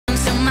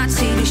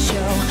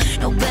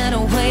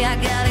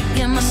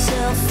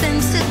myself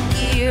into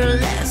gear.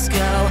 Let's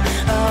go.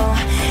 Oh,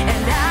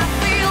 and I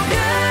feel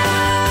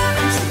good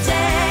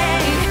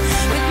today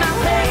with my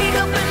wake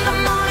up in the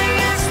morning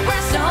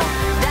espresso.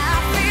 I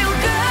feel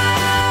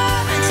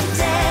good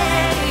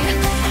today.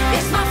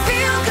 It's my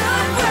feel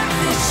good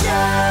breakfast show.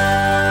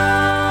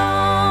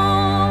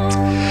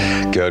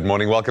 Good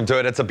morning, welcome to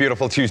it. It's a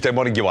beautiful Tuesday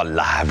morning. You are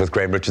live with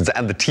Graham Richards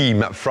and the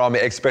team from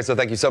Expresso.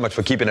 Thank you so much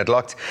for keeping it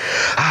locked.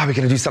 We're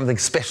going to do something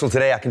special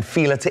today. I can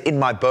feel it in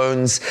my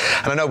bones.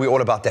 And I know we're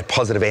all about that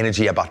positive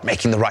energy, about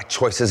making the right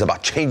choices,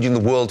 about changing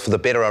the world for the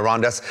better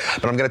around us.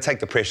 But I'm going to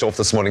take the pressure off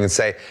this morning and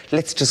say,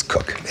 let's just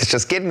cook. Let's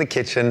just get in the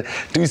kitchen,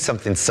 do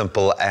something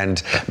simple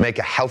and make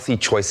a healthy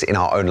choice in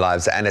our own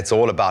lives. And it's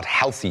all about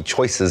healthy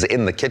choices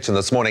in the kitchen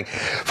this morning.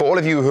 For all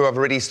of you who have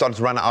already started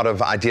to run out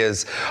of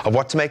ideas of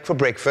what to make for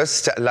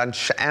breakfast,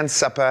 lunch and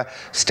supper,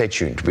 stay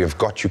tuned. We have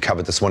got you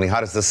covered this morning.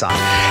 How does this sound?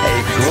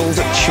 A grilled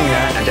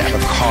tuna and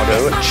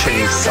avocado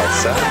chili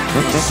salsa.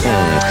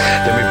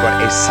 Then we've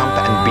got a sump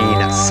and bean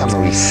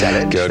summery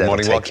salad. Good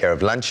morning. Take care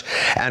of lunch.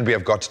 And we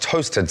have got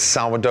toasted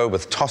sourdough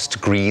with tossed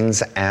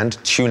greens and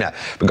tuna.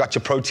 We got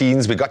your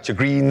proteins, we got your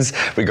greens,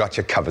 we got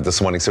you covered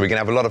this morning. So we're going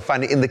to have a lot of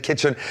fun in the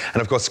kitchen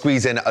and of course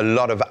squeeze in a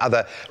lot of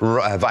other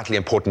vitally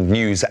important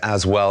news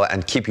as well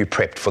and keep you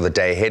prepped for the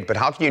day ahead. But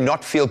how can you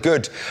not feel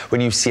good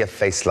when you see a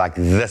face like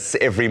this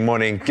every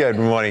morning? Good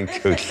morning,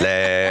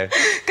 Kutle.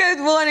 Good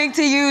morning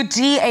to you,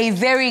 G. A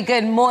very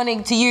good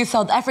morning to you,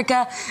 South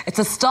Africa. It's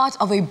the start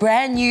of a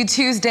brand new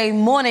Tuesday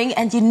morning,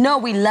 and you know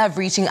we love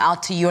reaching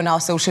out to you on our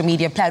social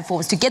media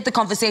platforms to get the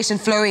conversation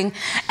flowing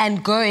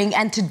and going.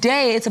 And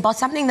today it's about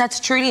something that's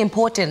truly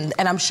important,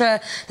 and I'm sure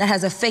that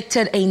has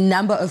affected a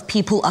number of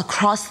people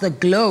across the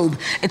globe.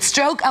 It's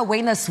Stroke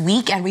Awareness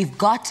Week, and we've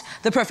got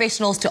the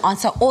professionals to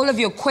answer all of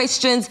your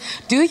questions.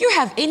 Do you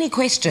have any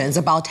questions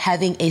about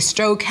having a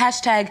stroke?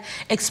 Hashtag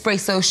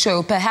Expresso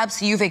Show.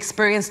 Perhaps you've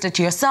experienced it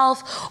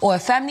yourself, or a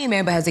family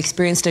member has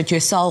experienced it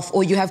yourself,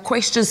 or you have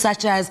questions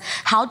such as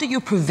how do you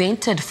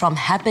prevent it from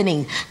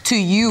happening to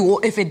you,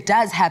 or if it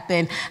does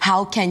happen,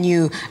 how can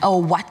you,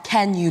 or what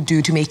can you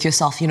do to make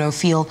yourself,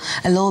 feel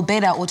a little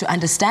better or to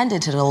understand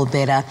it a little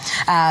better.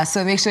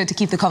 So make sure to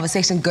keep the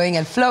conversation going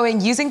and flowing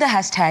using the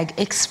hashtag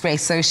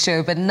Expresso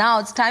Show. But now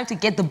it's time to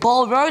get the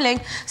ball rolling,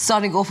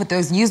 starting off with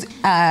those news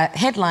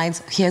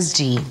headlines. Here's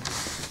G.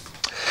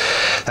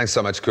 Thanks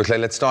so much, Kutle.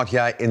 Let's start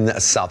here in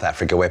South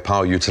Africa, where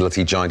power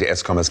utility giant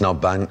Eskom has now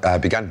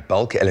begun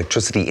bulk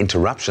electricity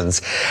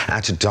interruptions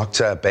at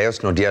Dr. Beyers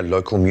Naudé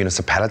local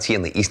municipality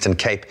in the Eastern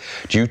Cape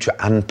due to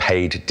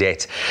unpaid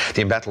debt.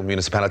 The embattled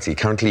municipality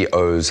currently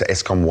owes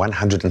Eskom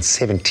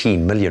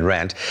 117 million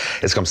rand.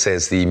 Eskom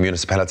says the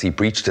municipality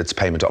breached its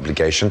payment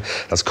obligation,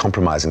 thus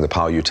compromising the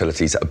power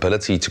utility's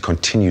ability to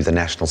continue the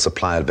national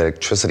supply of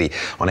electricity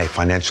on a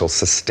financial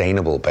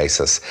sustainable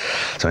basis.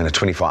 So in a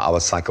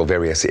 24-hour cycle,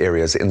 various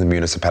areas in the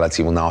municipality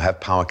will now have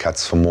power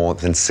cuts for more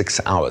than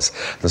 6 hours.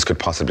 This could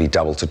possibly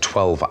double to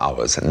 12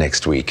 hours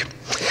next week.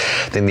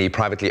 Then the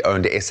privately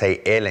owned SA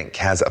Airlink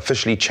has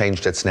officially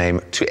changed its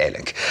name to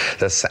Airlink.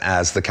 This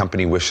as the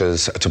company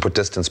wishes to put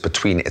distance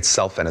between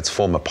itself and its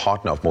former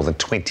partner of more than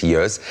 20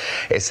 years,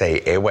 SA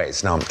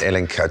Airways. Now,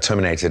 Airlink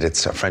terminated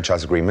its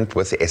franchise agreement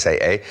with the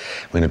SAA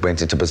when it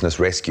went into business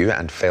rescue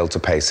and failed to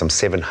pay some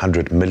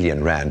 700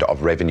 million rand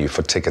of revenue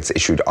for tickets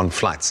issued on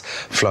flights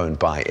flown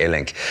by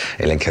Airlink.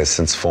 Airlink has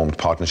since formed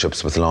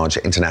partnerships with large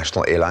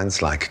international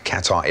airlines like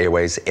Qatar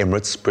Airways,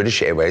 Emirates,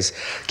 British Airways,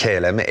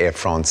 KLM, Air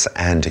France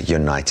and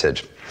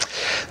United.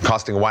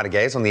 Casting a wider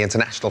gaze on the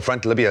international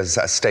front, Libya's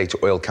state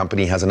oil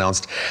company has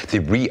announced the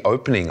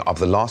reopening of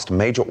the last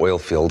major oil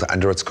field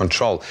under its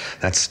control.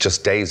 That's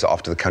just days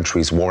after the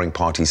country's warring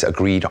parties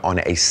agreed on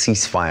a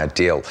ceasefire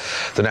deal.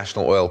 The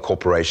National Oil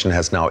Corporation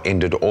has now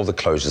ended all the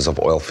closures of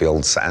oil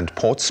fields and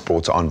ports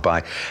brought on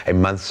by a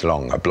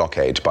month-long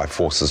blockade by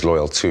forces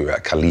loyal to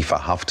Khalifa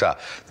Haftar,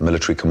 the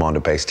military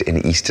commander based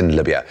in eastern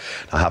Libya.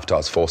 Now,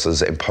 Haftar's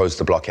forces imposed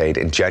the blockade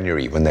in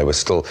January when they were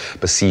still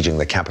besieging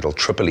the capital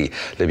Tripoli.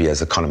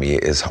 Libya's economy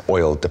is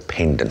oil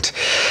dependent.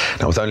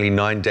 Now, with only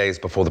 9 days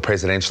before the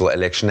presidential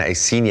election, a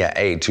senior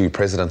aide to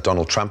President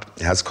Donald Trump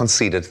has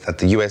conceded that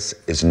the U.S.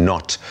 is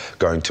not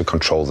going to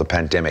control the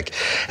pandemic.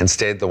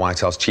 Instead, the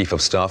White House Chief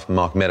of Staff,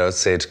 Mark Meadows,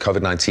 said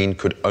COVID-19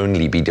 could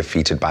only be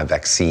defeated by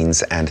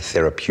vaccines and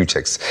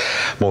therapeutics.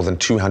 More than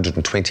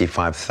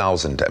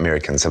 225,000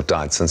 Americans have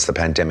died since the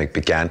pandemic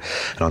began.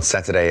 And on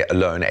Saturday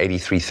alone,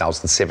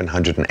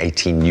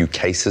 83,718 new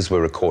cases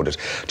were recorded,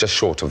 just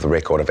short of the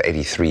record of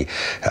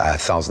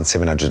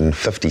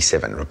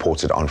 83,757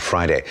 reported on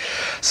Friday.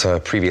 So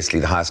previously,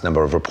 the highest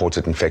number of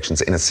reported infections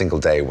in a single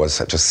day was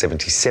just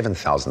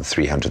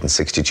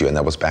 77,362, and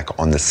that was back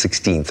on the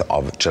 16th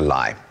of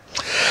July.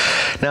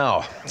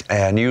 Now,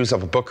 news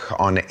of a book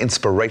on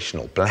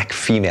inspirational black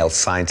female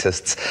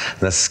scientists.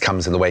 This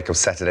comes in the wake of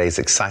Saturday's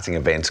exciting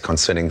event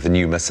concerning the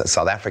new Miss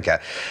South Africa.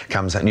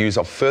 Comes news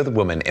of further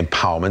women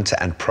empowerment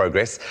and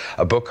progress.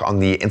 A book on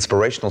the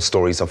inspirational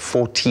stories of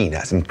 14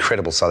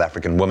 incredible South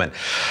African women.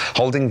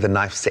 Holding the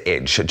Knife's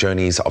Edge,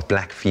 Journeys of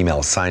Black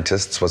Female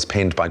Scientists was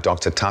penned by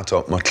Dr.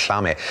 Tato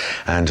Motlame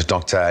and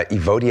Dr.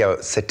 Evodio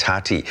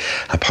Setati,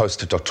 a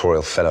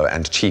postdoctoral fellow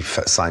and chief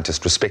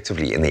scientist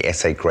respectively in the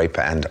SA Grape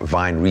and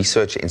Vine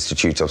Research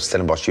Institute of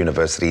Stellenbosch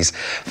University's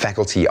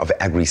Faculty of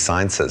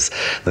Agri-Sciences.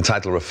 The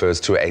title refers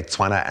to a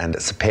Tswana and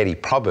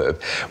Sepedi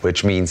proverb,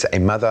 which means a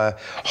mother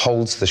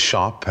holds the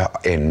sharp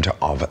end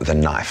of the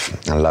knife.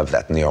 I love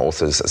that, and the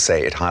authors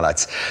say it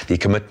highlights the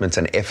commitment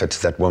and effort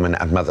that women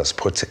and mothers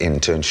put in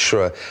to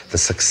ensure the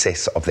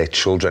success of their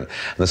children.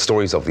 And the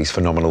stories of these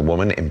phenomenal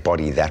women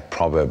embody that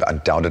proverb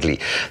undoubtedly.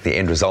 The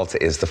end result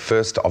is the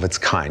first of its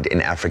kind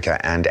in Africa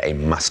and a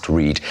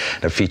must-read.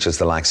 It features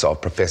the likes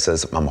of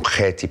Professors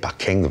Mamokgethi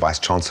Pakeng, the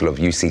Vice-Chancellor of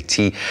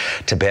UCT,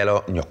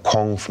 Tebelo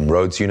Nyokong from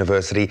Rhodes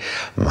University,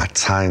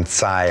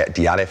 Matsai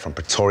Diale from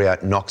Pretoria,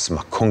 Knox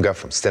Makunga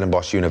from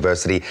Stellenbosch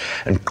University,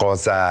 and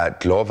Koza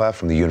Dlova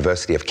from the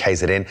University of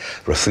KZN,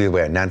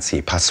 Rothilwe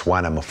Nancy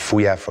Paswana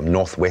Mafuya from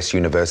Northwest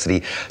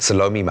University,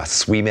 Salome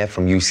Maswime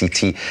from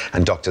UCT,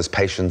 and Doctors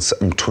Patience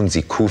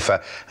Mtunzi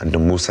Kufa and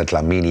Nomusa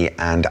Dlamini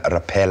and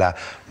Rapela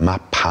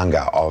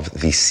Mapanga of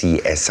the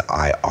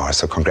CSIR.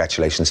 So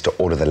congratulations to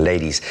all of the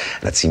ladies,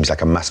 and it seems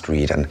like a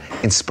must-read and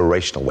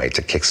inspirational way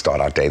to kickstart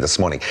our day this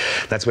morning.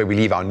 That's where we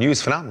leave our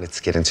news for now. Let's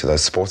get into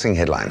those sporting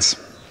headlines.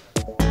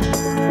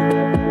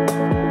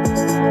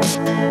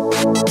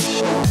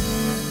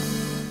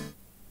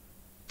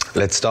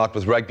 Let's start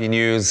with rugby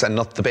news, and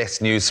not the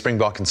best news.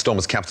 Springbok and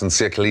Stormers captain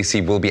Siya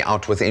Kolisi will be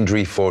out with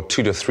injury for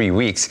 2 to 3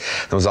 weeks.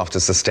 That was after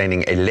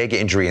sustaining a leg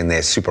injury in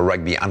their Super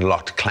Rugby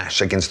unlocked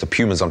clash against the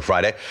Pumas on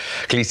Friday.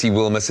 Kolisi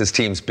will miss his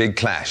team's big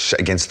clash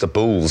against the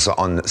Bulls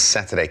on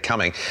Saturday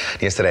coming.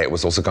 Yesterday, it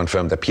was also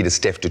confirmed that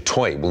Pieter-Steph du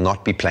Toit will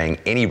not be playing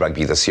any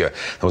rugby this year.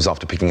 That was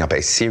after picking up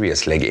a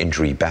serious leg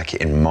injury back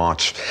in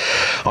March.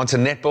 On to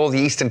netball. The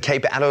Eastern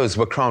Cape Allows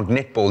were crowned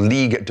Netball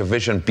League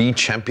Division B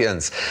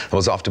champions. That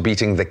was after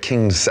beating the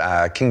Kingstown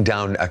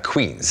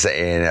Queens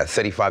in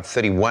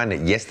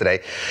 35-31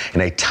 yesterday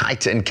in a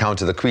tight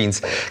encounter. The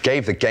Queens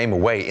gave the game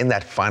away in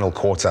that final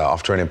quarter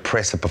after an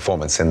impressive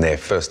performance in their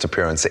first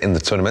appearance in the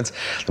tournament.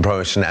 The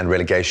promotion and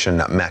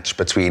relegation match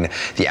between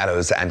the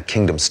Allows and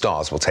Kingdom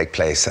Stars will take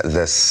place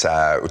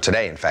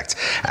today, in fact,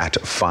 at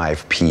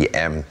 5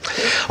 p.m.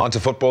 On to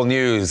football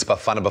news.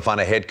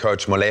 Bafana head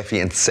coach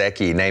Molefi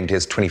Nseki named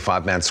his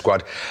 25-man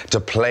squad to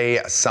play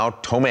Sao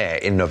Tome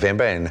in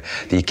November in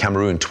the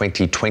Cameroon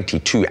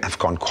 2022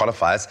 AFCON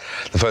qualifiers.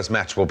 The first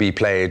match will be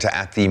played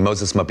at the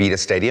Moses Mabhida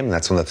Stadium.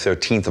 That's on the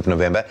 13th of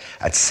November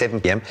at 7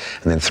 p.m.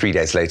 And then 3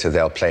 days later,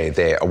 they'll play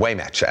their away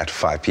match at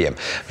 5 p.m.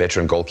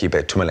 Veteran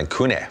goalkeeper Tumeleng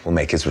Kune will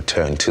make his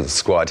return to the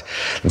squad.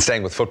 And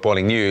staying with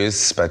footballing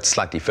news, but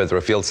slightly further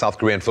afield, South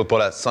Korean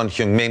footballer Son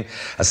Heung-min,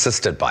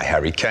 assisted by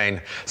Harry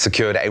Kane,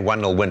 secured a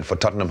 1-0 win for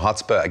Tottenham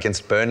Hotspur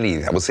against Burnley.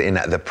 That was in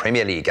the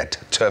Premier League at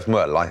Turf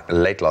Moor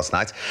late last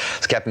night.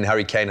 So Captain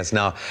Harry Kane has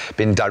now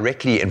been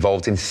directly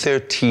involved in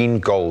 13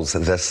 goals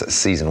this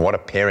season. What a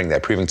pairing they're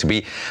proving to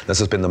be. This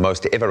has been the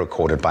most ever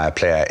recorded by a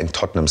player in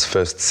Tottenham's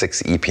first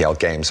 6 EPL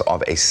games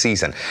of a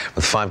season,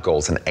 with 5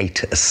 goals and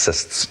 8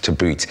 assists to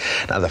boot.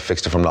 Another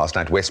fixture from last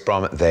night, West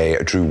Brom, they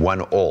drew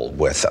 1-1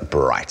 with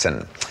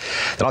Brighton.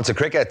 Then on to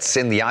cricket.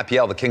 In the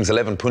IPL, the Kings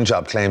 11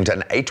 Punjab claimed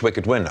an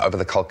 8-wicket win over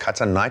the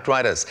Kolkata Knight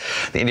Riders.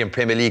 The Indian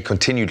Premier League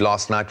continued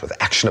last night with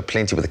action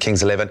aplenty, with the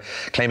Kings 11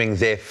 claiming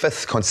their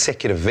 5th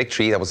consecutive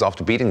victory. That was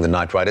after beating the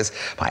Knight Riders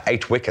by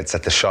 8 wickets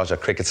at the Sharjah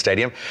Cricket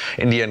Stadium.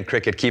 Indian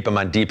cricket keeper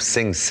Mandeep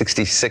Singh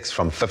 66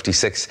 from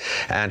 56,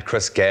 and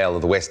Chris Gale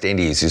of the West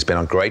Indies, who's been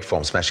on great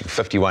form, smashing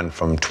 51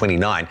 from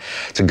 29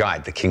 to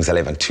guide the Kings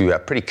 11 to a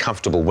pretty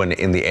comfortable win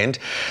in the end.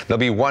 There'll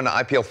be one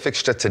IPL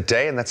fixture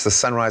today, and that's the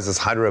Sunrisers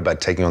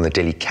Hyderabad taking on the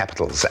Delhi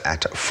Capitals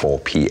at 4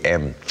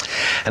 p.m.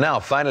 And now,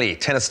 finally,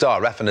 tennis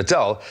star Rafa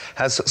Nadal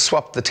has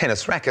swapped the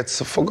tennis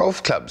rackets for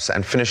golf clubs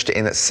and finished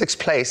in 6th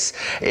place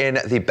in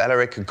the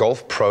Balearic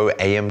Golf Pro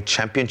AM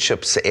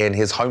Championships in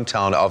his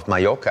hometown of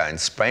Mallorca in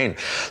Spain.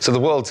 So the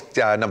world's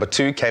number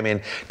 2 came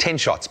in 10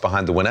 shots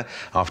behind the winner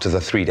after the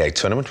 3-day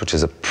tournament, which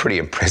is a pretty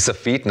impressive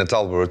feat.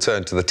 Nadal will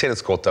return to the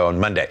tennis court, though, on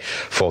Monday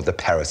for the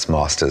Paris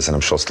Masters, and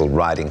I'm sure still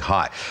riding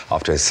high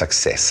after his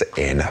success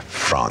in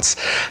France.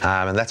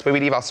 And that's where we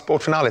leave our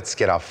sport for now. Let's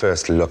get our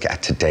first look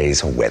at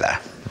today's weather.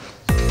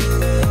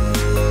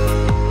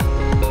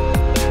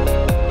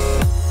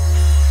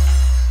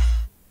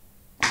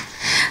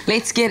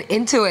 Let's get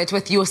into it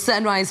with your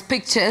sunrise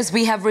pictures.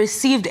 We have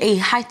received a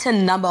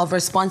heightened number of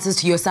responses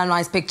to your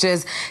sunrise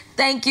pictures.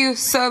 Thank you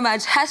so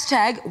much.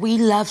 Hashtag, we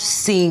love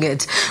seeing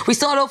it. We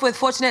start off with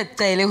Fortunate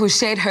Taylor, who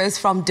shared hers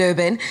from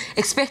Durban.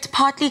 Expect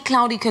partly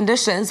cloudy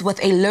conditions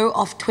with a low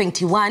of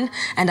 21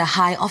 and a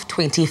high of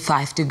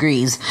 25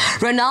 degrees.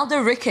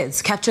 Ronaldo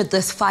Ricketts captured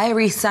this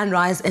fiery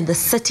sunrise in the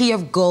city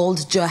of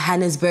gold,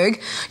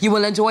 Johannesburg. You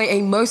will enjoy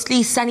a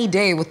mostly sunny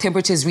day with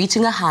temperatures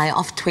reaching a high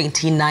of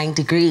 29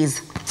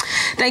 degrees.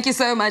 Thank you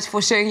so much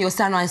for sharing your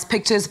sunrise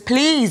pictures.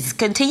 Please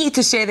continue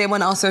to share them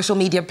on our social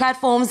media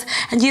platforms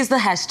and use the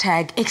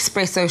hashtag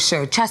Expresso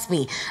Show. Trust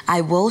me,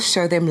 I will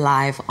show them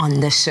live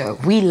on the show.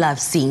 We love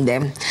seeing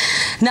them.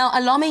 Now,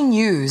 alarming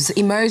news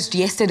emerged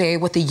yesterday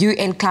with the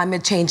UN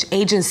Climate Change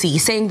Agency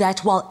saying that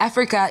while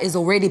Africa is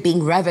already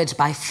being ravaged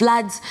by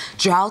floods,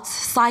 droughts,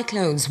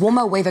 cyclones,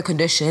 warmer weather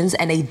conditions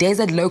and a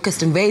desert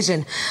locust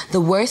invasion,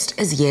 the worst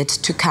is yet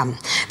to come.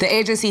 The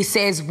agency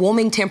says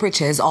warming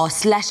temperatures are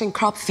slashing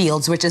crop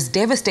fields, which is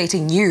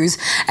devastating news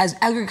as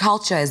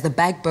agriculture is the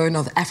backbone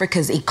of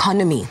Africa's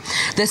economy.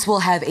 This will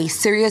have a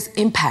serious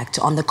impact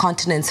on the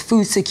continent's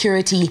food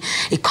security,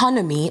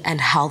 economy and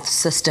health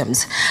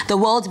systems. The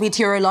World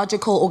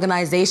Meteorological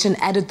Organization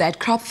added that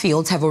crop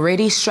fields have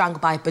already shrunk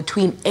by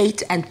between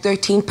 8 and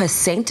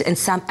 13% in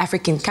some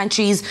African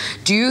countries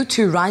due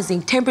to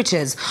rising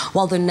temperatures,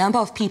 while the number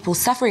of people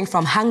suffering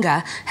from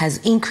hunger has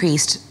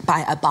increased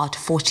by about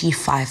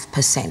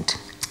 45%.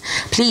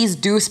 Please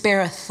do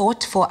spare a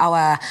thought for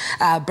our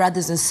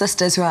brothers and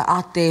sisters who are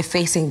out there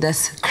facing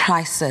this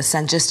crisis,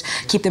 and just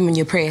keep them in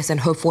your prayers and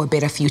hope for a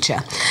better future.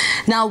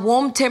 Now,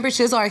 warm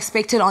temperatures are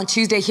expected on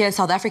Tuesday here in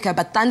South Africa,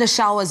 but thunder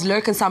showers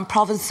lurk in some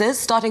provinces,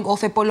 starting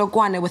off at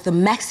Polokwane with a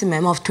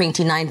maximum of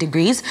 29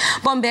 degrees.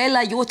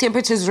 Bombela, your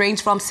temperatures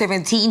range from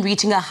 17,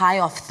 reaching a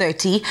high of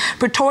 30.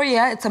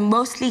 Pretoria, it's a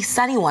mostly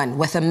sunny one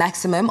with a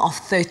maximum of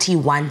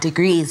 31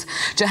 degrees.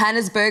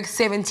 Johannesburg,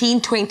 17,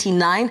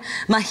 29.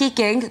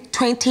 Mahikeng,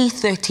 20,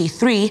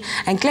 33,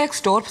 and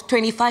Klerksdorp,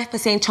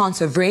 25% chance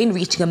of rain,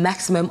 reaching a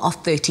maximum of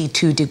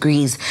 32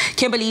 degrees.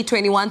 Kimberley,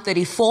 21,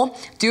 34.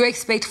 Do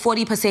expect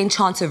 40%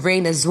 chance of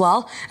rain as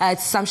well.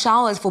 Some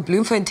showers for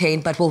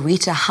Bloemfontein, but will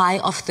reach a high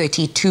of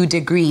 32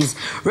 degrees.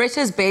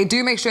 Richards Bay,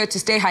 do make sure to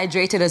stay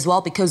hydrated as well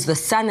because the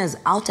sun is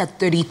out at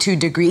 32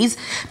 degrees.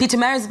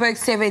 Pietermaritzburg,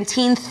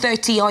 17,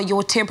 30 are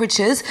your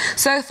temperatures.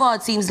 So far,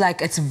 it seems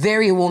like it's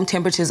very warm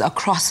temperatures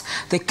across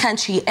the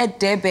country. At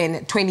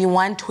Durban,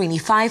 21,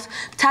 25.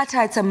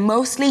 Tata, it's a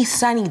mostly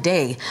sunny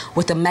day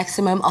with a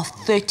maximum of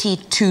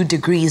 32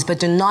 degrees, but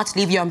do not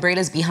leave your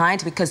umbrellas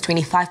behind because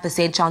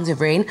 25% chance of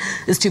rain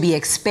is to be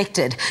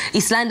expected.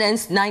 East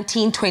London's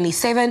 19,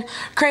 27,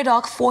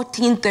 Cradock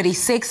 14,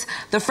 36.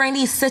 The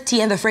friendly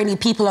city and the friendly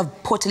people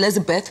of Port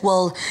Elizabeth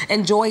will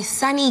enjoy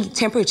sunny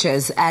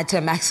temperatures at a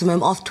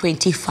maximum of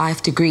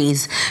 25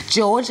 degrees.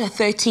 George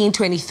 13,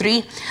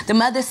 23. The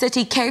mother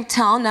city Cape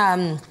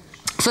Town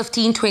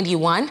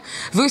 15:21,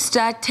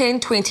 Worcester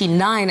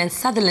 10:29, and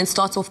Sutherland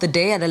starts off the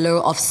day at a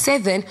low of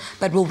 7,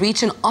 but will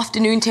reach an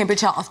afternoon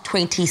temperature of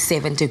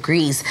 27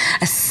 degrees.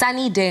 A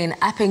sunny day in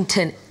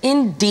Uppington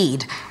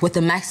indeed, with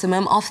a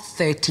maximum of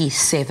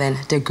 37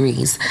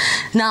 degrees.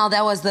 Now,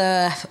 that was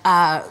the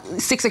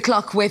 6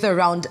 o'clock weather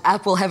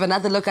roundup. We'll have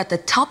another look at the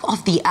top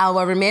of the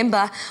hour.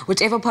 Remember,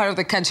 whichever part of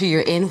the country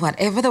you're in,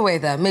 whatever the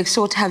weather, make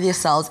sure to have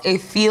yourselves a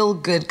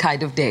feel-good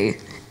kind of day.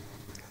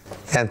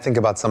 And think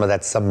about some of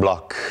that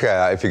sunblock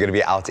if you're going to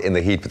be out in the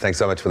heat. But thanks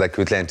so much for that,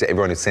 Kutle, and to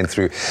everyone who sent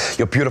through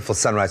your beautiful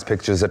sunrise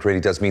pictures. It really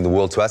does mean the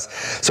world to us.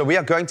 So we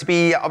are going to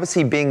be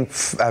obviously being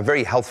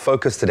very health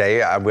focused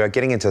today. We are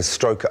getting into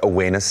stroke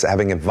awareness,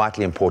 having a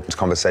vitally important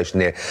conversation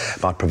there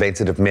about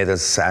preventative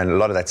methods, and a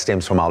lot of that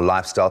stems from our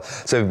lifestyle.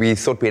 So we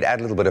thought we'd add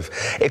a little bit of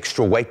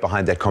extra weight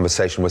behind that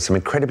conversation with some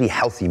incredibly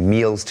healthy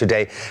meals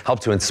today.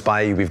 Help to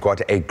inspire you. We've got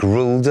a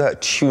grilled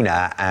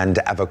tuna and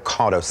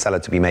avocado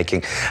salad to be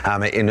making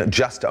in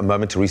just a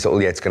moment. Teresa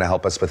Uliet's going to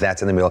help us with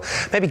that, and then we'll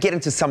maybe get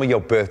into some of your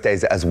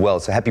birthdays as well.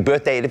 So happy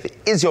birthday, and if it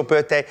is your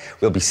birthday,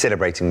 we'll be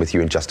celebrating with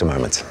you in just a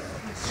moment.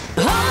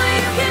 Oh,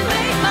 you can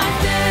make my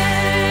day.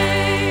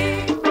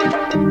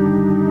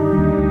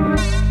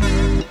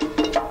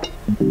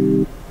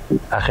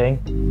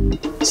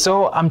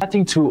 So I'm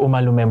chatting to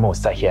Umalume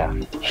Musa here.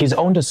 He's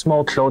owned a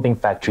small clothing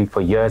factory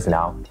for years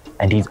now,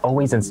 and he's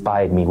always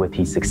inspired me with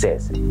his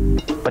success.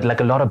 But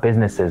like a lot of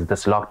businesses,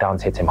 this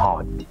lockdown's hit him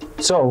hard.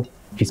 So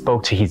he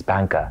spoke to his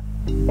banker,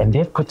 and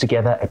they've put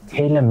together a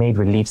tailor-made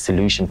relief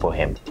solution for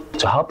him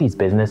to help his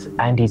business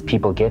and his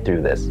people get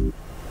through this.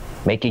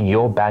 Making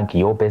your bank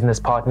your business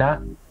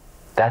partner,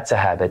 that's a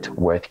habit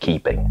worth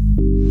keeping.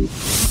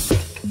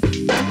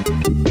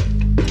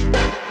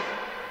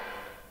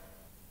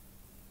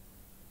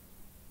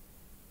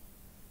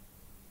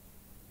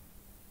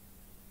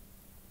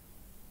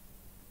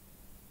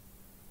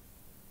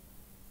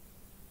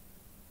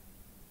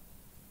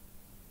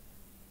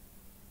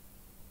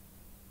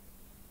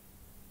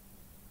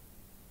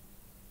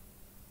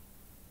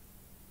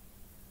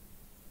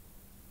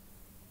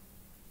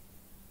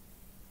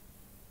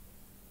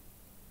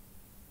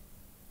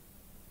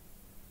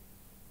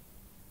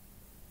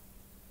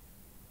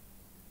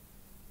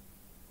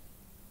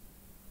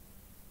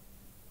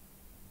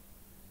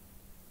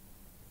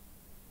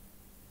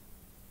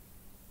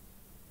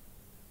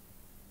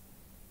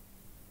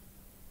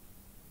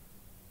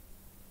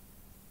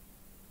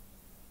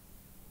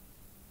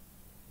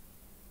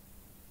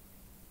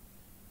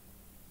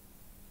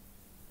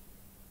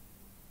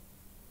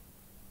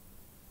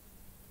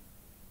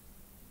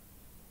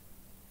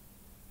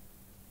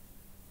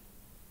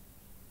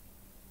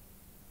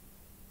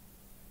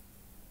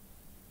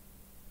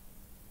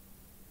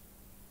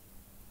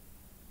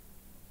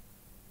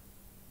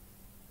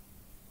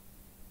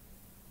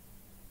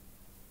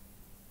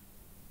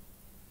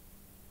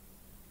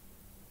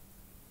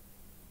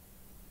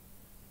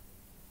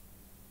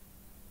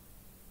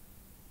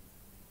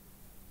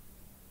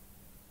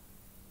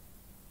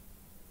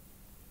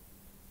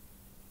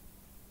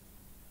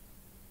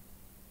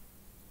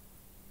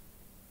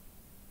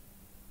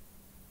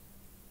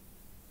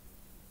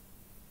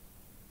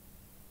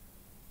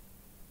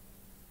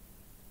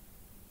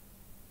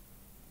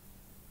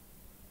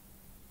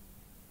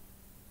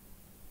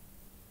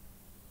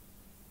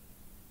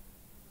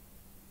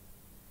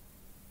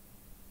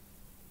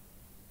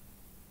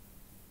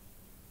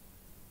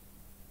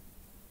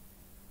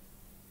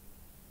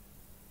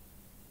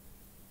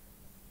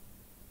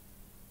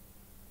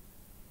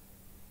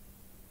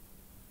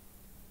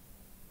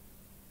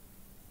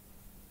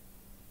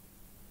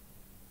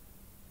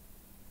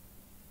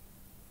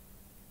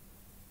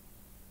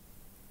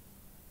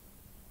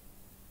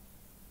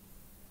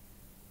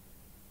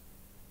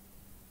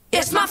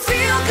 It's my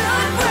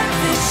feel-good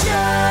breakfast show.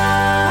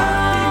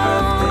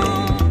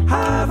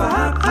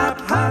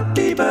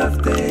 Happy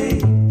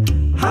birthday.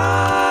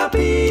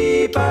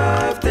 Happy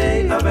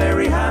birthday. A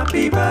very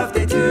happy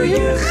birthday to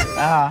you.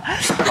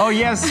 Oh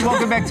yes,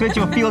 welcome back to it,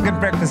 your feel-good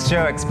breakfast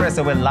show,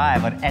 Expresso. We're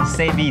live on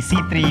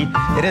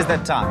SABC3. It is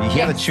that time. You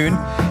hear the tune,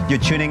 you're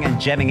tuning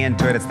and jamming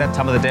into it. It's that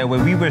time of the day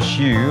where we wish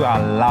you, our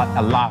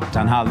loved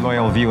and our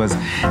loyal viewers,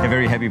 a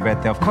very happy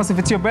birthday. Of course, if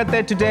it's your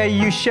birthday today,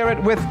 you share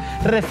it with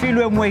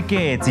Refilwe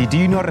Mwekezi. Do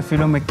you know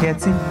Refilwe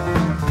Mwekezi?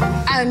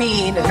 I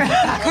mean,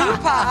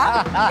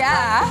 Cooper,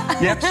 yeah.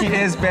 Yep, she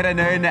is better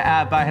known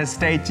by her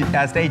stage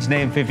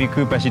name, Fifi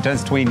Cooper. She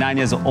turns 29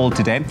 years old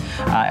today,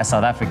 a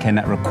South African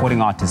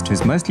recording artist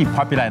who's mostly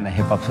popular in the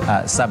hip-hop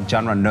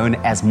subgenre known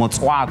as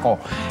Motswako.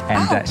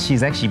 And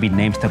she's actually been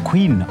named the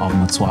queen of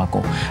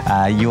Motswako.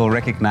 You'll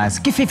recognize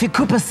Fifi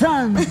Cooper's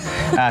son.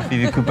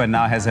 Fifi Cooper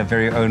now has her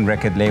very own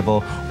record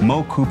label,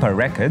 Mo Cooper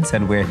Records,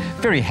 and we're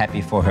very happy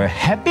for her.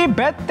 Happy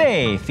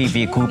birthday,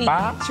 Fifi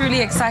Cooper.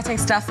 Truly exciting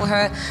stuff for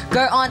her.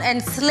 Go on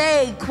and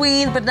slay,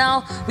 queen. But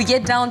now we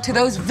get down to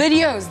those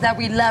videos that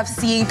we love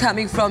seeing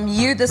coming from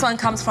you. This one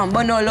comes from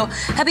Bonolo.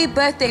 Happy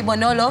birthday,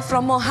 Bonolo,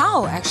 from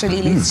Mohau.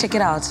 Actually, let's check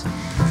it out.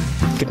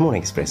 Good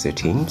morning, Expresso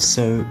team.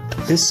 So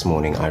this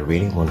morning I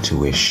really want to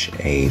wish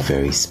a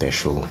very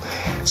special,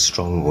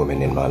 strong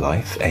woman in my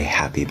life a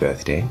happy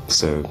birthday.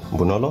 So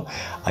Bonolo,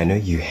 I know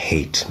you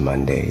hate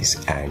Mondays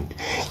and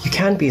you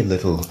can be a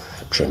little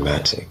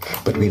dramatic,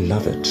 but we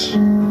love it.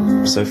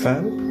 So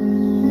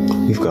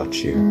fam, we've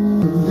got you.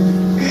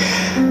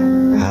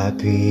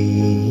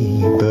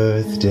 Happy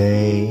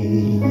birthday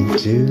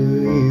to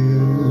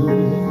you.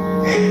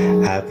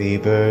 Happy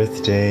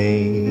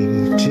birthday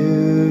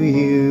to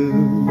you.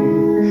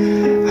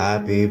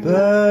 Happy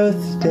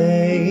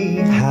birthday,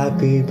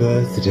 happy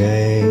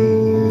birthday,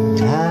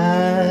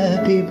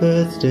 happy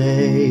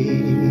birthday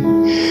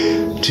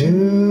to you.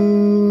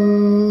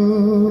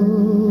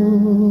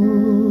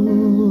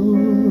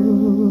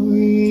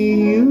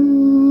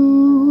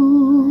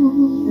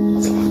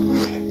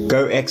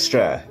 Go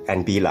extra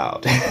and be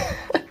loud.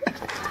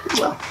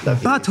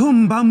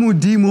 Bathumba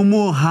Mudimo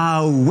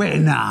Mohau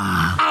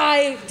wena.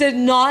 I did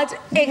not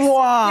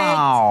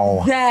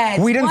expect that.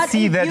 We didn't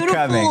see that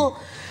coming.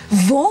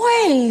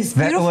 Voice,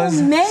 that beautiful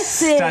was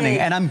message. Stunning.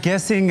 And I'm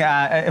guessing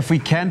if we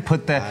can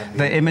put the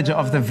image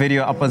of the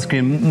video up on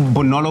screen,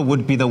 Bonolo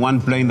would be the one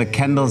blowing the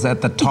candles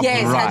at the top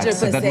right. 100%.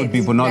 So that would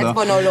be Bonolo. That's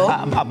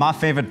Bonolo. My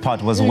favorite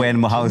part was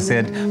when Mohau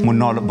said,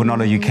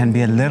 Bonolo, you can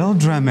be a little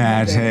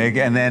dramatic,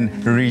 and then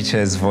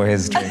reaches for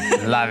his drink.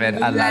 Love it.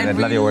 I love it.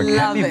 Love your work.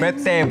 Happy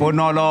birthday,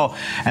 Bonolo.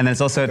 And it's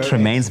also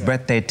Tremaine's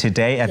birthday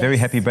today. A very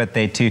happy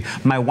birthday to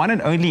my one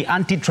and only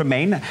Auntie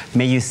Tremaine.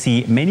 May you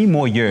see many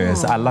more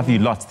years. I love you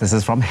lots. This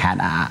is from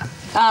Hannah.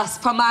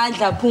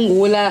 Spamandla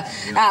Pungula.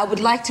 I would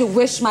like to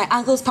wish my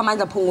uncle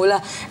Spamandla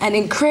Pungula an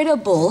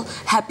incredible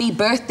happy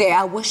birthday.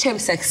 I wish him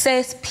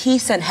success,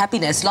 peace and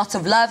happiness. Lots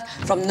of love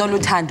from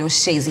Nolutando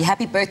Shezi.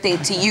 Happy birthday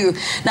to you.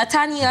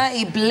 Natania,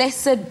 a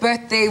blessed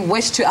birthday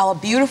wish to our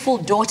beautiful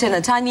daughter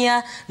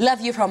Natania.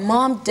 Love you from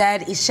Mom,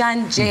 Dad,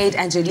 Ishan, Jade,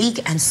 Angelique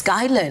and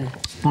Skylin.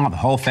 Oh, the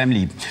whole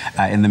family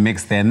in the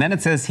mix there. And then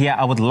it says here,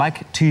 I would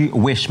like to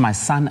wish my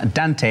son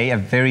Dante a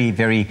very,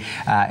 very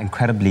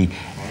incredibly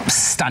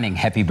stunning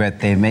happy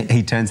birthday.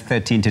 He turns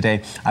 13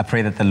 today. I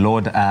pray that the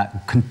Lord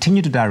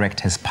continue to direct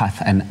his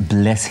path and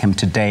bless him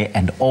today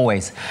and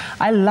always.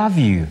 I love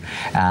you.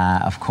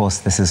 Of course,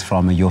 this is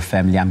from your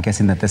family. I'm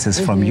guessing that this is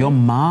from your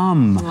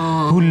mom,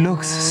 who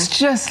looks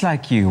just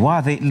like you. Wow,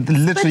 they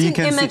literally you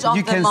can see.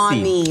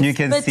 You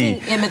can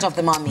see. Image of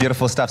the mommy.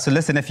 Beautiful stuff. So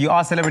listen, if you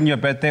are celebrating your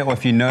birthday or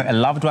if you know a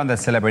loved one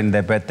that's celebrating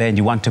their birthday and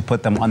you want to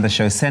put them on the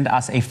show, send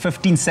us a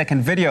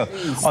 15-second video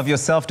of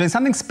yourself doing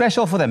something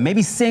special for them.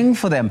 Maybe sing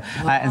for them.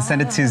 And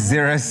send it to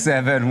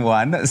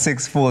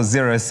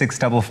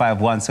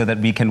 071-640-6551 so that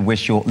we can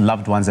wish your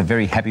loved ones a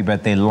very happy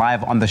birthday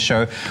live on the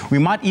show. We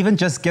might even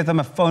just give them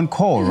a phone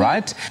call,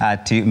 right?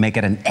 To make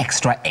it an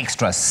extra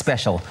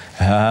special.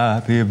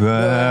 Happy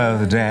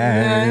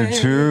birthday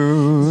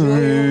to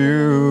you.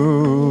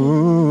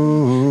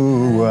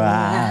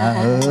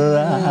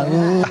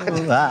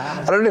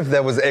 I don't know if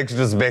that was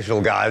extra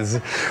special, guys.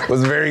 It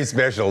was very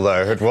special,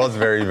 though. It was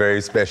very,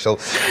 very special.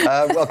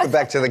 Welcome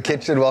back to the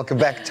kitchen. Welcome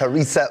back,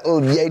 Teresa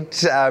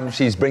Ulyate.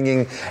 She's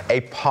bringing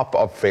a pop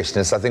of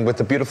freshness. I think with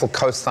the beautiful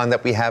coastline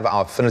that we have,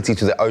 our affinity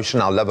to the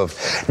ocean, our love of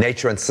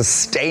nature and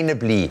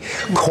sustainably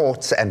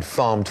caught and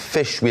farmed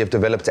fish, we have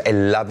developed a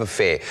love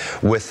affair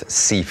with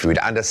seafood,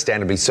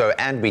 understandably so,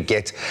 and we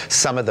get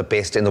some of the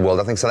best in the world.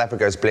 I think South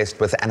Africa is blessed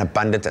with an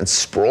abundant and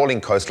sprawling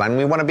coastline.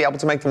 We want to be able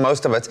to make the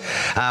most of it.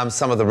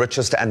 Some of the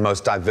richest and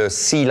most diverse diverse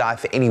sea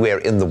life anywhere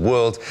in the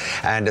world.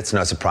 And it's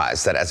no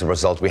surprise that as a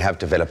result, we have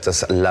developed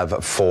this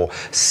love for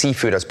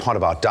seafood as part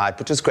of our diet,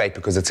 which is great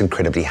because it's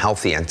incredibly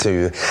healthy. And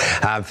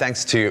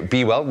thanks to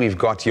Be Well, we've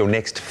got your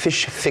next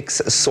fish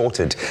fix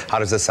sorted. How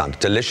does this sound?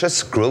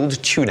 Delicious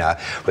grilled tuna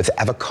with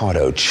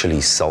avocado chili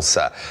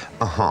salsa.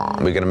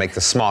 We're going to make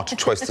the smart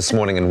choice this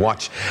morning and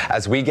watch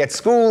as we get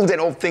schooled in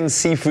all things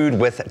seafood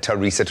with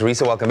Teresa.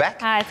 Teresa, welcome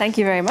back. Hi, thank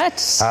you very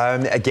much.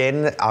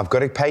 Again, I've got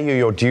to pay you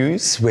your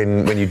dues.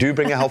 When you do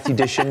bring a healthy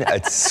dish in,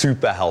 it's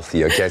super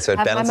healthy, okay? So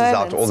it balances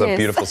out all the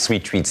beautiful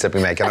sweet treats that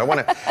we make. And I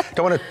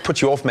don't want to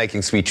put you off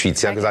making sweet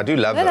treats, because I do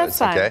love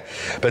those, okay?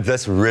 But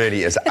this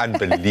really is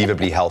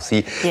unbelievably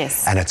healthy.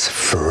 Yes. And it's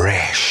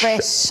fresh.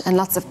 Fresh and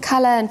lots of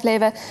colour and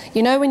flavour.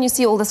 You know, when you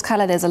see all this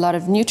colour, there's a lot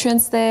of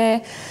nutrients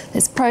there.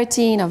 There's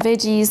protein or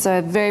veggies, so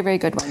a very, very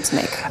good one to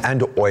make.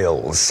 And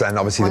oils. And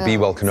obviously the Be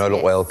Well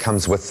canola oil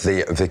comes with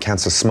the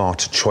Cancer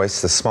Smart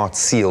choice, the smart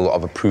seal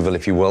of approval,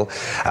 if you will.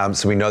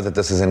 So we know that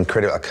this is an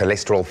incredible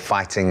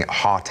cholesterol-fighting,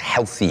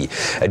 heart-healthy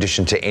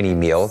addition to any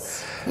meal.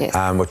 Yes.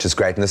 Which is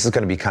great. And this is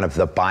going to be kind of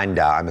the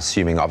binder, I'm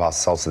assuming, of our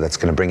salsa that's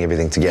going to bring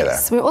everything together.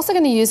 Yes, we're also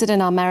going to use it in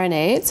our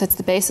marinade, so it's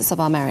the basis of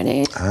our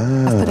marinade.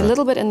 I've put a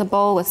little bit in the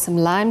bowl with some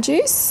lime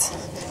juice.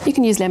 You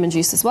can use lemon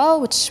juice as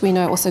well, which we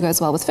know also goes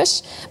well with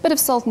fish. A bit of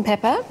salt and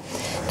pepper.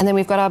 And then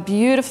we've got our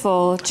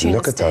beautiful tuna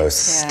Look at those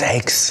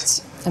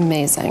steaks. It's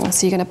amazing.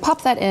 So you're going to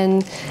pop that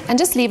in and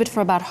just leave it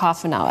for about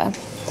half an hour.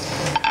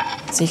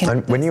 So you can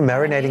and when you're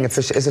marinating a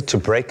fish, is it to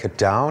break it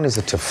down? Is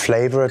it to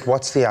flavour it?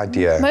 What's the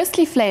idea?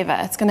 Mostly flavour.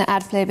 It's going to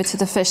add flavour to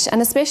the fish.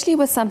 And especially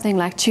with something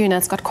like tuna,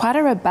 it's got quite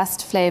a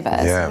robust flavour.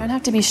 So you don't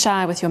have to be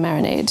shy with your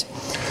marinade.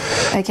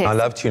 Okay. I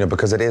love tuna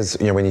because it is,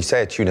 when you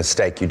say a tuna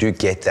steak, you do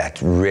get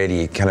that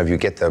really you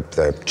get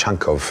the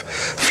chunk of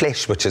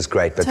flesh, which is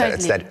great, but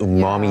it's that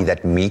umami,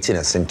 that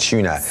meatiness in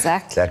tuna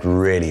that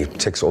really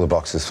ticks all the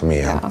boxes for me.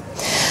 Yeah.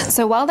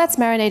 So while that's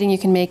marinating, you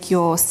can make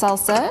your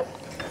salsa.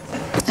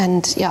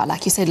 And yeah,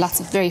 like you said, lots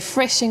of very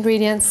fresh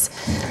ingredients.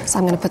 So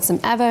I'm going to put some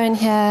avo in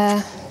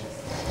here.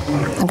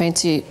 I'm going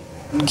to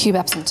cube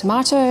up some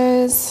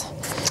tomatoes.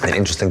 An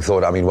interesting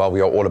thought. I mean, while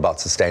we are all about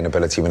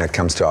sustainability when it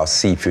comes to our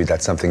seafood,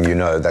 that's something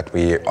that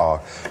we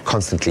are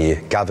constantly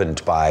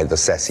governed by the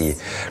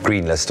SASSI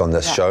green list on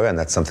this show, and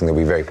that's something that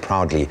we very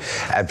proudly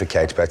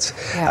advocate. But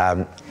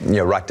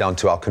right down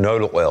to our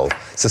canola oil,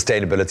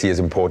 sustainability is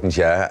important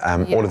here.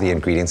 All of the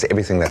ingredients,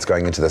 everything that's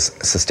going into this,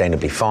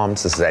 sustainably farmed,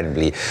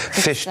 sustainably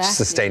fished,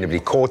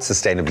 sustainably caught,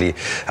 sustainably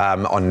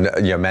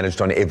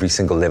managed on every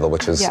single level,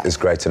 which is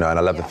great to know. And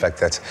I love the fact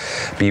that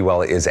Be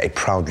Well is a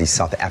proudly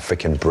South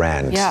African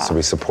brand. So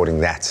we're supporting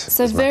that.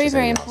 So very,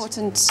 very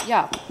important.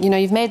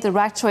 You've made the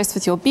right choice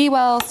with your Be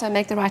Well, so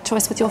make the right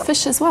choice with your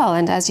fish as well.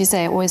 And as you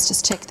say, always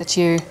just check that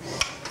you're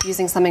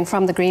using something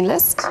from the green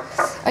list.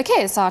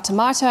 Okay, so our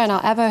tomato and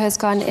our avo has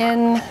gone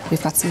in.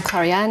 We've got some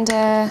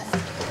coriander.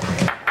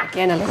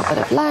 Again, a little bit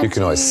of lime. You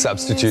can always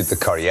substitute the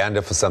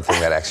coriander for something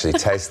that actually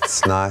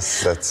tastes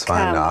nice. That's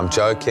fine. No, I'm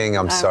joking.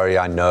 I'm sorry.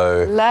 I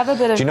know. Love a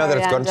bit of coriander. Do you know that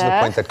it's gotten to the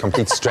point that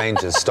complete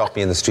strangers stop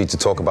me in the street to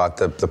talk about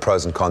the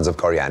pros and cons of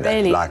coriander?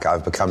 Really? Like,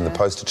 I've become the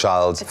poster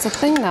child. It's a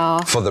thing now.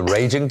 For the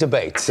raging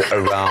debate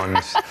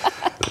around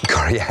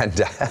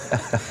coriander.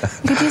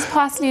 You could use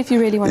parsley if you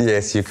really want.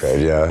 Yes, you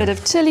could. Yeah. A bit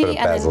of chili bit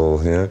of basil.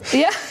 and then,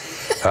 yeah.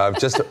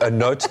 Just a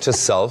note to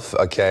self,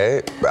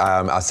 okay?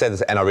 I say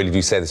this, and I really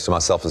do say this to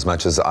myself as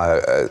much as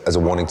a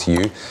warning to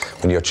you.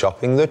 When you're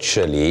chopping the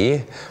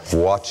chili,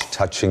 watch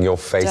touching your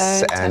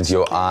face and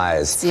your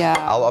eyes. Yeah.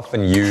 I'll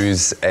often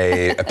use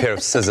a pair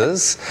of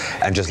scissors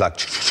and just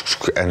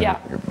and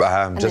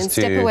just then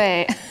step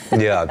away.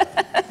 Yeah,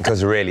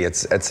 because really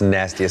it's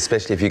nasty,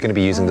 especially if you're going to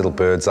be using little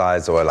bird's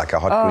eyes or like a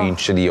hot green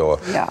chili or.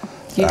 Yeah,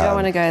 you don't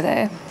want to go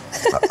there.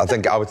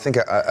 I would think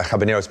a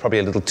habanero is probably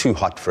a little too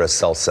hot for a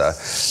salsa.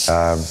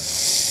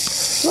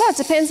 Well, it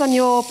depends on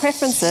your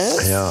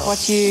preferences,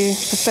 what you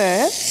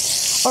prefer.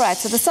 All right,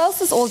 so the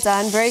salsa's all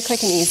done, very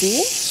quick and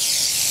easy.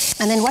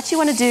 And then what you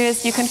want to do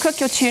is you can cook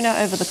your tuna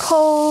over the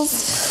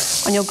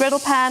coals, on your griddle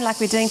pan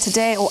like we're doing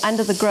today, or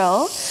under the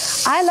grill.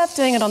 I love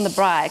doing it on the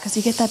braai because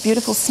you get that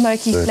beautiful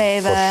smoky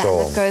flavour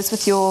that goes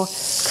with your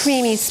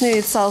creamy,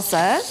 smooth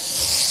salsa.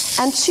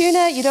 And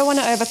tuna, you don't want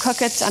to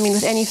overcook it. I mean,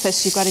 with any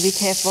fish, you've got to be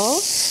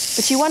careful.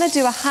 But you want to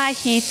do a high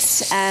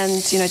heat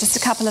and, just a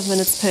couple of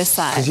minutes per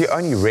side. Because you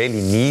only really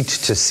need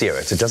to sear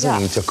it. It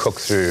doesn't need to cook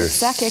through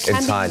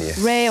entirely. It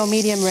can be rare or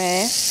medium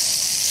rare.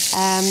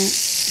 And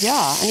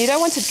you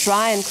don't want it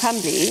dry and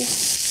crumbly.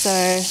 So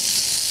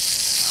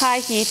high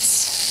heat,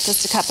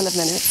 just a couple of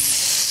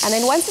minutes. And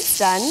then once it's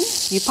done,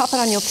 you pop it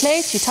on your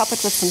plate, you top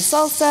it with some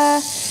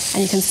salsa,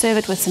 and you can serve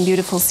it with some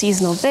beautiful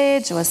seasonal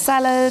veg or a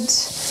salad.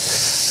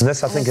 And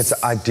this, I think, it's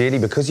ideally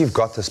because you've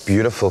got this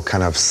beautiful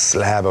kind of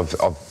slab of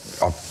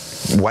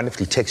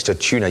wonderfully textured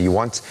tuna. You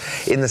want,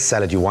 in the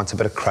salad, you want a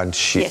bit of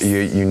crunch. Yes.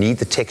 You need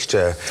the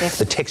texture,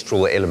 Definitely. the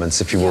textural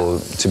elements, if you will,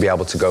 to be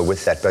able to go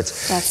with that. But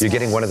That's you're right.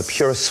 getting one of the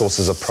purest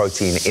sources of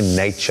protein in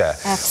nature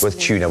with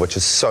tuna, which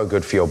is so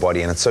good for your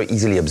body, and it's so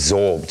easily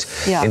absorbed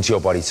into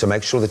your body. So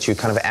make sure that you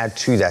kind of add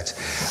to that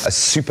a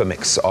super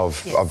mix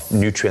of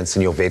nutrients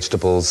in your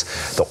vegetables,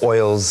 the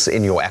oils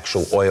in your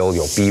actual oil,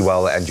 your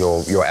B-well and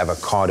your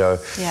avocado.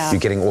 You're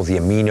getting all the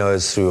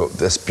aminos through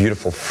this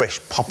beautiful, fresh,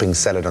 popping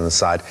salad on the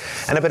side.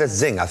 And a bit of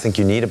zing. I think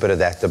you need a bit of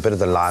that, a bit of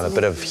the lime, a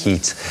bit of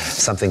heat,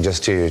 something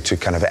just to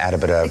kind of add a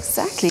bit of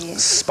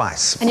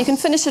spice. And you can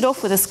finish it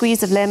off with a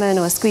squeeze of lemon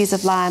or a squeeze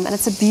of lime, and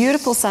it's a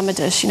beautiful summer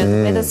dish. You know,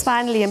 the weather's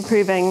finally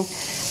improving,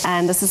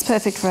 and this is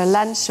perfect for a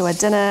lunch or a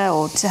dinner,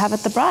 or to have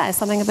at the braai,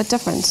 something a bit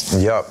different.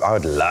 Yeah, I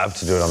would love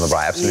to do it on the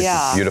braai. Absolutely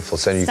beautiful.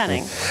 So you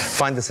can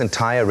find this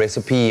entire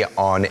recipe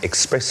on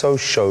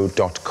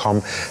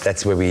expressoshow.com.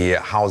 That's where we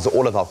house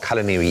all of our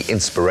culinary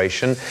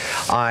inspiration.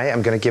 I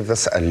am going to give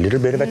this a little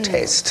bit of a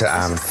taste,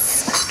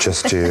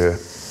 just to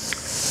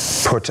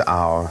put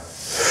our,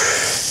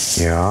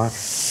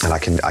 and I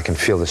can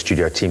feel the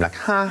studio team like,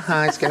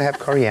 it's going to have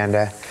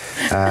coriander.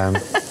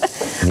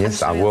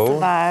 Yes, I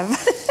will.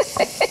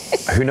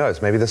 Who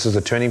knows? Maybe this is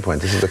the turning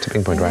point. This is the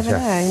tipping point right here.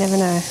 You never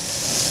know.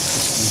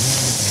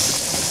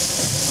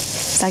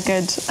 Is that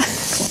good?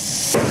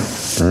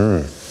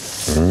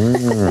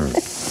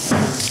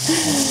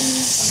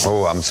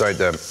 Oh, I'm sorry.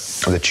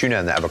 The tuna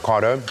and the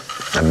avocado,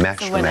 a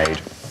match made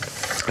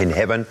in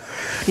heaven.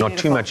 Beautiful. Not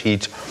too much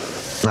heat.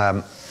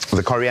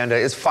 The coriander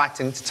is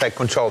fighting to take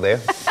control there.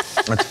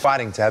 It's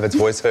fighting to have its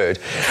voice heard,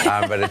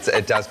 but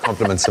it does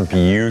complement some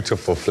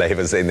beautiful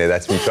flavors in there.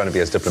 That's me trying to be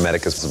as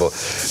diplomatic as possible.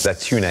 That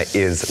tuna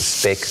is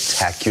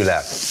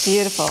spectacular.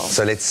 Beautiful.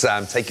 So let's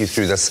take you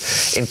through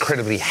this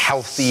incredibly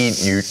healthy,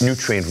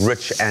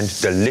 nutrient-rich and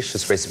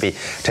delicious recipe.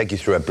 Take you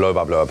through a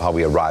blow-by-blow of how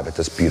we arrive at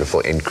this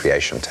beautiful end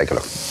creation. Take a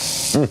look.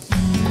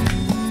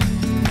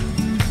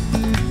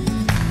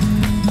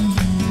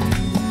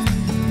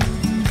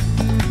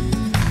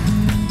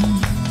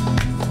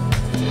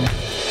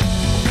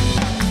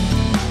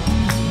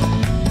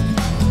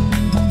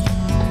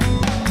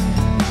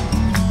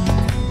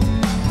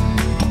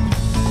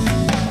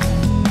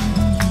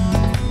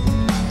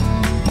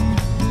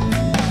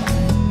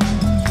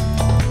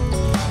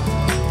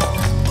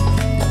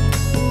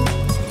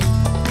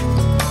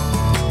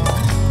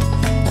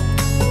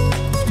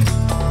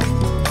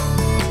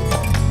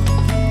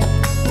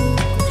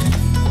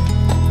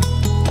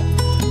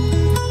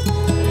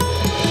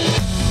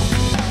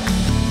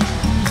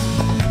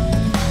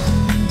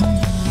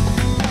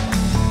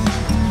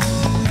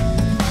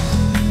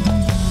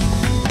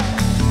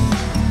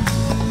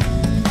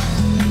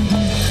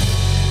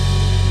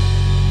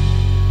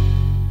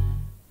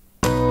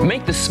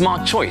 Make the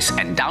smart choice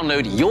and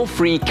download your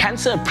free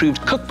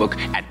cancer-approved cookbook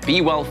at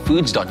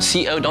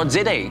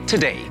bewellfoods.co.za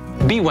today.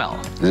 Be well.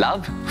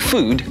 Love,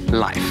 food,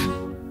 life.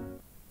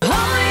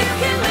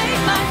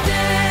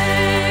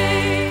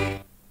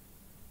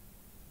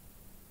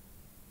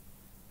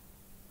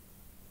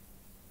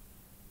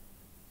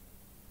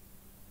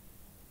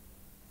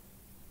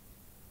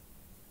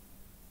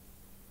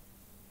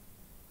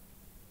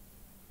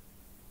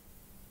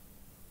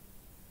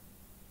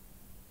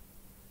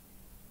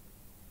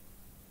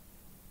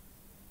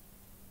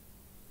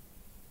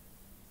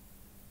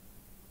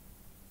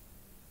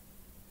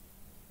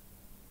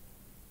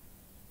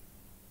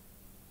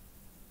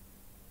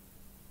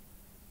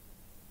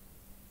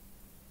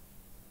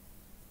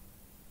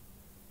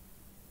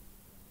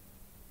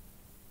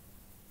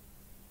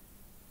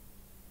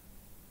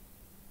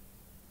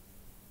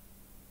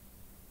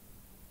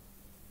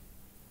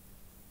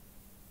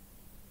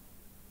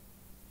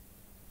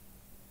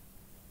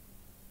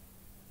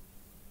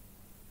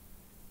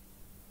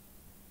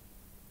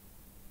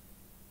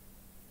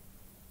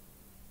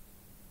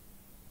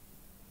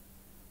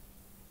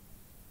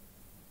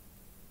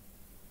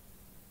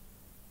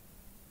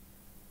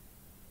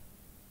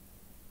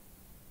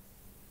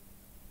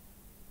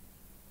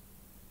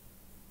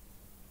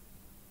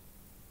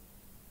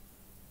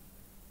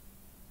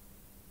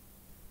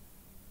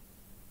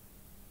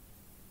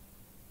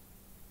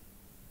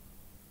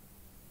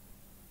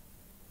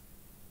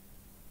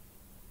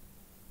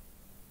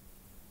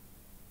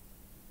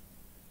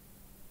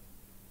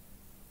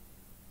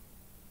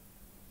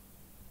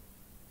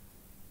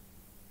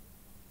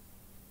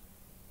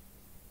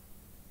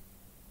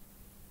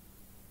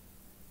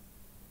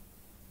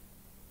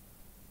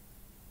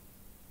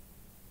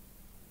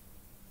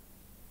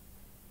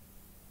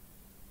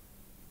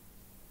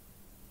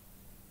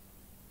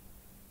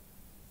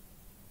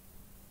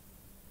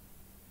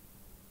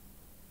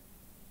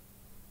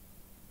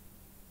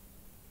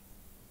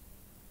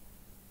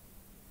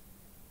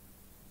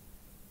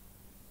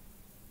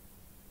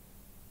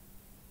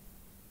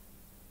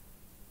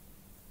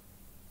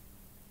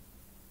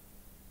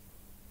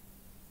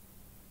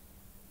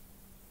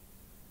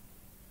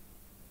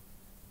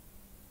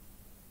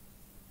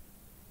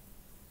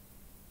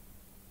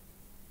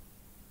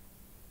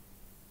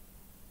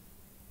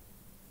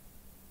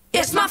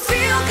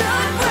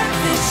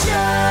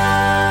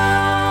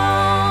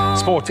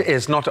 Sport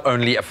is not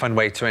only a fun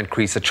way to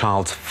increase a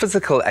child's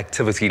physical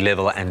activity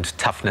level and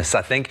toughness,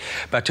 I think,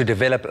 but to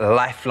develop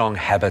lifelong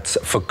habits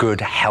for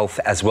good health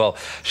as well,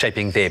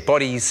 shaping their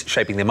bodies,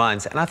 shaping their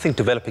minds, and I think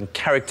developing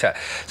character.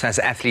 So as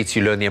athletes,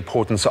 you learn the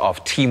importance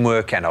of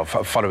teamwork and of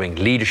following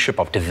leadership,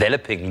 of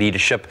developing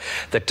leadership.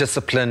 The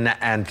discipline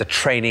and the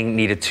training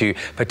needed to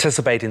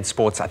participate in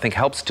sports, I think,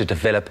 helps to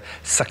develop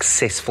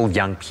successful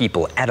young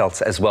people,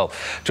 adults as well.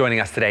 Joining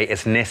us today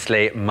is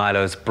Nestlé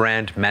Milo's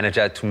brand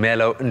manager,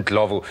 Tumelo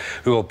Ndlovu,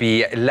 who will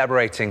be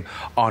elaborating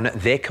on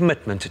their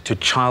commitment to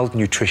child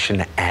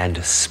nutrition and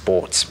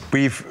sports.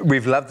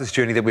 We've loved this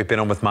journey that we've been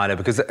on with Milo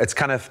because it's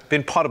kind of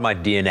been part of my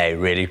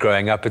DNA, really,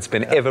 growing up. It's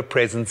been ever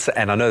present,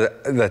 and I know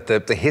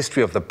that the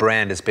history of the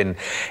brand has been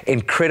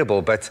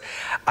incredible, but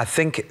I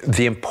think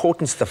the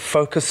importance, the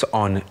focus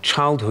on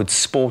childhood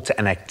sport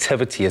and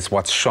activity is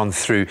what's shone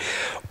through.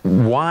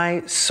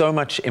 Why so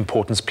much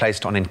importance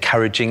placed on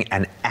encouraging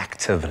an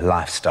active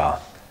lifestyle?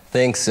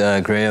 Thanks,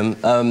 Graham.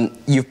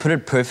 You've put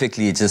it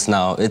perfectly just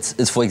now.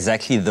 It's for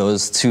exactly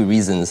those two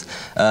reasons.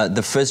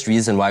 The first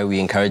reason why we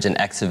encourage an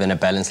active and a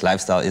balanced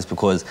lifestyle is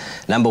because,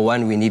 number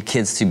one, we need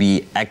kids to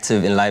be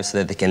active in life so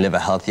that they can live a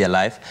healthier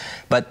life.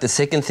 But the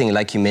second thing,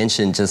 like you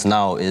mentioned just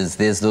now, is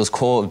there's those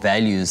core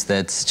values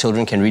that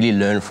children can really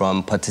learn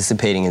from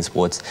participating in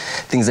sports.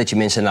 Things that you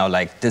mentioned now,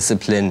 like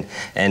discipline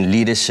and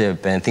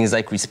leadership and things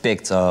like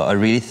respect are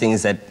really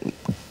things that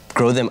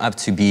grow them up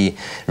to be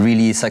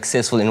really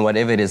successful in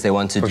whatever it is they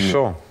want to do. For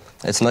sure.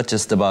 It's not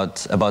just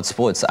about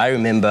sports. I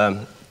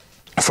remember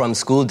from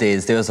school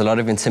days, there was a lot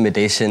of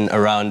intimidation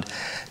around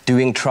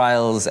doing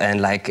trials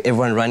and like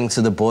everyone running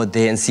to the board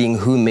there and seeing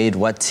who made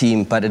what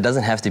team, but it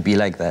doesn't have to be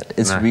like that.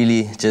 It's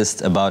really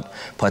just about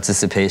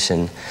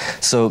participation.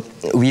 So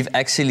we've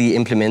actually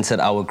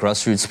implemented our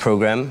grassroots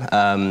program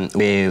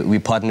where we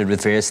partnered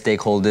with various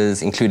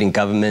stakeholders, including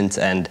government,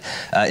 and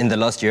in the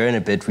last year and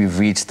a bit, we've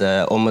reached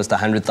almost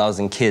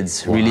 100,000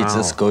 kids, really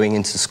just going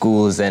into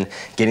schools and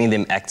getting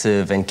them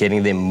active and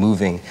getting them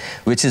moving,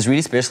 which is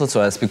really special to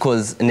us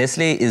because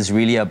Nestlé is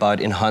really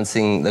about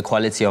enhancing the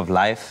quality of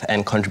life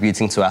and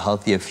contributing to a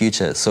healthier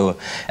future. So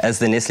as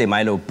the Nestlé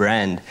Milo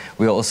brand,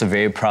 we are also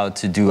very proud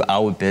to do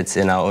our bits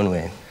in our own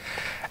way.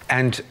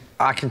 And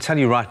I can tell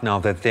you right now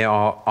that there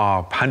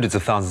are hundreds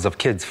of thousands of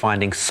kids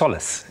finding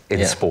solace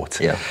in sport,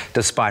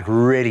 despite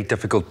really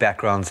difficult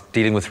backgrounds,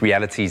 dealing with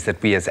realities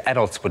that we as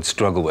adults would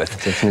struggle with.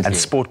 Definitely. And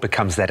sport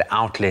becomes that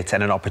outlet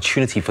and an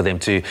opportunity for them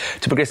to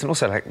progress and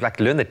also like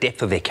learn the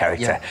depth of their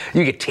character.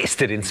 You get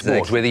tested in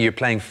sport, whether you're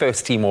playing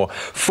first team or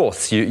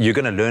fourths, you're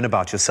going to learn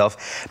about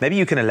yourself. Maybe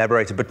you can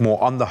elaborate a bit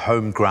more on the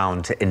home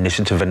ground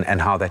initiative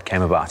and how that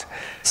came about.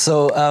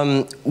 So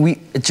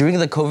during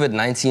the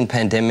COVID-19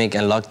 pandemic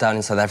and lockdown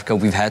in South Africa,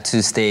 we've had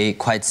to stay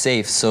quite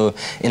safe. So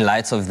in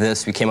light of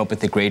this, we came up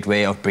with a great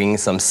way of bringing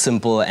some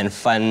simple and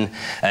fun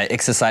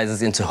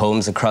exercises into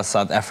homes across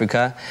South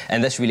Africa.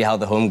 And that's really how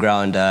the Home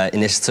Ground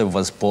initiative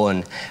was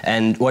born.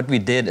 And what we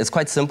did is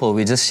quite simple.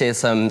 We just share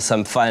some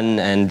fun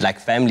and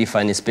like family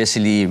fun,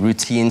 especially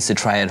routines to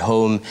try at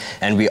home.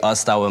 And we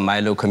asked our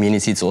Milo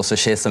community to also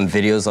share some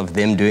videos of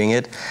them doing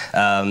it.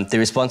 The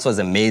response was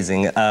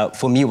amazing.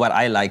 For me, what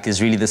I like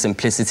is really the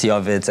simplicity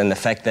of it and the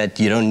fact that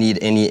you don't need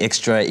any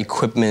extra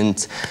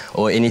equipment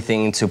or anything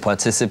to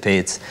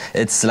participate.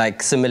 It's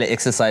like similar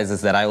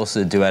exercises that I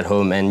also do at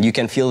home, and you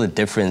can feel the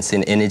difference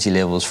in energy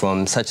levels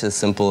from such a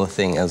simple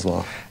thing as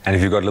well. And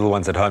if you've got little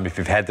ones at home, if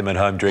you've had them at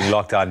home during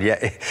lockdown,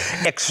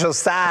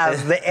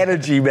 exercise, the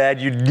energy, man,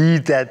 you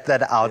need that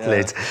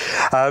outlet.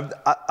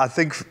 I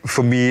think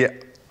for me,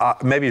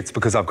 maybe it's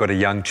because I've got a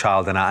young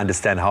child and I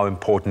understand how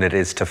important it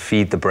is to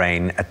feed the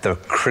brain at the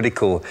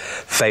critical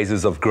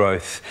phases of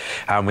growth.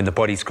 When the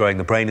body's growing,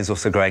 the brain is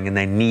also growing, and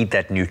they need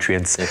that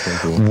nutrients.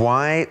 Definitely.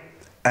 Why?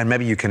 And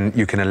maybe you can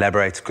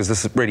elaborate, because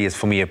this really is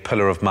for me a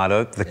pillar of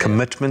Milo, the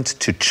commitment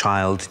to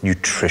child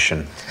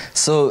nutrition.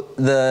 So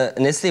the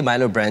Nestlé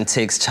Milo brand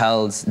takes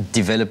child's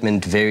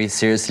development very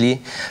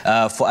seriously.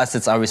 For us,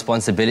 it's our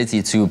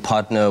responsibility to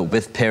partner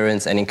with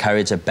parents and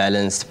encourage a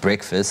balanced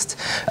breakfast.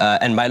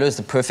 And Milo is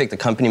the perfect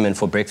accompaniment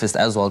for breakfast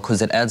as well,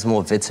 because it adds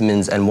more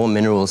vitamins and more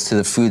minerals to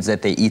the foods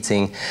that they're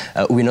eating.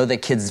 We know that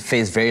kids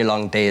face very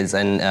long days,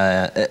 and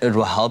it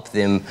will help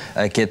them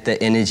get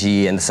the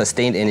energy and the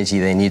sustained energy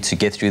they need to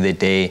get through their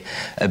day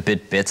a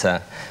bit better.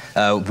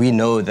 We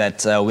know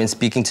that when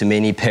speaking to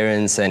many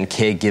parents and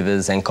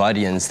caregivers and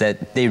guardians,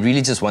 that they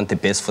really just want the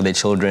best for their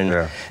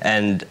children.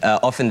 And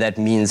often that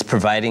means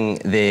providing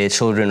their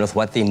children with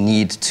what they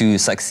need to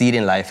succeed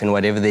in life in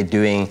whatever they're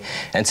doing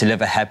and to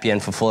live a happy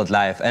and fulfilled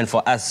life. And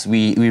for us,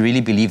 we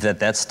really believe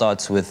that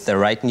starts with the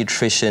right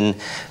nutrition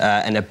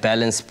and a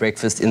balanced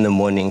breakfast in the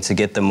morning to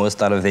get the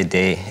most out of their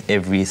day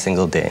every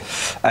single day.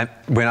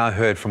 When I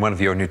heard from one of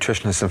your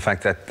nutritionists, in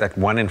fact, that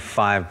 1 in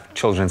 5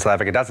 children in South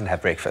Africa doesn't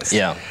have breakfast.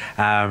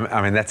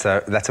 I mean, that's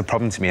a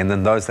problem to me. And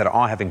then those that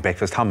are having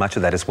breakfast, how much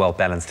of that is well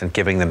balanced and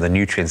giving them the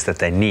nutrients that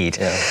they need?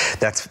 Yeah.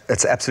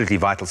 That's absolutely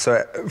vital.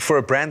 So for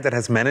a brand that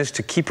has managed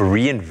to keep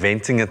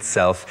reinventing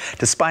itself,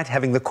 despite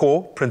having the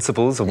core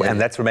principles, and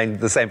that's remained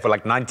the same for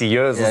like 90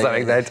 years or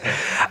something like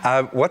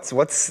that,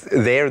 what's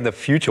there in the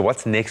future?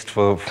 What's next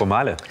for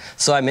Milo?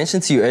 So I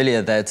mentioned to you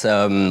earlier that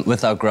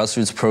with our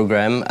grassroots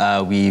program,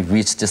 we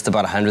reached just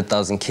about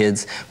 100,000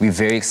 kids. We're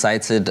very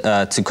excited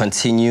to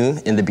continue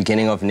in the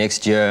beginning of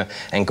next year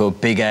and go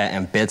bigger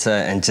and better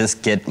and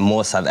just get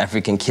more South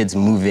African kids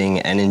moving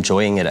and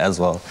enjoying it as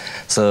well.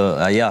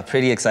 So yeah,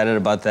 pretty excited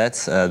about that.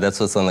 That's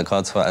what's on the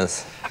cards for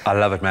us. I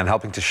love it, man.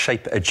 Helping to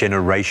shape a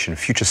generation,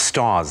 future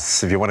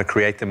stars. If you want to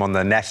create them on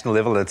the national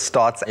level, it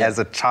starts as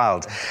a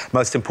child.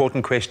 Most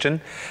important question,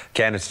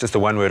 Ken, it's just a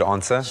one-word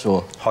answer.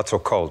 Sure. Hot or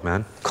cold,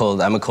 man?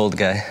 Cold. I'm a cold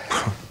guy.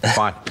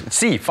 Fine.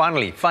 See,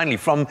 finally,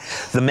 from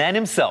the man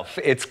himself,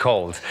 it's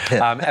cold.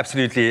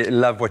 Absolutely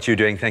love what you're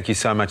doing. Thank you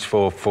so much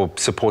for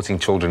supporting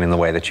children in the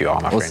way that you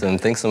are, my friend. Awesome.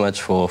 Thanks so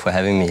much for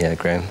having me here,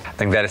 Graham. I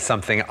think that is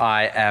something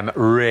I am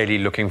really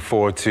looking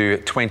forward to.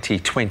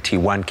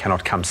 2021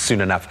 cannot come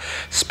soon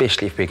enough,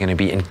 especially if we're going to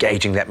be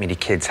engaging that many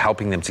kids,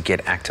 helping them to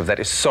get active. That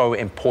is so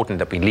important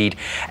that we lead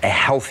a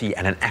healthy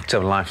and an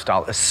active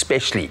lifestyle,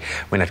 especially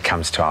when it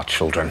comes to our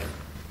children.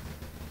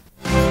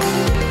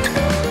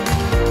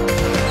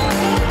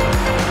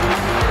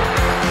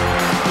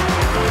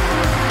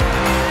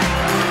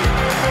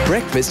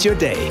 Breakfast your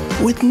day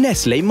with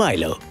Nestle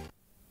Milo.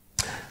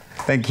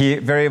 Thank you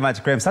very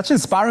much, Graham. Such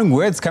inspiring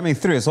words coming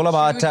through. It's all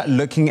about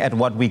looking at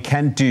what we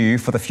can do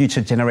for the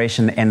future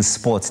generation in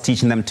sports,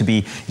 teaching them to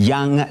be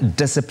young,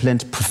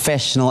 disciplined,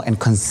 professional and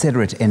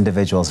considerate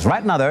individuals.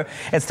 Right now, though,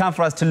 it's time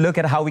for us to look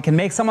at how we can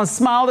make someone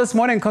smile this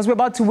morning because we're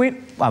about to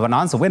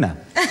announce a winner.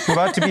 We're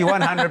about to be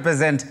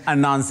 100%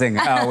 announcing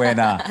our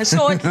winner.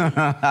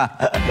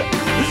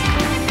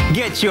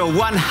 Get your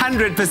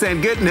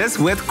 100% goodness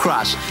with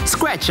Crush.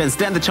 Scratch and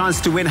stand the chance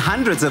to win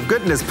hundreds of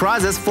goodness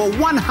prizes for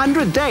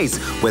 100 days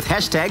with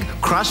hashtag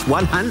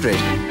Crush100.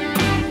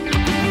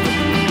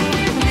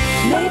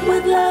 Made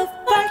with love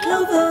by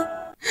Clover.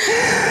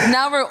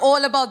 Now we're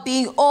all about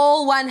being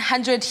all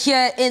 100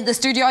 here in the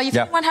studio. Are you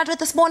feeling 100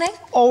 this morning?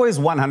 Always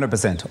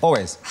 100%,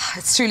 always.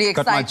 It's truly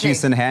exciting. Got my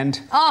juice in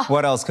hand.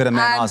 What else could a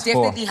man ask for? I'm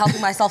definitely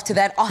helping myself to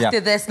that after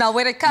this. Now,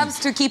 when it comes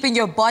to keeping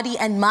your body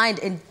and mind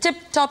in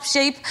tip-top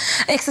shape,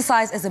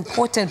 exercise is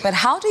important. But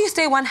how do you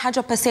stay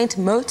 100%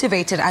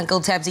 motivated,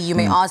 Uncle Tabsy, you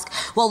may ask?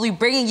 Well, we're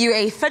bringing you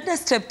a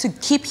fitness tip to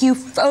keep you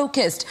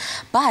focused.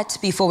 But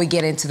before we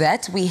get into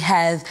that, we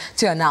have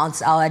to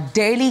announce our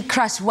Daily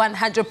Crush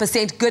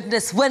 100%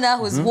 Goodness winner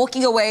who's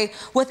walking away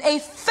with a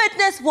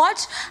fitness watch.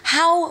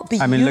 How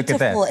beautiful look at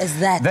that. Is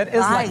that? That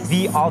is like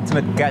the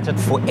ultimate gadget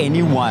for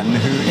anyone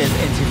who is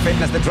into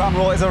fitness. The drum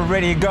roll is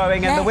already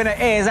going and the winner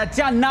is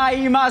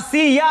Chanai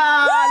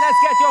Masia. Let's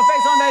get your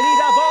face on the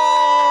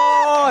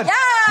leaderboard.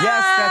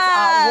 Yes,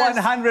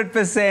 that's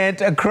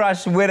our 100%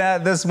 Crush winner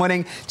this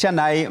morning,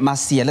 Chanai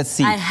Masia. Let's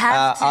see.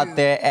 Out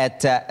there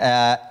at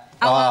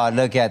oh,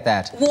 look at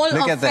that.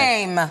 Wall of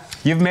Fame.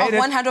 You've made it.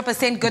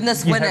 100%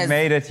 goodness winners. You have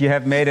made it. You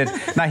have made it.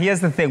 Now, here's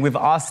the thing. We've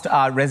asked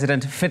our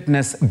resident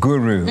fitness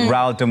guru,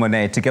 Raul de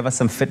Monet, to give us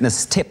some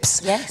fitness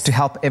tips to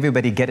help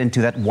everybody get into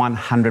that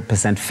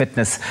 100%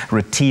 fitness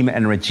routine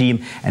and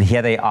regime. And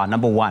here they are.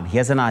 Number one,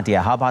 here's an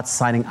idea. How about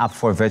signing up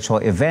for a virtual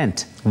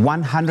event?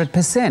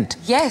 100%.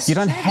 Yes. You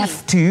don't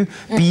have to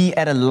be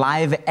at a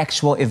live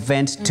actual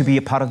event to be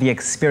a part of the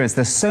experience.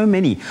 There's so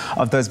many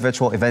of those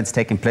virtual events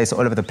taking place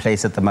all over the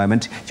place at the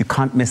moment. You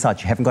can't miss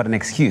out. You haven't got an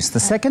excuse. The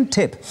second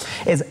tip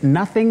is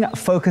nothing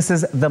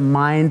focuses the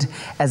mind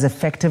as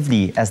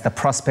effectively as the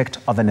prospect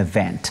of an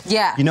event.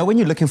 Yeah. You know, when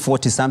you're looking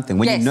forward to something,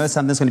 when you know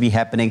something's going to be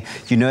happening,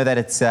 you know that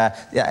it's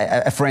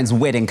a friend's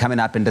wedding coming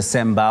up in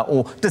December,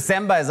 or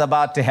December is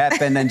about to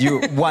happen and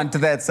you want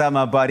that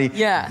summer body.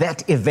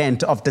 That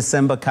event of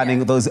December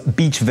coming, those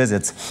beach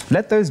visits,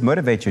 let those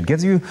motivate you. It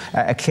gives you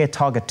a clear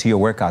target to your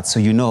workout. So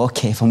you know,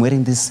 okay, if I'm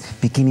wearing this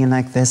bikini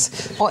like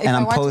this, or and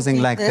I'm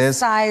posing like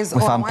this,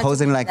 if I'm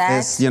posing like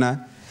this, you know.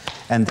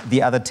 And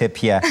the other tip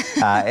here,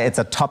 it's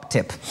a top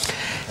tip.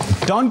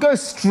 Don't go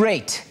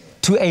straight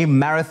to a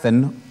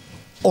marathon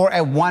or a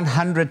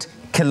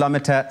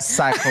 100-kilometer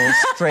cycle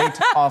straight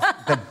off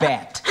the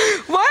bat.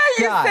 Why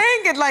are you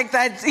saying it like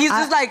that? He's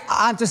just like...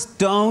 I just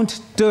don't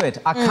do it.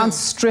 I can't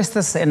stress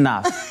this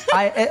enough.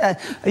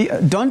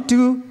 Don't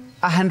do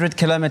 100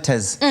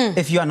 kilometers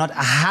if you are not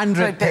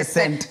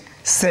 100%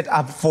 set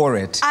up for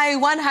it. I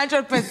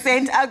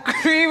 100%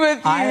 agree with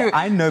you.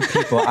 I know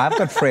people, I've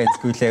got friends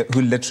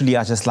who literally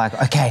are just like,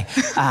 okay,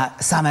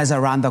 summer's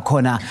around the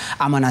corner.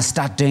 I'm going to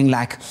start doing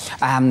like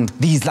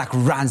these like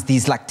runs,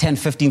 these like 10,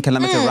 15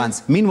 kilometer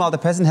runs. Meanwhile, the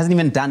person hasn't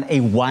even done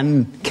a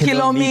 1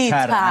 kilometer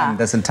run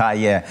this entire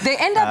year. They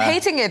end up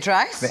hating it,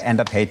 right? They end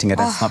up hating it.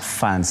 It's not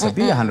fun. So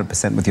be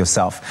 100% with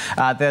yourself.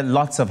 There are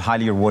lots of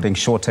highly rewarding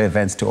shorter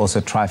events to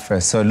also try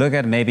first. So look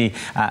at maybe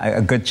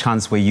a good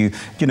chance where you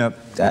know,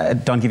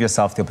 don't give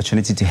yourself the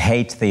opportunity to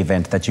hate the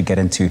event that you get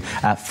into.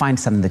 Find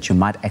something that you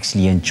might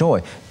actually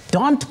enjoy.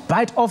 Don't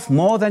bite off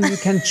more than you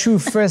can chew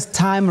first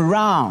time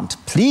around,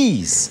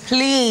 please.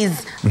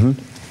 Please.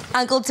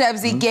 Uncle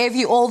Tabsy gave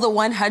you all the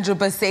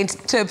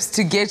 100% tips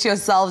to get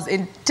yourselves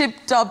in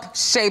tip-top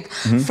shape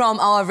from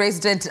our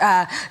resident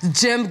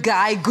gym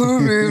guy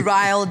guru,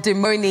 Ryle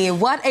Demoni.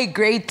 What a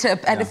great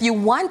tip. And if you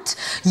want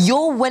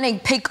your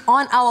winning pick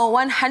on our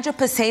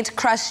 100%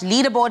 Crush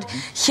leaderboard,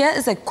 here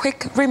is a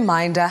quick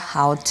reminder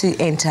how to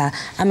enter.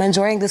 I'm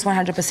enjoying this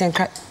 100%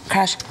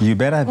 Crush. You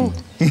better be.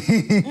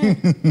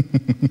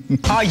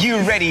 Are you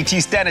ready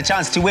to stand a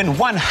chance to win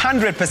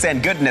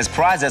 100% goodness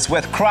prizes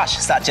with Crush,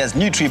 such as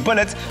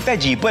Nutri-Bullets,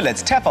 Veggie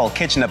Bullets, Tefal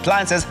kitchen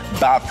appliances,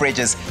 bar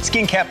fridges,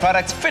 skincare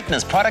products,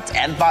 fitness products,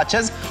 and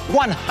vouchers?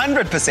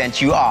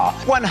 100% you are.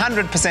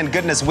 100%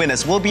 goodness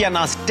winners will be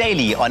announced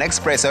daily on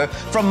Expresso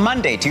from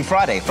Monday to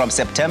Friday from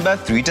September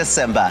through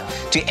December.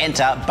 To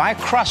enter, buy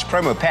Crush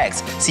promo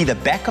packs. See the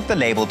back of the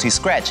label to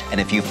scratch, and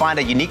if you find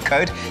a unique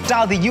code,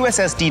 dial the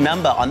USSD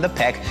number on the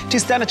pack to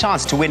stand a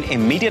chance to win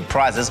immediate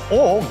prizes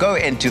or go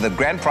into the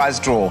grand prize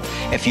draw.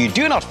 If you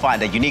do not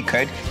find a unique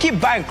code, keep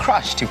buying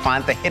Crush to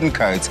find the hidden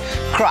codes.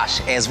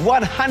 Crush is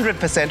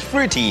 100%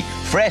 fruity,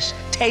 fresh,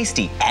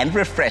 tasty, and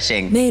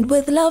refreshing. Made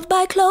with love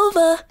by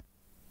Clover.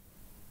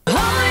 Only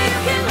you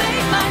can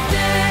make my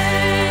day.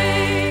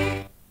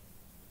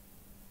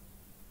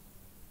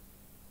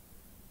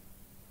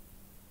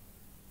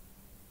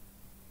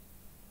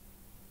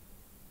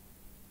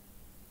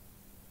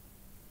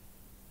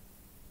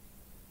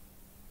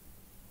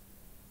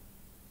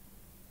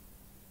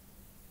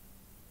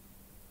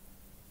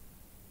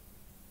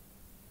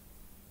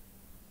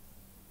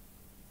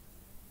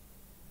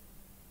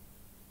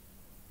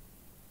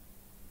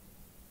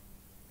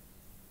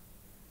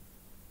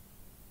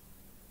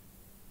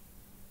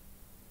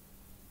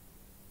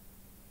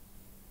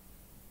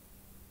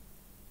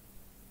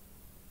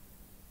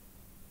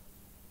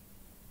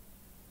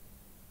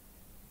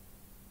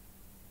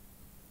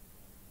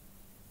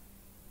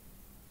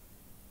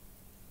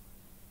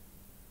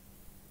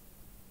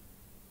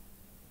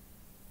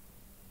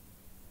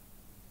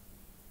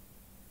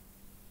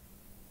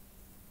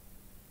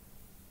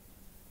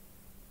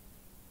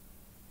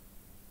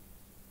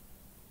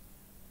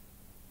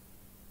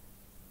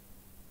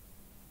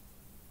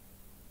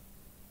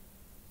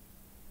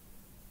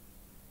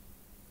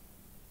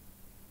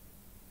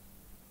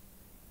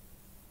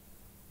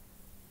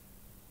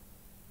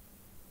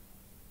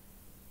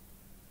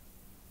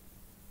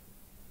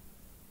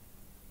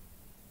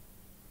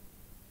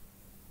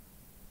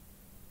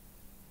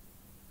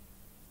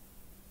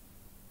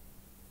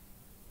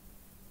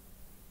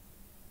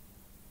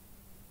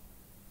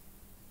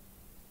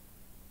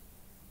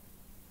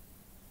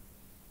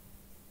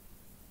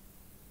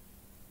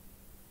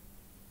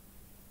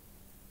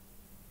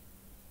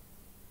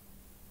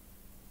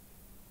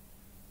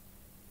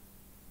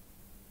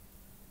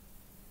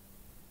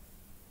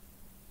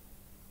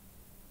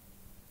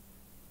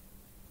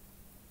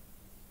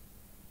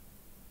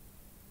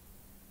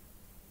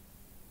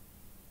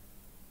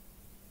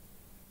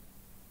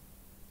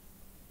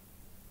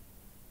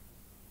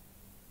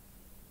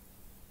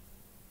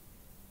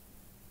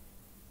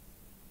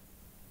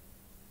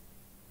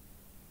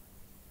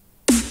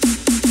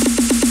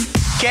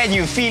 Can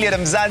you feel it,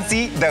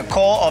 Mzansi? The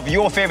core of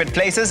your favorite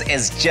places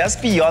is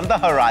just beyond the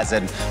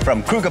horizon.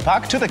 From Kruger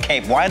Park to the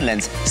Cape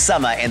Winelands,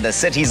 summer in the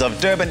cities of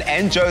Durban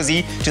and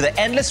Jozi, to the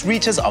endless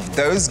reaches of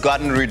those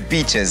Garden Route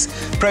beaches.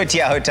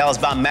 Protea Hotels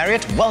by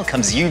Marriott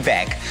welcomes you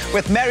back.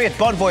 With Marriott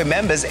Bonvoy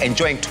members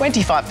enjoying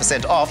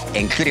 25% off,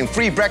 including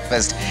free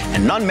breakfast,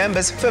 and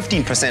non-members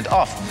 15%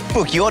 off.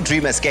 Book your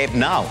dream escape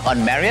now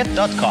on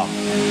Marriott.com.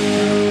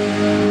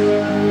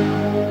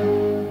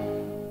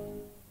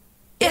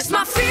 It's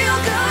my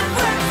feel-good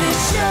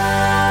breakfast show.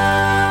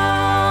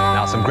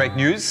 Now, some great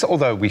news,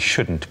 although we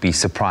shouldn't be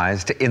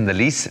surprised in the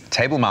least.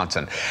 Table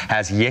Mountain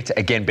has yet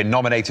again been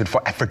nominated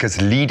for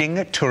Africa's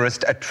leading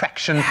tourist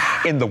attraction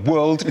in the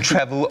World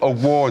Travel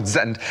Awards.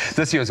 And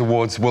this year's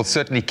awards will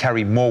certainly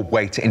carry more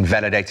weight in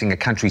validating a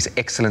country's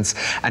excellence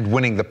and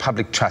winning the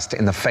public trust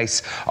in the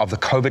face of the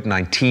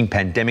COVID-19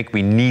 pandemic.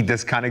 We need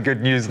this kind of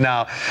good news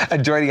now.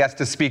 And joining us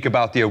to speak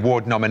about the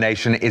award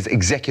nomination is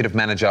Executive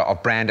Manager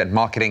of Brand and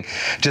Marketing,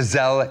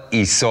 Giselle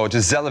Esau.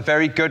 Giselle, a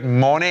very good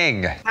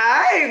morning.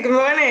 Hi, good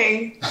morning.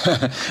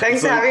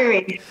 Thanks for having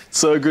me.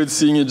 So good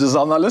seeing you,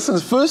 Giselle. Now listen,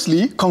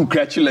 firstly,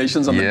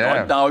 congratulations on the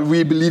nod. Now,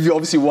 we believe you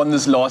obviously won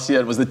this last year.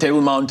 It was the Table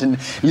Mountain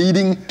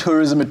leading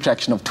tourism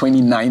attraction of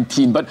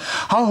 2019. But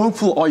how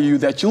hopeful are you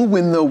that you'll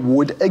win the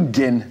award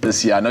again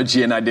this year? I know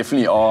G and I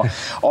definitely are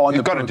on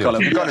the column.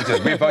 We've got to do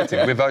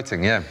it. We're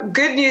voting, yeah.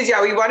 Good news,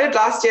 yeah. We won it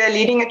last year,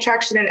 leading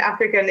attraction in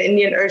Africa and the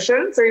Indian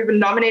Ocean. So we've been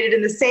nominated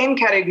in the same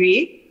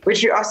category,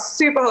 which we are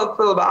super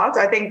hopeful about.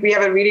 I think we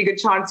have a really good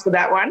chance for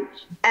that one.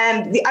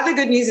 And the other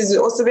good news is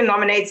we've also been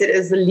nominated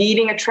as the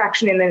leading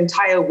attraction in the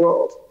entire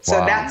world. So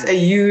that's a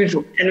huge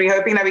one. And we're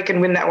hoping that we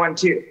can win that one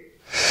too.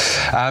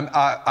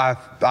 I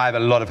have a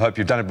lot of hope.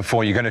 You've done it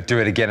before. You're going to do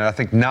it again. And I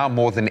think now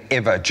more than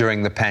ever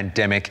during the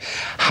pandemic,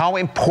 how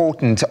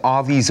important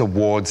are these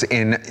awards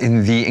in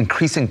the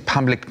increasing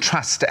public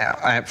trust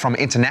from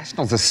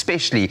internationals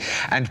especially,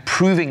 and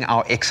proving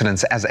our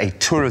excellence as a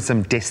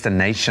tourism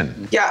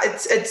destination? Yeah,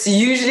 it's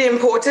hugely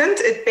important.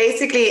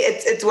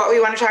 It's what we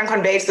want to try and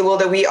convey to the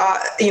world, that we are,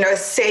 a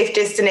safe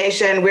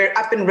destination. We're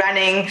up and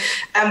running.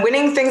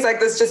 Winning things like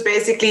this just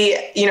basically,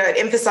 it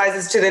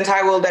emphasizes to the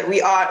entire world that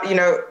we are,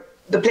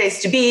 the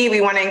place to be. We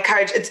want to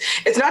encourage,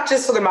 it's not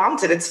just for the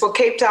mountain, it's for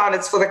Cape Town,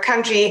 it's for the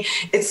country.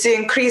 It's to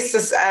increase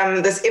this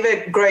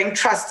ever-growing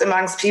trust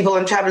amongst people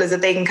and travelers that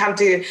they can come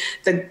to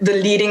the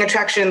leading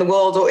attraction in the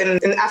world or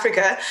in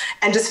Africa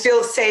and just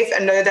feel safe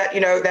and know that,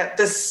 that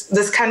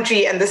this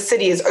country and this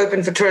city is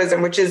open for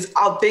tourism, which is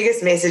our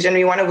biggest message. And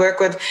we want to work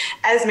with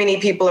as many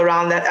people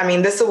around that. I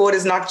mean, this award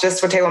is not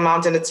just for Table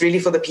Mountain, it's really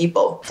for the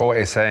people.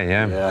 For SA,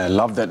 yeah. Yeah, I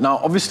love that.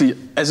 Now, obviously,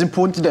 as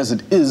important as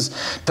it is,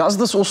 does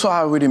this also,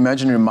 I would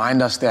imagine,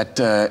 remind us that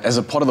as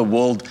a part of the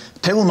world,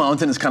 Table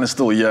Mountain is kind of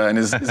still here, and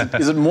is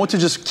it more to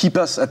just keep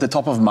us at the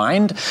top of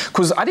mind?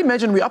 Because I'd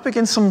imagine we're up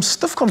against some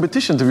stiff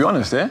competition, to be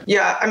honest, eh?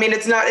 Yeah, I mean,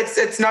 it's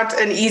not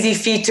an easy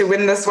feat to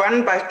win this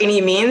one by any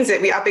means.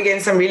 We're up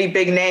against some really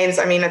big names.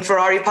 I mean, at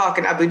Ferrari Park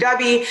in Abu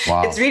Dhabi,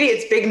 wow.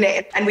 It's big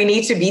name, and we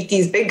need to beat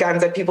these big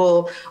guns that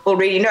people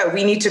already know.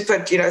 We need to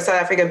put, South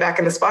Africa back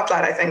in the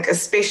spotlight, I think,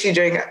 especially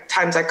during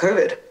times like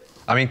COVID.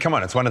 I mean, come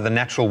on, it's one of the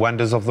natural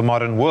wonders of the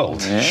modern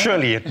world. Yeah.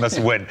 Surely it must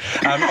win.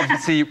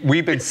 Obviously,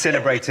 we've been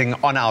celebrating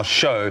on our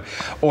show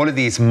all of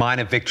these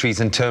minor victories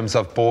in terms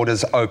of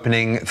borders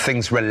opening,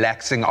 things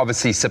relaxing.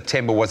 Obviously,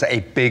 September was a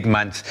big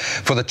month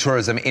for the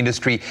tourism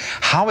industry.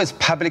 How is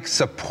public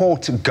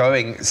support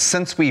going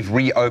since we've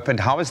reopened?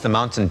 How is the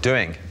mountain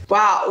doing?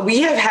 Wow,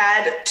 we have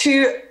had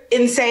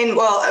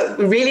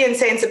really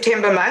insane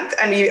September month,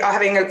 and we are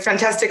having a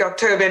fantastic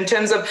October in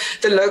terms of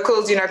the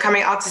locals,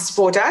 coming out to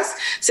support us.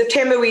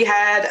 September, we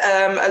had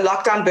a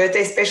lockdown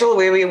birthday special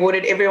where we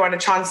awarded everyone a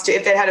chance to,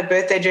 if they had a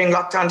birthday during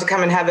lockdown, to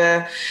come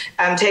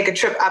and take a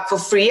trip up for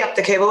free up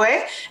the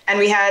cableway. And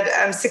we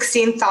had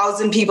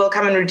 16,000 people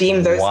come and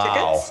redeem those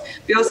tickets.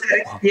 We also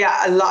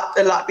had,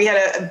 a lot. We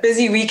had a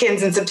busy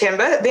weekends in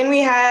September. Then we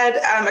had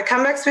a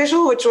comeback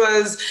special, which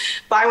was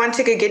buy one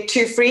ticket, get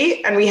two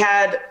free. And we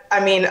had,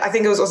 I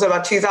think it was also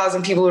about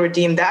 2,000 people who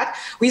redeemed that.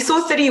 We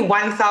saw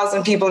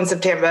 31,000 people in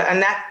September, and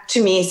that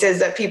to me says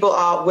that people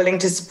are willing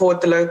to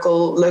support the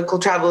local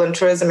travel and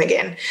tourism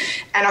again.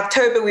 And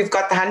October, we've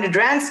got the 100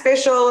 Rand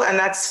special, and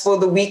that's for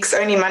the weeks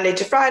only Monday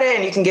to Friday,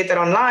 and you can get that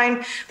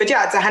online. But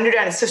yeah, it's 100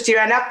 Rand, it's 50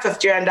 Rand up,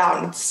 50 Rand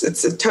down.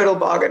 It's a total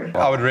bargain.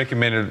 I would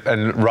recommend it,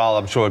 and Raul,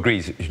 I'm sure,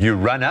 agrees. You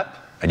run up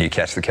and you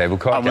catch the cable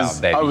car down,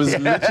 baby. I was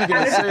literally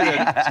going to say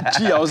that.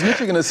 Gee, I was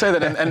literally going to say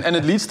that. And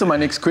it leads to my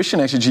next question,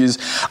 actually, G, is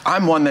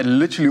I'm one that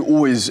literally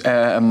always,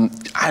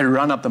 I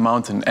run up the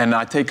mountain and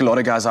I take a lot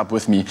of guys up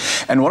with me.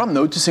 And what I'm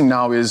noticing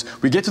now is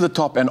we get to the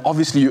top and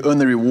obviously you earn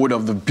the reward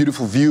of the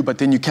beautiful view, but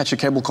then you catch a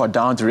cable car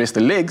down to rest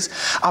the legs.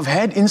 I've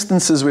had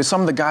instances where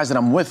some of the guys that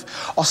I'm with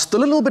are still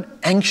a little bit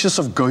anxious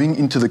of going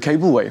into the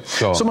cableway.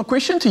 Sure. So my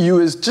question to you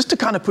is, just to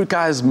kind of put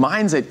guys'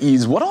 minds at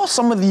ease, what are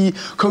some of the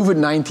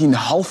COVID-19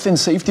 health and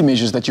safety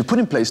measures that you put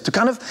in place to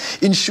kind of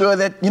ensure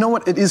that,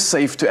 it is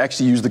safe to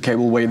actually use the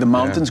cableway, the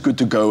mountain's good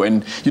to go,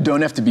 and you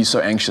don't have to be so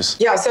anxious?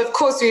 Yeah, so of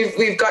course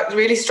we've got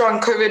really strong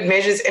COVID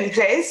measures in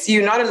place.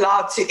 You're not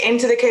allowed to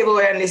enter the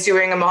cableway unless you're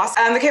wearing a mask.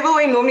 The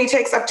cableway normally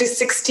takes up to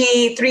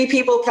 63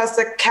 people plus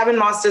the cabin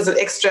masters of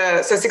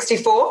extra, so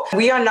 64.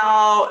 We are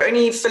now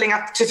only filling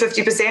up to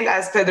 50%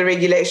 as per the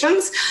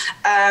regulations.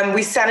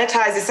 We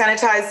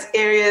sanitize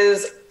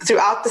areas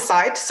throughout the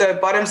site. So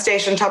bottom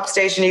station, top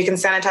station, you can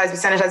sanitize. We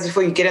sanitize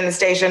before you get in the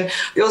station.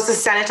 We also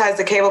sanitize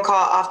the cable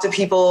car after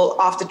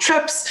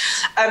trips.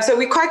 So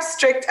we're quite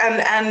strict,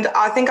 and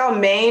I think our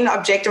main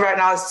objective right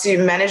now is to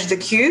manage the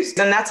queues.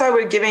 And that's why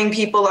we're giving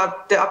people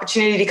the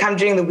opportunity to come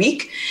during the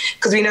week,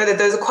 because we know that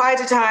those are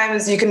quieter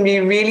times. You can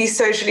be really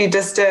socially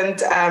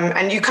distant.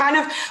 And you kind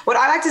of, what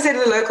I like to say to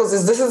the locals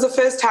is this is the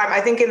first time, I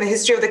think, in the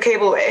history of the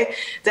cableway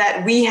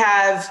that we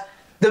have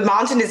the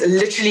mountain is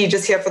literally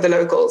just here for the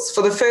locals.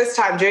 For the first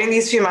time during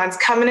these few months,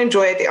 come and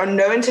enjoy it. There are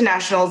no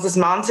internationals. This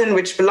mountain,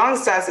 which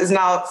belongs to us, is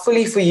now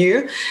fully for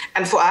you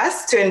and for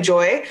us to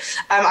enjoy.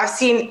 I've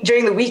seen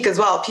during the week as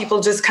well,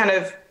 people just kind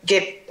of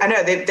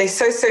they're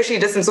so socially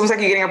distant. It's almost like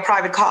you're getting a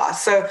private car.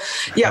 So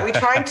yeah, we're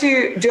trying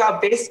to do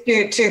our best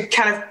to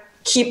kind of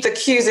keep the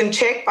queues in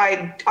check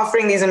by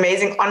offering these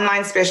amazing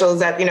online specials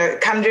that,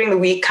 come during the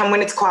week, come when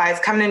it's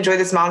quiet, come and enjoy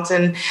this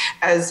mountain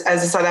as a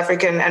South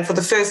African, and for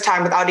the first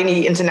time without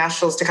any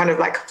internationals to kind of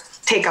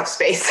take up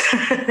space.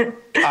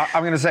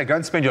 I'm going to say, go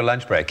and spend your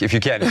lunch break if you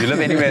can. If you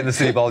live anywhere in the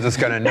city, I'll just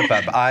go and nip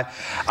up.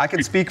 I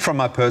can speak from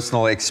my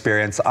personal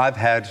experience. I've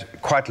had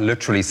quite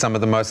literally some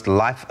of the most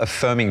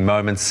life-affirming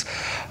moments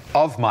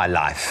of my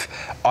life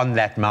on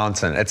that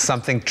mountain. It's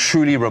something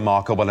truly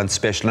remarkable and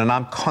special, and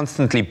I'm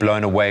constantly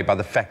blown away by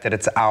the fact that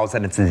it's ours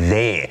and it's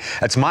there.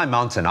 It's my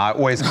mountain, I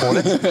always call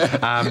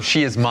it.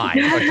 She is mine,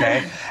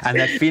 okay? And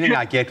that feeling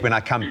I get when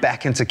I come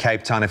back into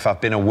Cape Town if I've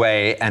been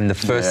away and the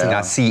first thing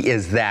I see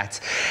is that,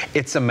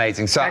 it's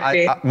amazing. So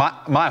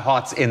my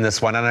heart's in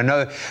this one, and I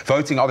know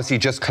voting obviously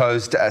just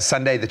closed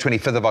Sunday the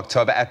 25th of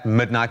October at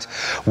midnight.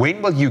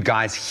 When will you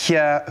guys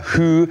hear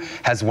who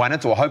has won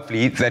it, or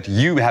hopefully that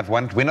you have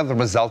won it? When are the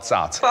results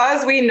out? As far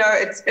as we know,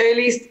 it's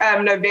early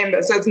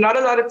November, so it's not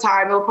a lot of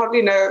time. We'll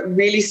probably know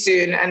really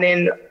soon, and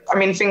then, I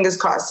mean, fingers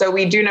crossed. So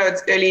we do know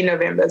it's early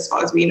November as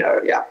far as we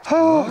know, yeah.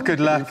 Oh, good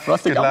luck.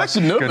 Good luck.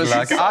 actually nervous. Good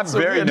luck. I'm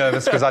very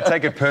nervous because I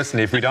take it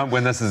personally. If we don't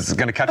win this, it's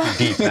going to cut me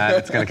deep, man.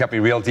 It's going to cut me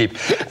real deep.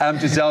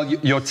 Giselle,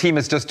 your team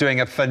is just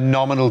doing a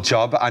phenomenal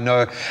job. I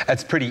know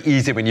it's pretty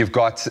easy when you've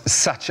got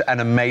such an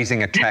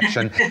amazing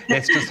attraction.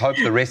 Let's just hope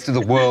the rest of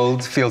the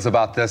world feels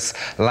about this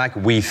like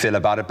we feel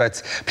about it.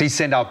 But please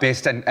send our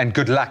best and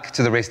good luck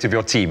to the rest of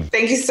your team.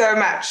 Thank you so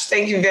much.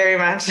 Thank you very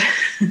much.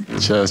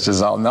 Cheers,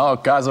 Giselle. Now,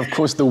 guys, of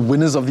course, the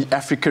winners of the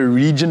Africa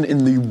region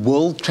in the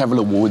World Travel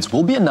Awards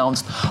will be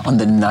announced on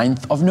the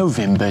 9th of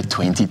November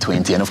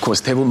 2020. And of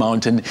course, Table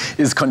Mountain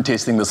is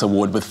contesting this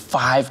award with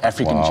 5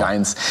 African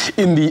giants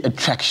in the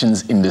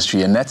attractions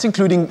industry. And that's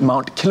including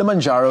Mount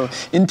Kilimanjaro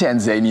in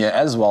Tanzania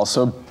as well.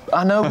 So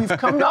I know we've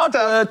come out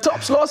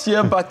tops last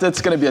year, but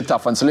it's going to be a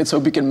tough one. So let's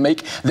hope we can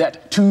make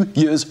that 2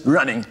 years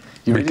running.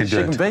 You we can do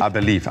it, I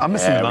believe. I'm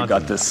missing the mountain. We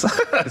got this.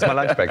 It's my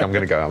lunch break. I'm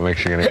going to go. I'm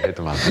actually going to hit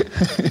the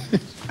mountain.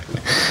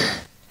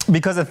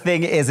 Because the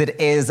thing is,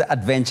 it is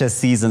adventure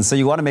season, so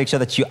you want to make sure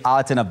that you're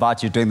out and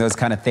about, you're doing those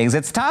kind of things.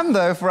 It's time,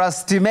 though, for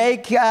us to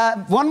make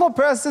one more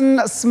person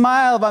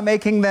smile by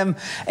making them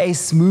a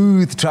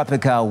Smooth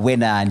Tropica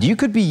winner. And you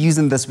could be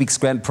using this week's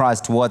grand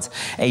prize towards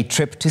a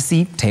trip to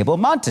see Table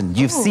Mountain.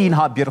 You've seen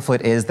how beautiful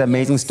it is, the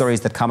amazing stories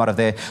that come out of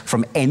there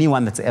from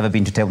anyone that's ever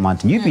been to Table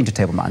Mountain. You've been to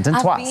Table Mountain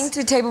twice. I've been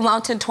to Table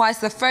Mountain twice.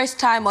 The first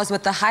time was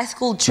with the high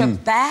school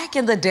trip back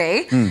in the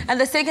day, and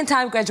the second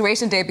time,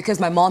 graduation day, because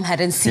my mom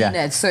hadn't seen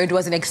it, so it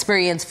was an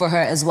experience for her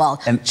as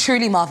well. And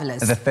truly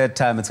marvelous. The third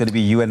time, it's going to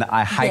be you and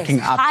I hiking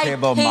up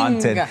Table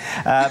Mountain.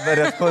 But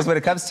of course, when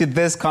it comes to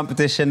this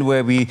competition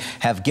where we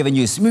have given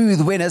you smooth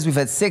winners, we've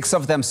had 6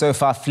 of them so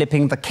far,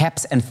 flipping the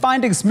caps and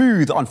finding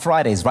smooth on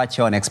Fridays right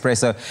here on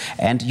Expresso.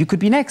 And you could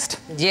be next.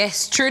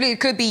 Yes, truly, it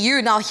could be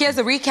you. Now, here's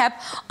a recap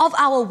of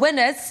our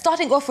winners,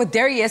 starting off with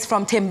Darius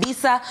from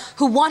Tembisa,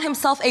 who won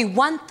himself a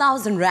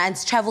 1,000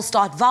 Rands travel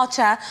start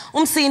voucher.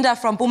 Umsinda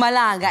from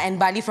Mpumalanga and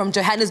Bali from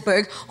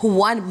Johannesburg, who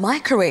won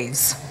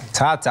microwaves.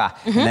 Tata.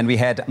 And then we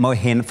had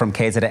Mohin from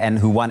KZN,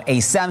 who won a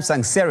Samsung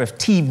Serif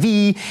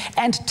TV,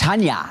 and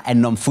Tanya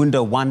and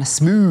Nomfundo won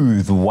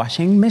smooth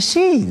washing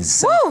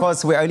machines. Of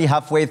course, we're only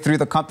halfway through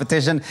the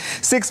competition.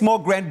 6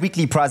 more grand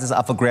weekly prizes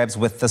up for grabs,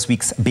 with this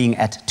week's being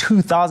at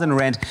 2,000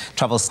 Rand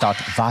travel start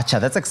voucher.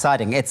 That's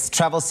exciting. It's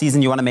travel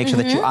season. You want to make sure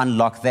that you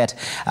unlock that.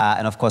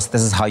 And of course,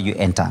 this is how you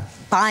enter.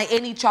 Buy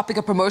any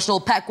Tropica promotional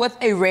pack with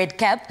a red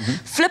cap,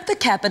 flip the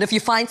cap, and if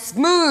you find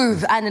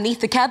smooth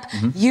underneath the cap,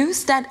 you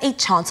stand a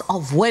chance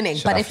of winning.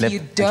 But if you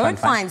don't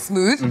find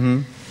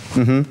smooth,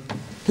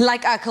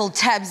 like Akil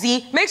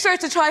Tabzi, make sure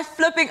to try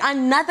flipping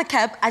another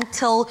cap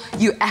until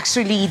you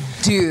actually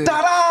do.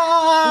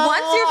 Ta-da!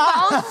 Once you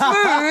found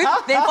smooth,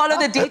 then follow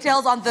the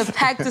details on the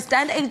pack to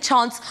stand a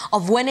chance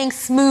of winning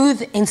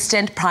smooth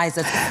instant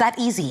prizes. It's that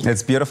easy.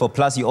 It's beautiful.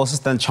 Plus, you also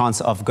stand a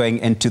chance of going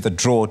into the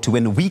draw to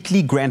win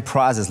weekly grand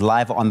prizes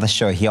live on the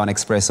show here on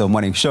Expresso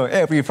Morning Show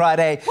every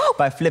Friday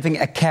by flipping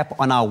a cap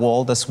on our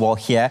wall, this wall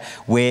here,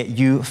 where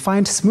you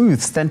find smooth.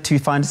 Stand to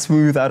find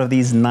smooth out of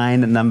these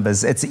 9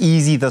 numbers. It's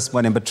easy this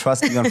morning, but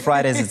trust me, on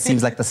Fridays, it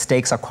seems like the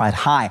stakes are quite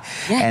high.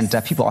 And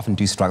people often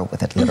do struggle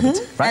with it a little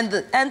bit.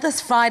 Right? And this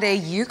Friday,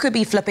 you could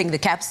be flipping the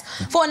caps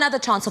for another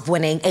chance of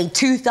winning a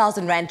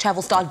 2,000 Rand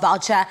travel start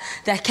voucher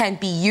that can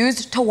be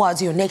used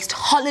towards your next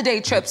holiday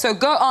trip. So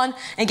go on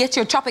and get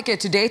your Tropica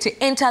today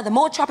to enter. The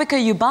more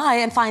Tropica you buy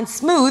and find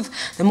smooth,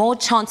 the more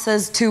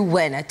chances to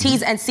win.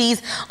 T's and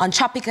C's on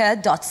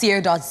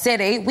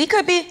tropica.co.za. We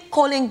could be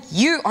calling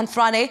you on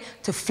Friday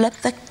to flip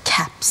the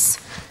caps.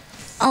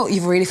 Oh,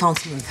 you've already found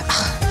smooth.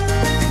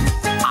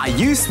 Are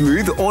you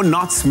smooth or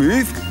not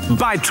smooth?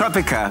 Buy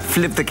Tropica.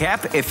 Flip the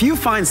cap. If you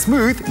find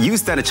smooth, you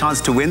stand a chance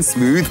to win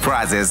smooth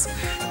prizes.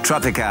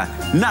 Tropica,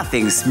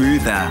 nothing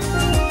smoother.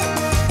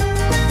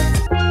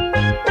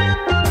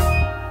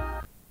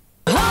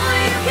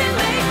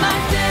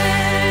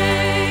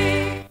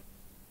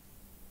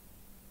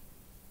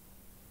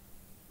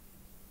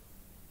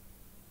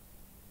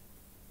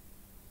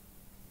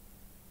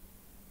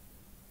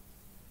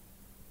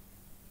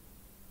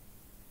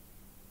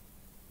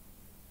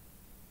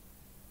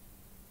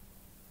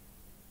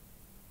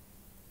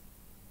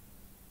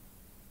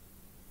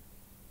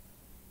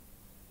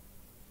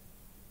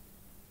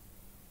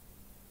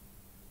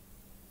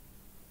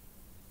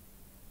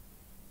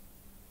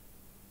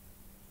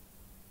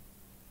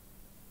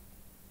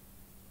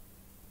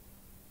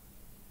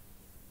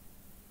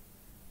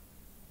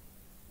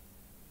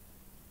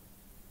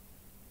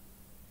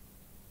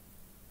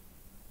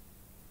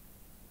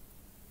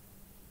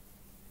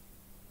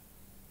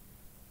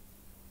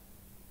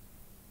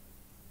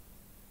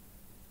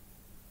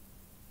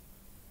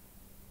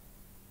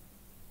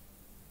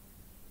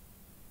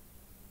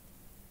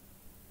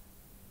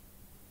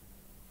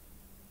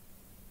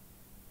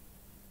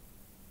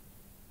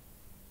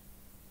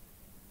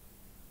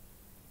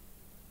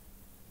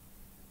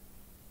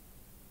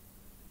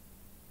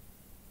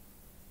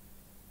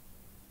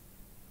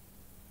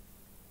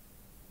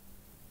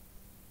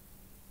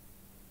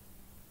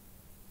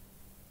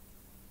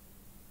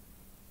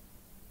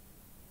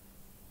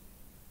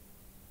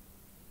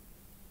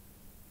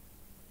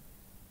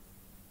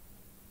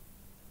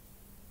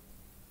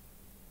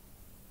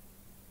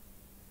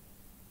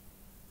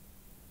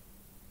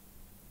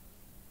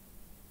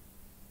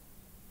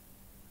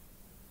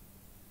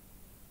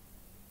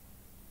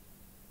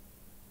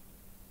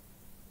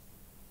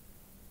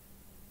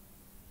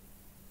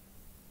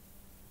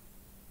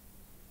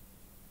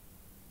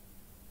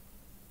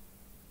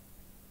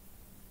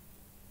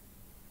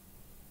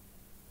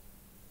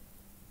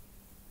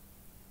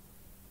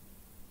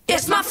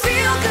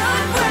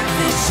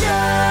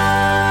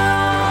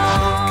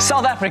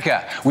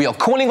 Africa, we are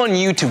calling on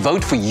you to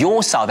vote for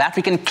your South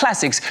African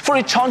classics for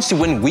a chance to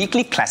win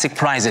weekly classic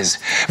prizes.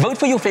 Vote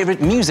for your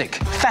favorite music,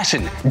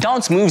 fashion,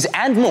 dance moves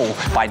and more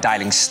by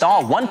dialing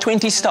 *120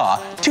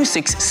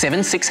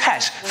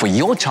 *2676# for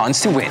your chance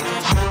to win.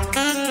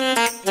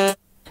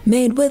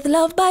 Made with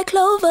love by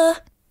Clover.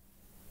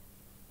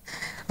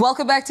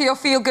 Welcome back to your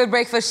Feel Good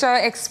Breakfast Show.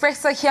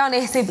 Expresso here on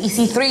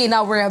SABC3.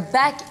 Now we're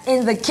back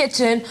in the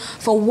kitchen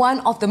for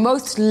one of the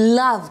most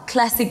loved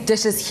classic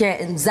dishes here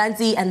in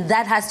Mzansi, and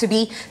that has to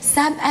be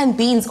samp and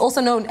beans, also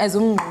known as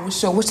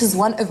umngqusho, which is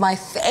one of my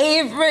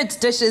favorite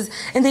dishes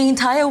in the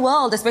entire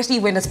world,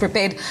 especially when it's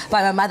prepared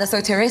by my mother.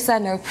 So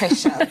Teresa, no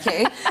pressure,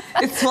 okay?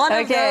 It's one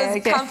of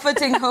those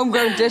comforting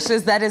homegrown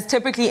dishes that is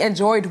typically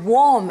enjoyed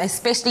warm,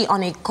 especially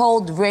on a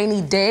cold,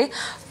 rainy day.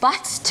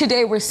 But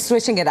today we're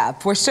switching it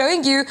up. We're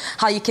showing you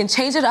how you can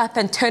change it up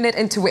and turn it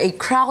into a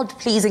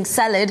crowd-pleasing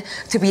salad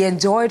to be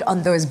enjoyed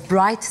on those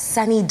bright,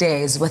 sunny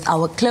days with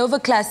our Clover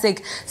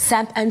Classic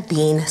Samp and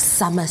Bean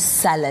Summer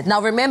Salad.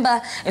 Now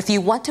remember, if you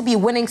want to be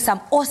winning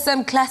some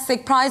awesome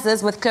classic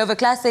prizes with Clover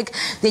Classic,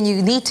 then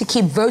you need to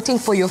keep voting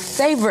for your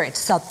favorite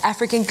South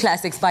African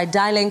classics by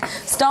dialing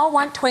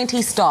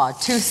 *120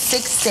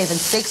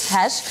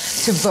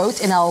 *2676# to vote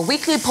in our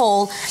weekly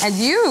poll. And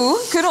you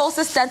could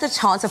also stand a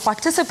chance of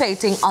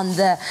participating on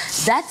the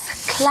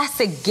That's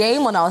Classic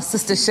game on our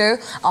sister show,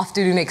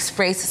 Afternoon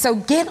Express. So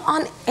get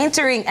on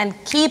entering and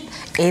keep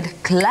it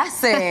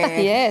classic.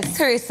 Yes.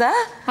 Teresa,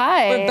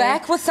 hi. We're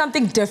back with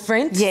something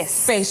different. Yes.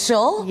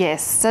 Special.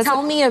 Yes. So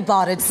tell me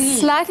about it.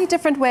 Slightly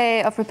different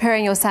way of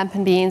preparing your samp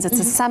and beans. It's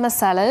a summer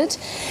salad.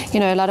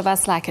 You know, a lot of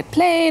us like it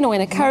plain or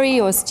in a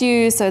curry or a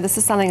stew. So this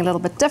is something a little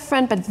bit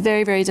different, but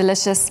very, very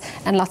delicious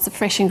and lots of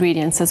fresh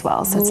ingredients as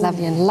well. So it's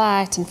lovely and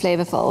light and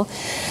flavorful.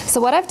 So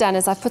what I've done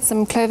is I've put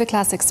some Clover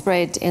Classic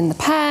spread in the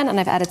pan, and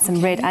I've added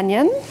some red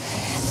onion,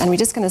 and we're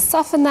just going to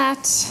soften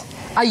that.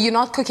 Are you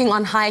not cooking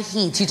on high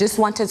heat? You just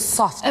want it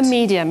soft? A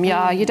medium,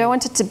 yeah. You don't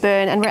want it to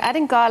burn. And we're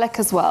adding garlic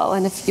as well.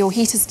 And if your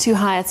heat is too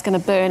high, it's going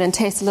to burn and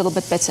taste a little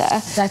bit bitter.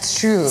 That's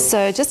true.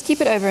 So just keep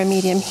it over a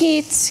medium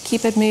heat,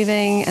 keep it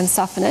moving and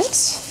soften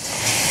it.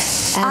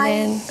 And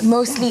I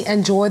mostly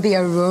enjoy the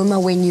aroma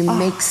when you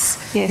mix,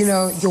 you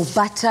know, your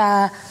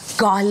butter,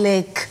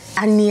 garlic,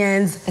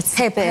 onions,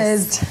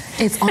 peppers.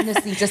 It's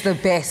honestly just the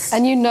best.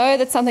 And you know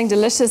that something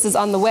delicious is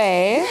on the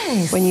way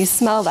when you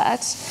smell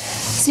that.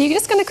 So you're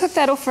just going to cook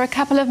that off for a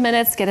couple of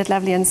minutes, get it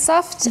lovely and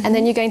soft, and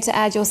then you're going to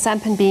add your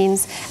samp and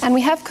beans. And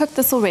we have cooked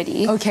this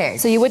already. Okay.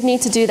 So you would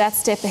need to do that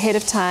step ahead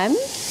of time.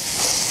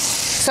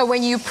 So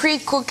when you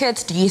pre-cook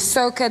it, do you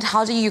soak it?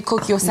 How do you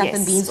cook your samp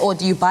and beans, or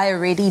do you buy a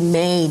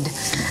ready-made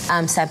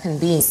samp and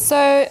beans?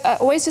 So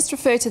always just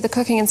refer to the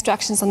cooking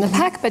instructions on the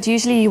pack, but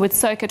usually you would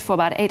soak it for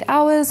about 8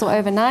 hours or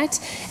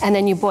overnight, and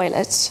then you boil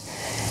it.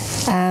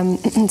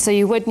 So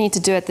you would need to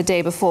do it the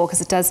day before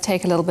because it does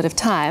take a little bit of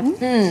time.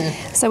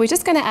 So we're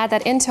just going to add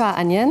that into our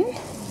onion.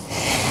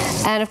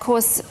 And of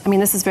course, I mean,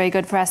 this is very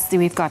good for us.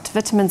 We've got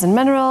vitamins and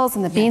minerals,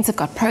 and the beans have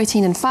got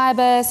protein and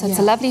fiber, so it's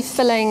a lovely,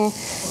 filling,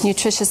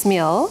 nutritious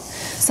meal.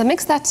 So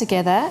mix that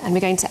together, and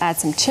we're going to add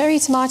some cherry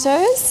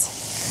tomatoes,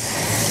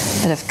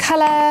 a bit of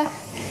colour,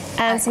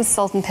 and some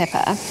salt and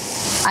pepper.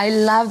 I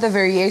love the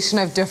variation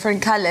of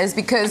different colors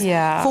because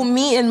for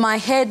me, in my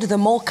head, the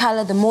more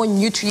color, the more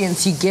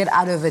nutrients you get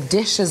out of a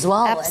dish as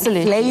well.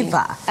 Absolutely. And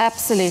flavor.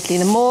 Absolutely.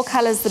 The more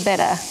colors, the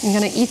better. You're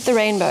going to eat the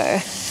rainbow.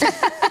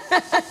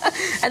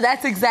 And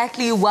that's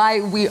exactly why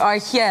we are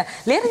here.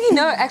 Let me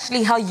know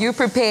actually how you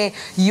prepare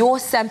your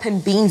samp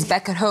and beans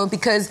back at home,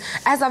 because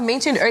as I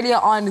mentioned earlier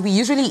on, we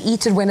usually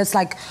eat it when it's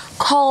like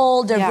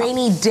cold, a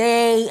rainy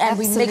day, and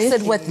we mix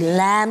it with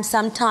lamb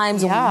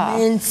sometimes or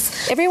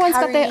mince. Everyone's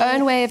got their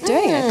own way of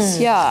doing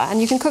it. Yeah,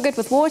 and you can cook it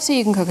with water,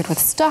 you can cook it with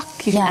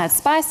stock, you can add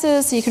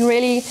spices, so you can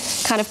really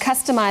kind of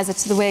customize it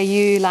to the way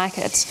you like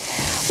it.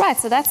 Right,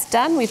 so that's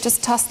done. We've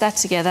just tossed that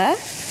together.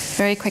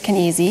 Very quick and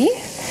easy.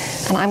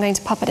 And I'm going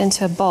to pop it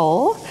into a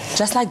bowl.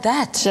 Just like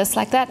that? Just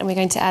like that. And we're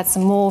going to add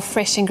some more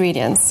fresh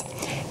ingredients.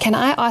 Can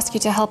I ask you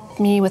to help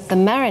me with the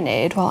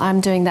marinade while I'm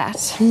doing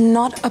that?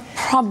 Not a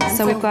problem.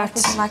 So we've got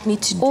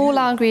all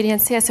our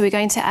ingredients here. So we're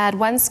going to add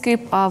 1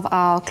 scoop of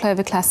our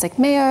Clover Classic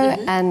mayo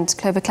and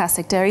Clover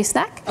Classic dairy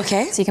snack.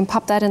 Okay. So you can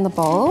pop that in the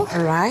bowl.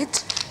 All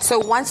right. So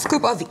 1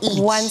 scoop of each?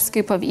 1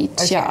 scoop of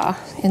each,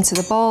 into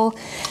the bowl.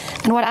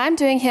 And what I'm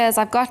doing here is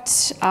I've got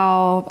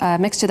our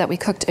mixture that we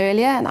cooked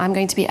earlier, and I'm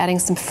going to be adding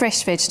some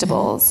fresh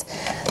vegetables.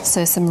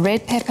 So some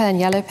red pepper and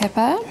yellow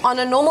pepper. On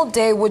a normal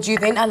day, would you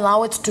then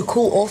allow it to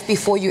cool off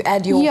before you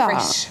add your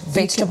fresh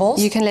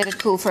vegetables? You can let it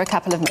cool for a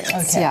couple of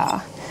minutes,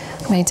 I'm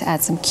going to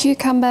add some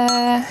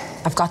cucumber.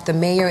 I've got the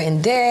mayo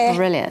in there.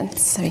 Brilliant.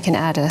 So we can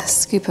add a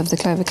scoop of the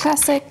Clover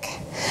Classic.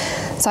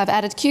 So I've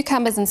added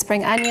cucumbers and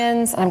spring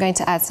onions, and I'm going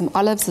to add some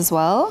olives as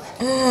well.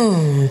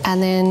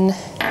 And then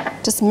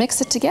just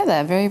mix it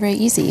together. Very, very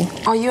easy.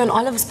 Are you an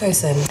olives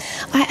person?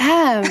 I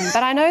am,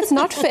 but I know it's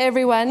not for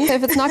everyone. So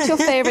if it's not your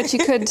favorite, you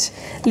could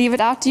leave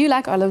it out. Do you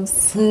like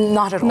olives?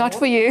 Not at all. Not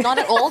for you. Not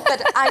at all,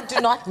 but I do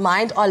not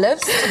mind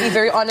olives, to be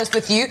very honest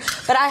with you.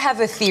 But I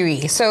have a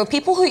theory. So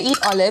people who eat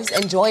olives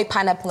enjoy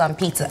pineapple on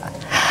pizza.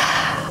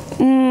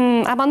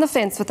 I'm on the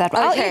fence with that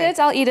one. Okay.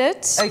 I'll eat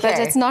it, Okay. but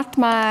it's not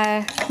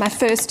my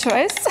first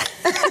choice.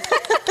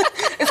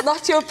 It's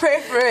not your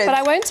preference. But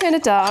I won't turn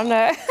it down,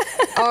 no.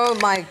 Oh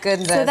my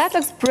goodness. So that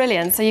looks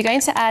brilliant. So you're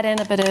going to add in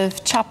a bit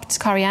of chopped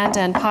coriander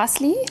and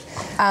parsley.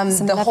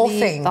 The whole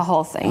thing? The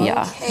whole thing,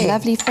 yeah. Okay.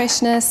 Lovely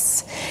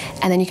freshness.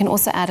 And then you can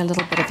also add a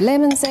little bit of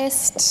lemon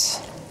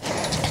zest.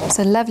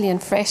 So lovely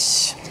and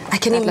fresh. I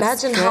can That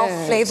looks imagine how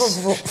good.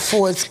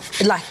 flavorful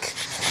it's like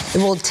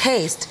it will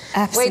taste.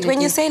 Absolutely. Wait,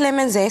 when you say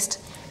lemon zest,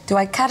 do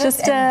I cut it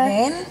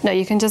and then? No,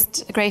 you can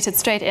just grate it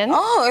straight in.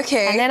 Oh,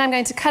 okay. And then I'm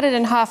going to cut it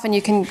in half, and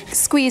you can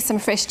squeeze some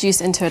fresh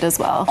juice into it as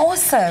well.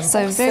 Awesome.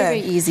 So awesome.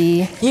 very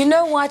easy. You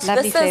know what?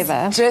 Lovely this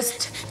flavour. is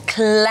just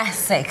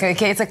classic,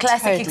 okay? It's a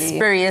classic Totally.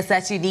 experience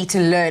that you need to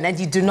learn, and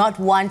you do not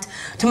want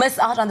to miss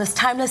out on this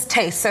timeless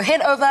taste. So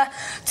head over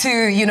to,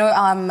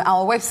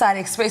 our website,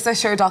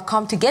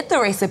 expressoshow.com, to get the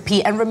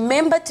recipe, and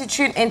remember to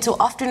tune into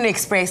Afternoon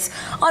Express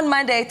on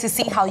Monday to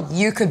see how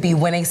you could be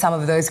winning some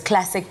of those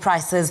classic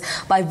prizes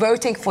by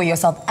voting for your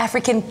South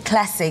African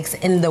classics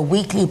in the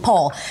weekly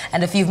poll.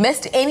 And if you've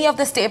missed any of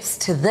the steps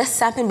to this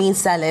samp and bean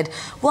salad,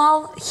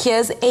 well,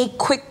 here's a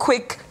quick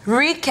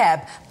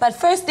recap. But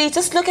firstly,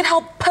 just look at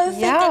how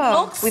perfect it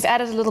looks. We've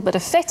added a little bit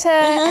of feta,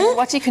 and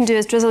what you can do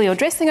is drizzle your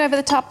dressing over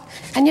the top,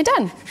 and you're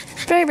done.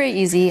 Very, very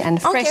easy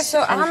and fresh. Okay,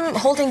 so I'm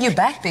holding you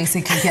back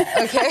basically here,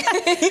 okay?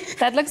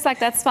 That looks like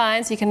that's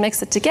fine, so you can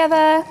mix it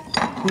together.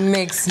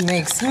 Mix.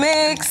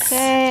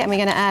 Okay, and we're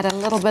going to add a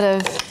little bit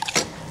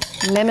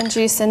of lemon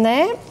juice in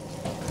there.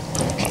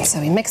 So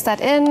we mix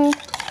that in,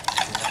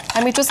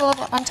 and we drizzle it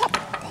on top.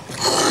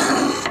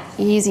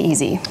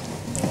 Easy.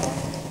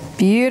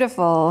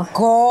 Beautiful.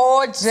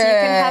 Gorgeous. So you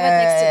can have it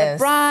next to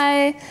the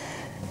braai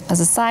as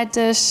a side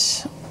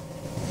dish.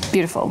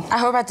 Beautiful. I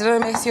hope I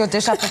didn't mess your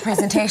dish up the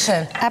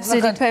presentation.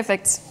 Absolutely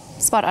perfect.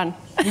 Spot on.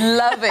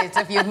 Love it.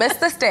 If you missed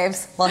the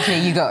steps, well, here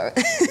you go.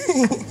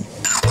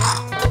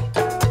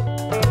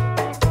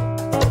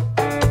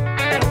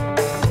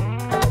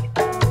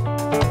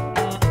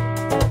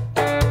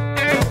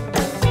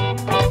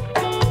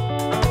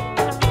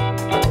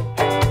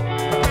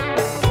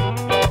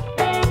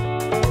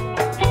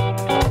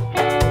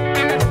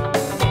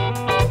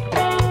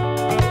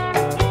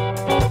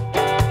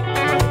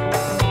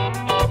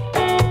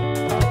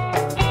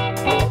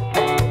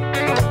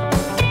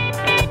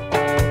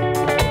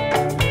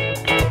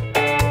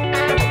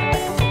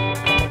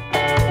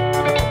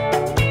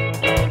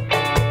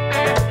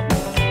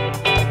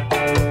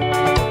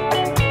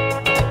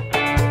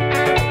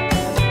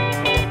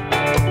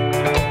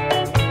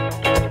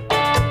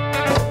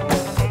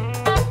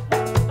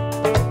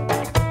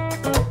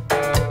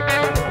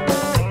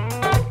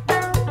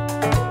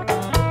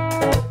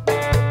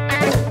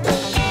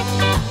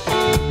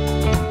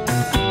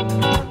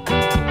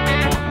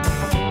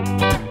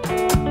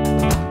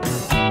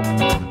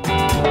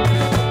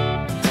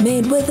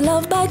 Made with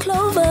love by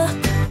Clover.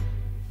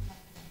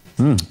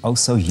 Oh,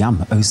 so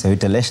yum. Oh, so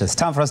delicious.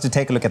 Time for us to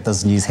take a look at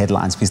those news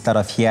headlines. We start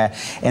off here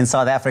in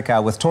South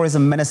Africa with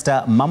Tourism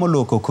Minister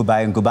Mamoloko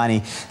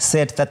Kubayi-Ngubane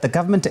said that the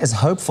government is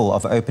hopeful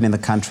of opening the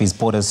country's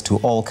borders to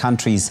all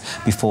countries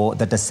before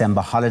the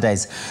December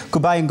holidays.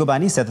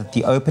 Kubayi-Ngubane said that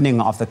the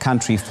opening of the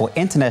country for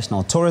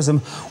international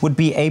tourism would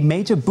be a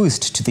major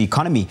boost to the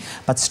economy,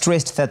 but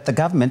stressed that the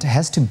government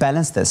has to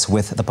balance this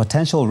with the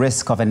potential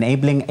risk of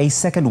enabling a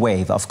second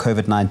wave of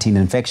COVID-19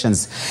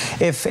 infections.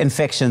 If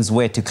infections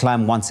were to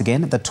climb once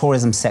again, the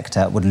tourism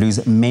sector would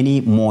lose many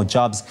more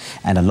jobs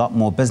and a lot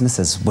more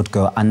businesses would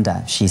go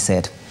under, she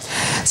said.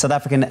 South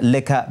African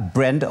Liquor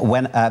Brand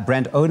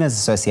Owners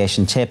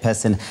Association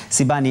chairperson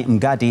Sibani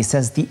Mgadi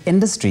says the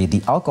industry,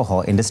 the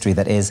alcohol industry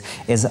that is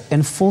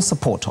in full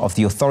support of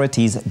the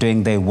authorities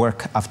doing their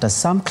work after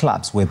some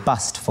clubs were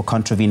bussed for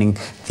contravening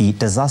the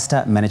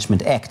Disaster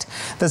Management Act.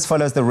 This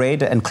follows the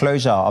raid and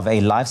closure of a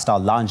lifestyle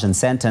lounge in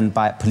Sandton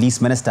by Police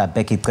Minister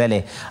Becky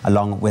Cele,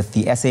 along with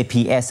the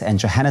SAPS and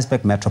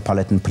Johannesburg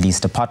Metropolitan Police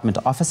Department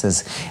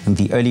officers in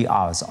the early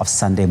hours of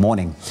Sunday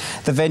morning.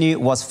 The venue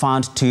was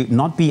found to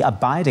not be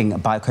abiding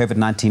by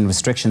COVID-19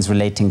 restrictions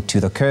relating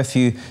to the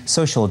curfew,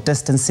 social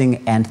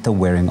distancing and the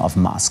wearing of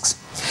masks.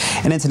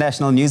 In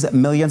international news,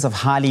 millions of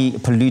highly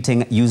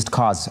polluting used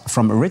cars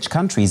from rich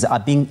countries are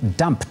being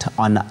dumped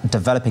on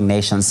developing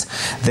nations.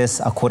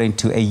 This, according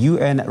to a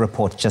UN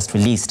report just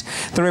released.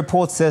 The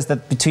report says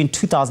that between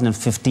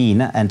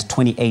 2015 and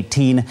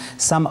 2018,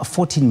 some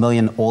 14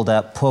 million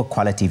older, poor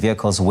quality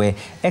vehicles were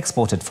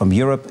exported from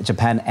Europe,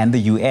 Japan and the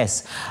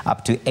US.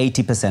 Up to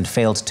 80%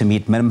 failed to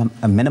meet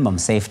minimum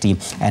safety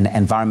and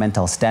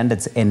environmental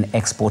standards in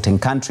exporting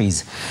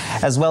countries.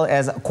 As well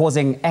as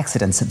causing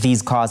accidents,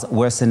 these cars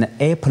worsen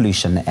air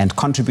pollution and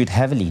contribute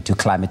heavily to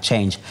climate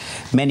change.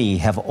 Many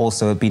have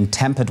also been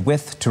tampered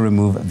with to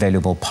remove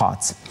valuable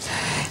parts.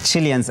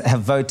 Chileans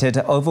have voted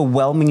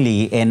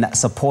overwhelmingly in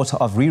support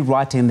of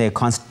rewriting their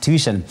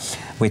constitution.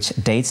 which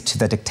dates to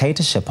the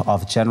dictatorship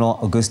of General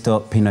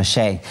Augusto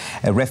Pinochet.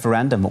 A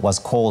referendum was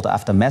called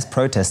after mass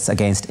protests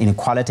against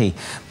inequality.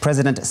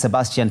 President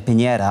Sebastián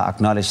Piñera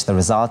acknowledged the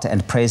result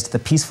and praised the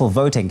peaceful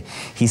voting.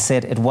 He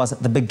said it was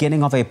the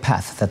beginning of a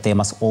path that they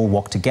must all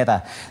walk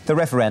together. The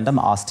referendum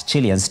asked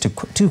Chileans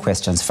two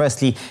questions.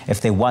 Firstly,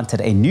 if they wanted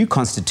a new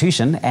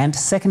constitution, and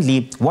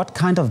secondly, what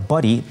kind of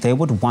body they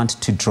would want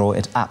to draw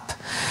it up.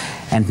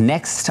 And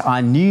next,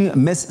 our new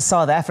Miss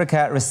South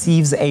Africa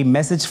receives a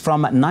message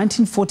from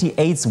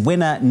 1948's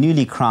winner,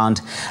 newly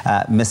crowned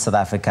Miss South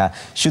Africa.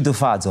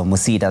 Shudufadzo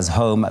Musida's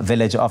home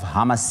village of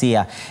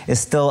Hamasia is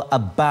still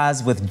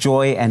abuzz with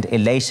joy and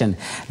elation.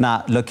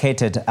 Now,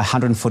 located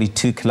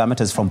 142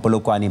 kilometers from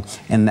Polokwane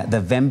in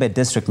the Vembe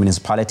district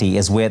municipality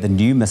is where the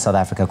new Miss South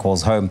Africa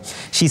calls home.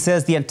 She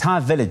says the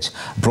entire village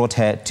brought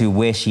her to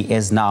where she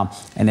is now,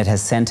 and it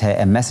has sent her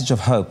a message of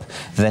hope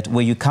that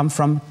where you come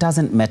from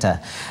doesn't matter.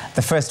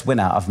 The first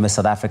winner of Miss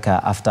South Africa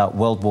after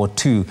World War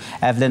II,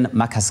 Evelyn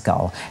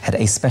Makaskal, had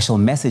a special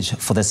message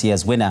for this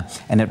year's winner,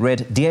 and it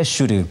read, "Dear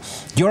Shudu,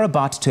 you're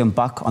about to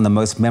embark on the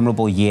most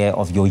memorable year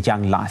of your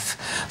young life.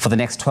 For the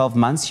next 12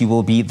 months, you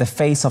will be the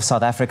face of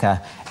South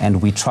Africa,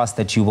 and we trust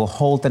that you will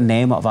hold the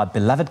name of our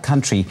beloved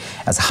country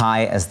as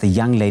high as the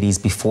young ladies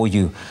before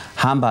you.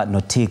 Hamba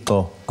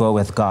notiko, go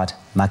with God."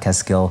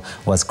 Makaskil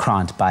was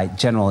crowned by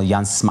General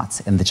Jan Smuts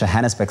in the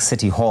Johannesburg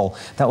City Hall.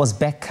 That was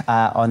back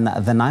on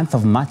the 9th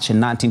of March in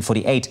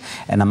 1948,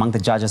 and among the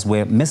judges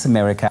were Miss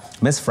America,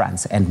 Miss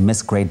France and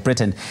Miss Great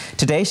Britain.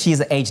 Today she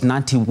is aged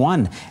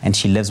 91 and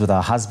she lives with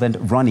her husband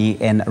Ronnie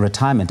in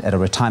retirement at a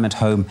retirement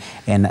home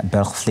in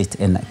Bergvliet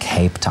in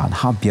Cape Town.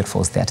 How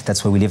beautiful is that?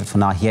 That's where we leave it for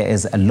now. Here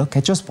is a look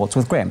at your sports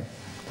with Graham.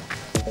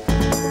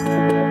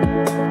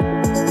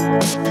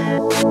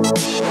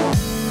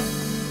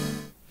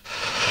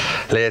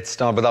 Let's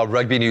start with our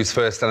rugby news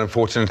first, and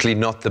unfortunately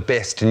not the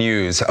best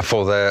news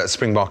for the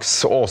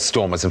Springboks or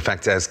Stormers. In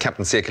fact, as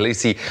Captain Siya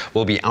Kolisi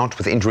will be out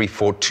with injury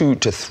for 2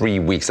 to 3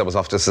 weeks. That was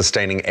after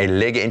sustaining a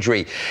leg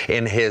injury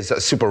in his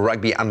Super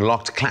Rugby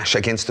Unlocked clash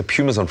against the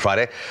Pumas on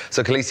Friday.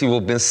 So Kolisi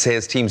will miss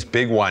his team's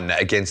big one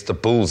against the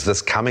Bulls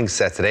this coming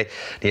Saturday.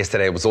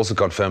 Yesterday it was also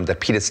confirmed that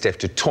Peter Steph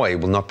du Toit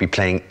will not be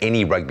playing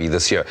any rugby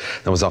this year.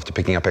 That was after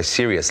picking up a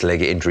serious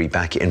leg injury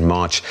back in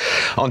March.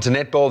 On to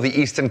netball. The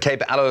Eastern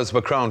Cape Aloes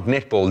were crowned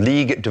Netball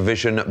League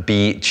Division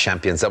B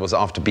champions. That was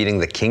after beating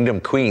the Kingdom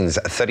Queens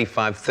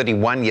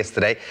 35-31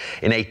 yesterday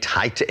in a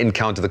tight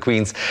encounter. The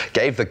Queens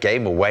gave the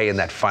game away in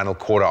that final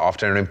quarter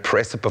after an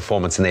impressive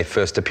performance in their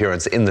first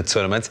appearance in the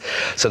tournament.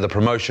 So the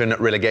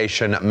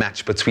promotion-relegation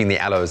match between the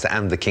Aloes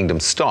and the Kingdom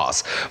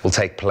Stars will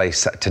take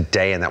place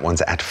today, and that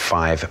one's at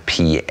 5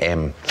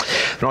 p.m.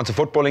 And on to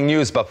footballing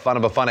news.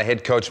 Bafana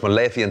head coach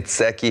Molefi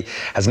Ntseki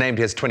has named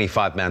his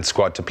 25-man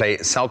squad to play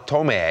Sao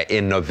Tome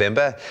in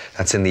November.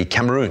 That's in the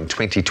Cameroon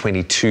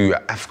 2022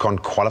 AFCON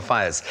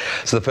qualifiers.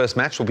 So the first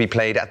match will be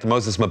played at the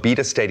Moses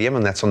Mabhida Stadium,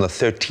 and that's on the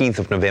 13th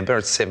of November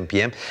at 7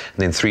 p.m. And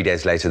then 3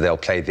 days later, they'll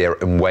play their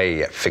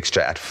away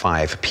fixture at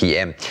 5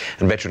 p.m.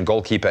 And veteran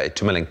goalkeeper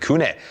Itumeleng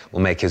Khune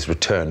will make his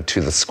return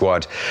to the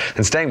squad.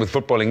 And staying with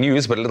footballing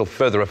news, but a little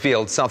further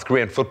afield, South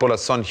Korean footballer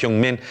Son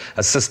Heung-min,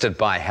 assisted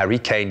by Harry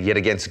Kane, yet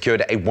again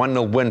secured a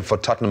 1-0 win for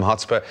Tottenham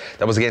Hotspur.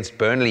 That was against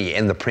Burnley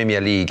in the Premier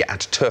League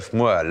at Turf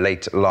Moor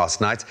late last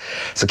night.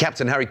 So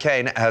captain Harry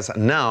Kane has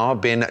now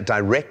been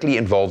directly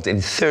involved in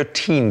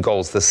 13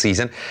 goals this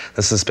season.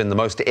 This has been the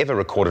most ever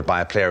recorded by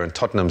a player in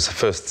Tottenham's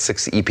first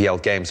 6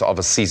 EPL games of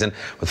a season,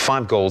 with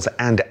 5 goals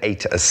and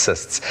 8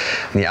 assists.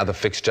 And the other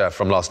fixture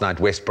from last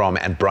night, West Brom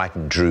and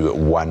Brighton drew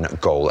 1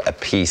 goal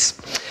apiece.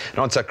 And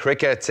on to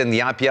cricket in the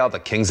IPL, the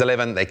Kings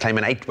 11, they claim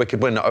an 8-wicket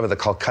win over the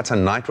Kolkata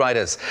Knight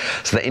Riders.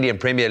 So the Indian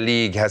Premier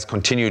League has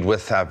continued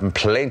with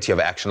plenty of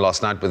action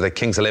last night, with the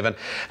Kings 11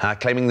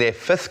 claiming their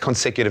 5th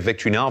consecutive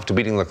victory now after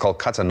beating the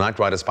Kolkata Knight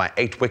Riders by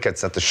 8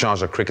 wickets at the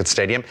Sharjah Cricket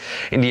Stadium.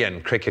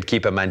 Indian cricket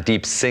keeper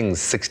Mandeep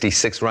Singh's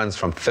 66 runs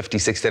from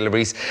 56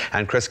 deliveries,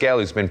 and Chris Gayle,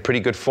 who's been pretty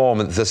good form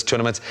this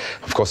tournament,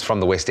 of course from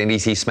the West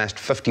Indies, he smashed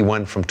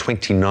 51 from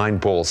 29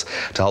 balls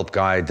to help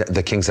guide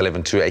the Kings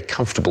 11 to a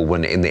comfortable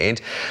win in the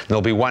end.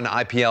 There'll be one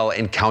IPL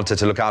encounter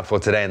to look out for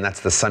today, and that's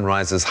the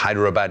Sunrisers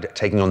Hyderabad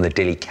taking on the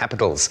Delhi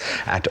Capitals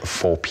at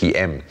 4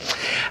 p.m.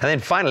 And then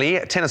finally,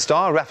 tennis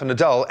star Rafa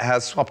Nadal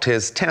has swapped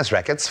his tennis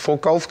rackets for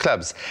golf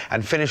clubs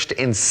and finished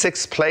in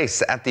 6th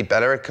place at the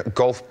Balearic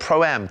Golf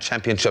Pro-Am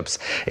Championships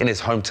in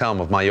his hometown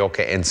of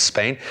Mallorca in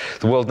Spain.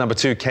 The world number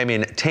 2 came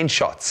in 10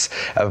 shots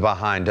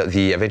behind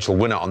the eventual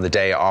winner on the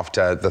day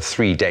after the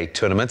 3-day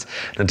tournament.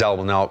 Nadal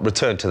will now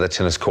return to the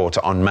tennis court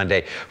on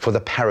Monday for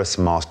the Paris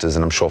Masters,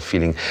 and I'm sure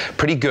feeling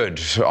pretty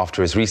good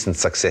after his recent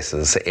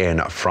successes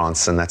in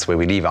France. And that's where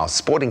we leave our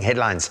sporting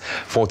headlines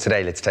for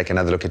today. Let's take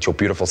another look at your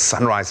beautiful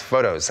sunrise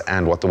photos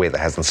and what the weather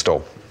has in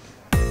store.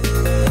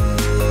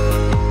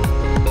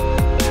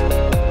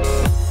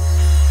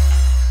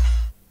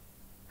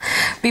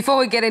 Before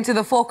we get into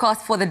the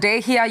forecast for the day,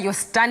 here are your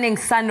stunning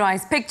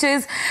sunrise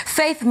pictures.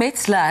 Faith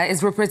Metzler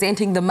is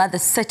representing the mother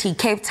city,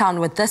 Cape Town,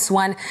 with this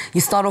one. You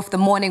start off the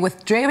morning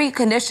with dreary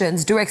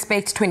conditions. Do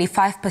expect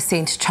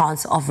 25%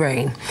 chance of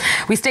rain.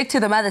 We stick to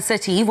the mother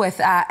city with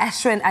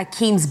Ashwin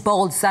Akim's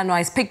bold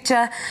sunrise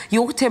picture.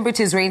 Your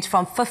temperatures range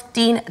from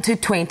 15 to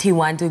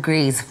 21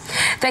 degrees.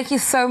 Thank you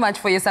so much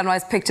for your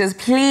sunrise pictures.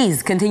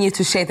 Please continue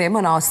to share them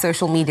on our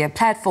social media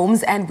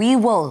platforms, and we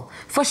will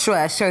for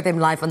sure show them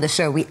live on the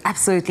show. We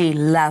absolutely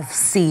love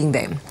seeing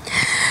them.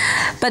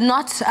 But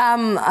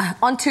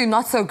onto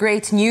not so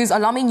great news.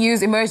 Alarming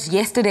news emerged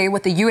yesterday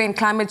with the UN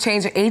Climate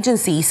Change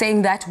Agency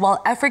saying that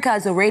while Africa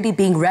is already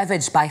being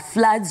ravaged by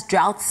floods,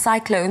 droughts,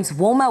 cyclones,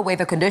 warmer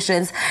weather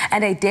conditions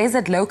and a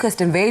desert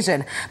locust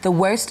invasion, the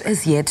worst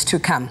is yet to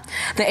come.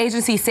 The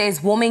agency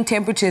says warming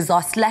temperatures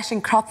are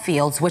slashing crop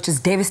fields, which is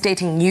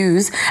devastating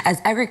news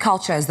as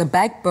agriculture is the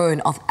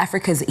backbone of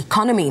Africa's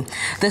economy.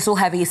 This will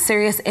have a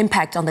serious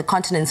impact on the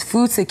continent's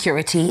food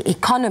security,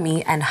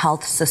 economy and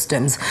health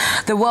systems.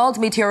 The World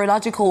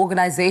Meteorological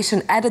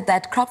Organization added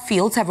that crop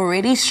fields have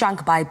already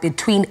shrunk by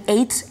between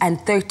 8 and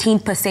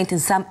 13% in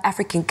some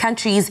African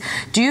countries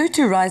due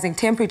to rising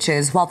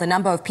temperatures, while the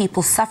number of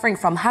people suffering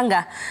from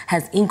hunger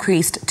has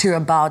increased to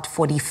about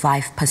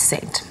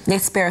 45%.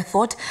 Let's spare a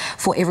thought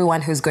for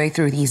everyone who's going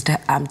through these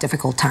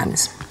difficult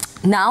times.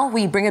 Now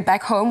we bring it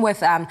back home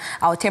with our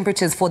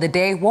temperatures for the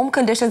day. Warm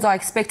conditions are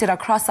expected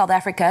across South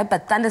Africa,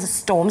 but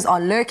thunderstorms are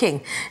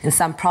lurking in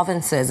some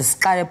provinces.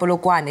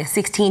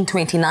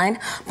 1629.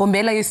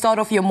 Bombela, you start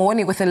off your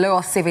morning with a low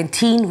of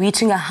 17,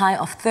 reaching a high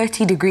of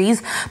 30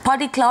 degrees.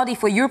 Partly cloudy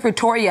for you,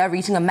 Pretoria,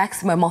 reaching a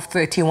maximum of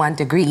 31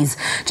 degrees.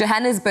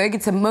 Johannesburg,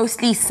 it's a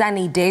mostly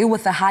sunny day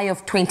with a high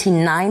of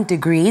 29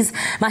 degrees.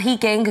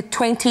 Mahikeng,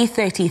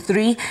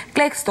 33.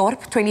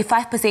 Klerksdorp,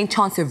 25%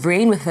 chance of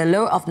rain with a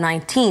low of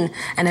 19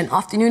 and an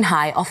afternoon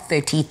high of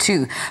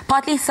 32.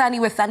 Partly sunny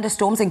with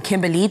thunderstorms in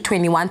Kimberley,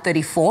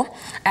 34.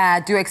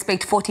 Do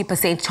expect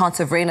 40%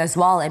 chance of rain as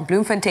well. And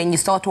Bloemfontein, you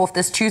start off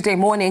this Tuesday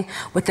morning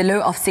with a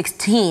low of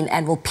 16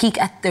 and will peak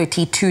at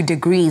 32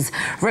 degrees.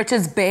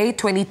 Richards Bay,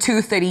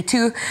 32.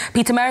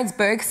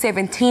 Pietermaritzburg,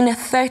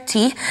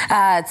 30.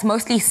 It's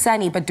mostly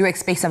sunny, but do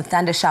expect some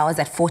thunder showers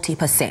at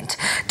 40%.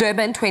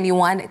 Durban,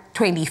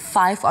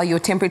 25 are your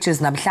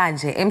temperatures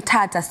namhlanje.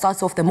 Mthatha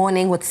starts off the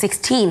morning with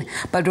 16,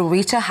 but will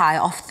reach a high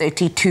of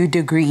 32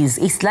 degrees.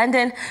 East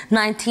London,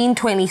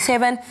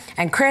 27.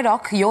 And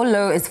Craddock, your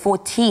low is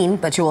 14,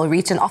 but you will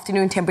reach an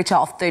afternoon temperature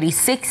of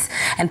 36.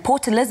 And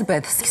Port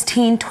Elizabeth,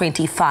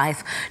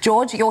 25.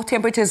 George, your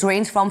temperatures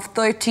range from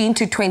 13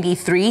 to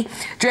 23.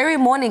 Dreary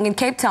morning in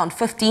Cape Town,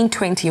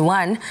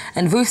 21.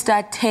 And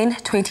Worcester,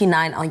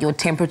 29 are your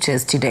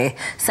temperatures today.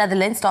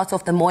 Sutherland starts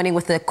off the morning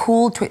with a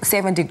cool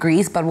 7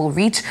 degrees, but will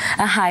reach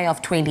a high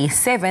of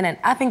 27.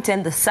 And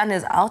Uppington, the sun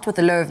is out with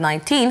a low of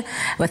 19,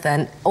 with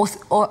an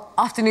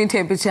afternoon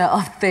temperature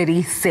of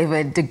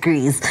 37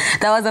 degrees.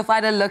 That was a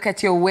final look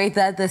at your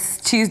weather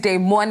this Tuesday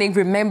morning.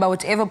 Remember,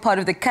 whichever part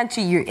of the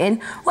country you're in,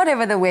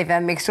 whatever the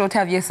weather, make sure to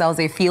have yourselves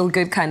a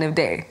feel-good kind of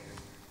day.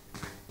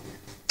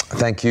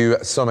 Thank you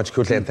so much,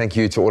 Kutle, and thank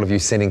you to all of you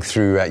sending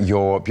through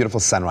your beautiful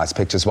sunrise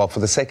pictures. Well, for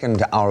the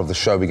second hour of the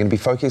show, we're going to be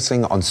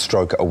focusing on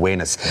stroke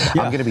awareness.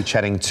 I'm going to be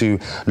chatting to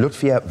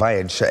Lutfia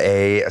Vajj,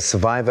 a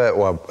survivor,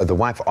 or the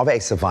wife of a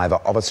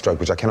survivor of a stroke,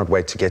 which I cannot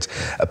wait to get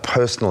a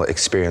personal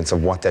experience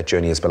of what that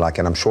journey has been like,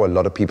 and I'm sure a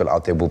lot of people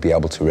out there will be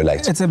able to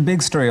relate. It's a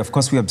big story. Of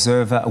course, we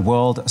observe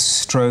World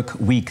Stroke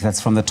Week. That's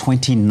from the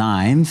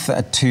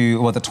 29th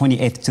to, well, the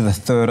 28th to the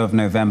 3rd of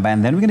November,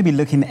 and then we're going to be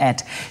looking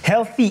at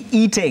healthy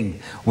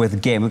eating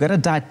with Game. We've got a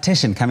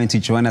dietitian coming to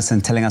join us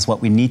and telling us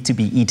what we need to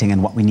be eating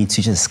and what we need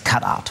to just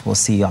cut out. We'll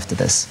see you after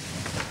this.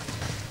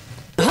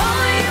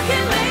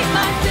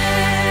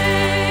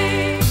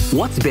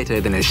 What's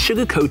better than a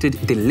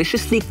sugar-coated,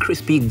 deliciously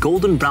crispy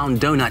golden brown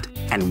donut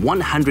and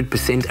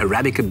 100%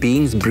 Arabica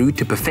beans brewed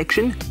to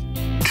perfection?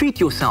 Treat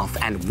yourself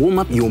and warm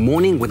up your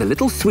morning with a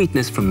little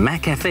sweetness from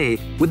McCafe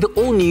with the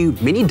all-new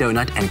mini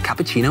donut and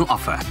cappuccino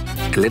offer.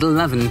 A little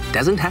lovin'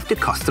 doesn't have to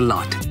cost a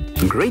lot.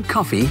 Great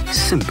coffee,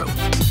 simple.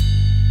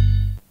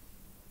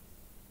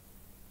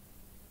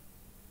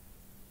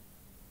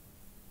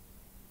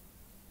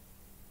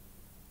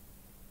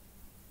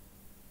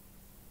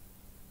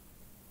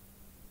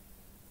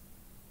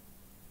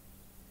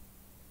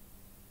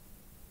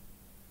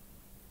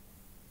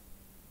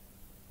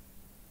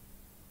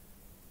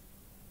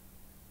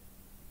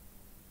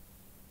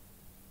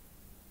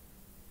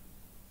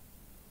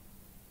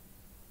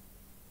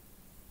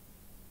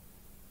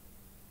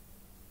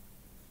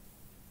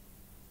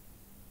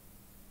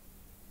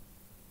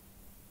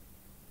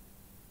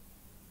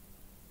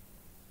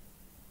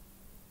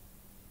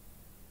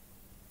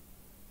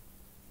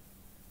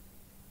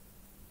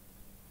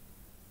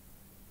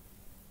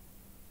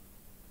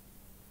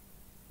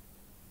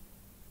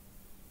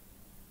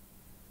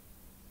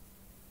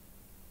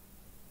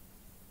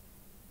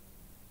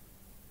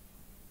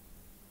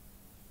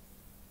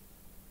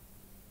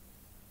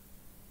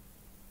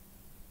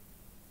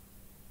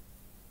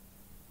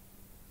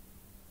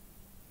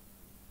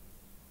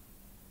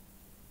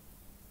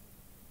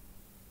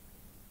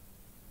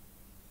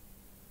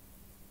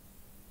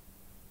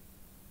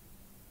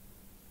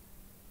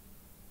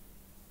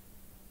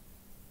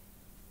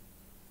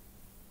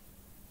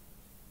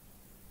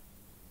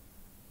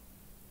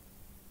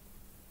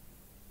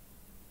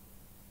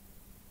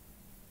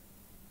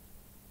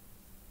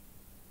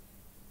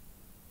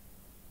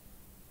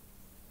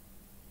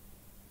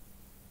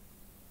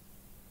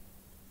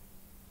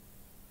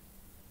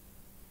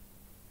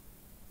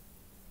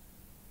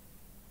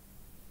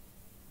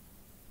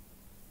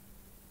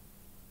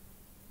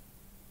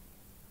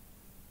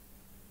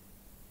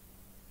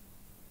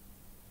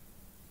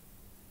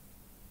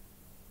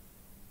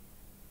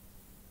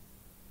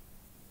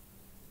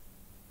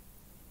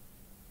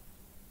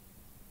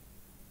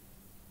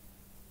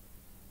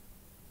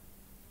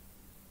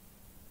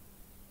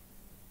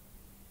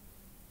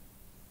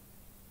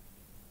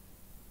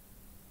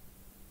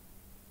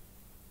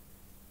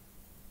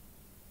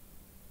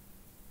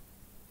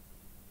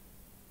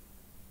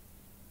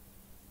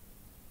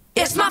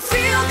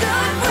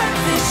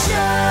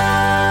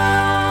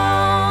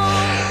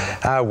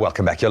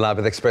 Welcome back. You're live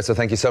with Expresso.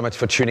 Thank you so much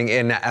for tuning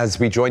in as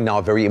we join now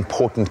a very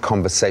important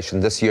conversation.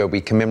 This year we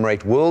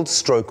commemorate World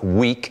Stroke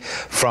Week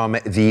from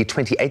the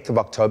 28th of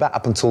October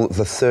up until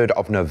the 3rd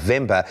of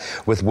November,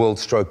 with World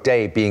Stroke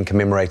Day being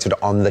commemorated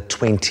on the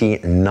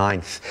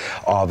 29th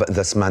of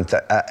this month.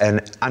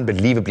 An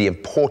unbelievably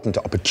important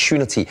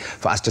opportunity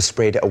for us to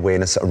spread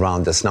awareness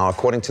around this. Now,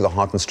 according to the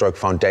Heart and Stroke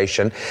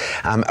Foundation,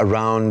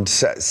 around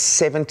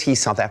 70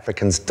 South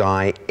Africans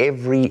die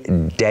every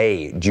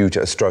day due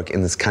to a stroke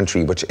in this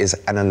country, which is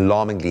an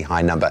alarmingly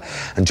high number.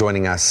 And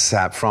joining us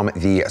from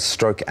the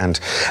Stroke and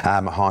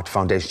Heart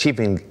Foundation, Chief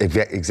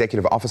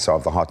Executive Officer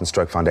of the Heart and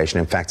Stroke Foundation,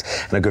 in fact,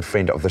 and a good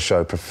friend of the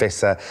show,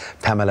 Professor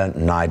Pamela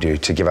Naidu,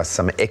 to give us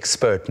some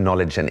expert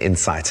knowledge and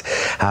insight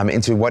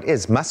into what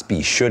must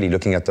be, surely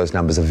looking at those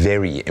numbers, a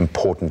very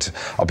important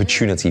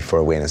opportunity for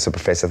awareness. So,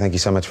 Professor, thank you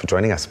so much for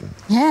joining us.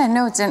 Yeah,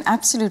 no, it's an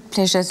absolute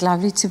pleasure. It's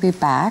lovely to be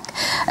back.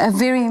 A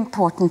very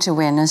important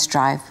awareness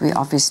drive we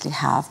obviously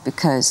have,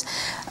 because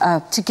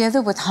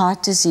together with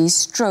heart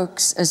disease,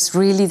 strokes is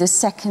really the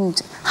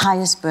second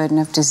highest burden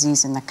of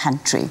disease in the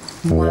country.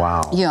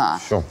 Wow. Yeah.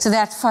 Sure. So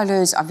that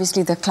follows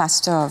obviously the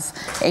cluster of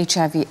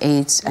HIV,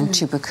 AIDS, and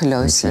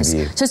tuberculosis.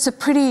 And so it's a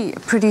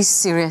pretty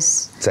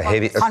serious It's a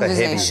heavy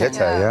hitter,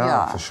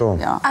 yeah, for sure.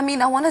 Yeah. I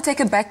mean, I want to take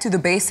it back to the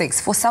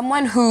basics. For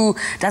someone who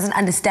doesn't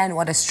understand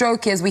what a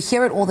stroke is, we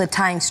hear it all the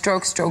time,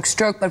 stroke, stroke,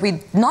 stroke, but we're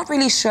not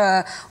really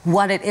sure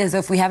what it is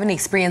if we haven't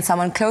experienced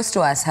someone close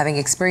to us having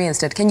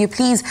experienced it. Can you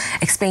please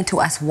explain to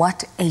us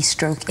what a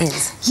stroke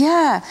is?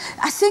 Yeah,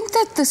 I think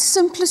that the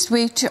simplest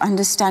way to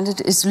understand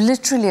it is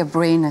literally a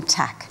brain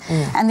attack.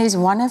 And there's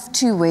one of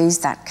two ways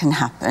that can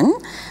happen.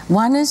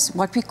 One is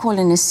what we call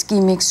an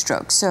ischemic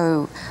stroke.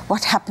 So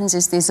what happens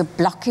is there's a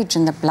blockage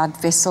in the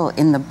blood vessel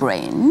in the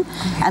brain.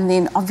 And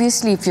then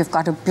obviously if you've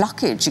got a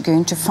blockage, you're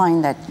going to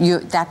find that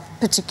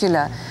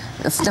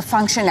the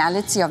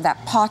functionality of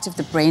that part of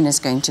the brain is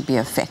going to be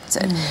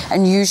affected.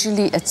 And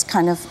usually it's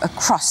kind of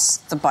across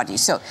the body.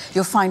 So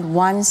you'll find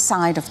one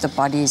side of the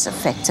body is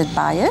affected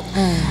by it.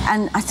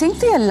 And I think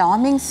the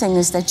alarming thing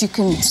is that you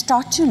can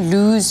start to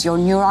lose your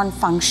neuron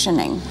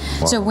functioning.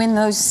 Wow. So when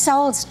those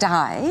cells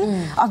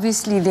die,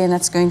 obviously then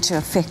it's going to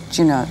affect,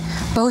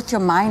 both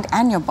your mind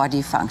and your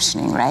body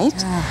functioning, right?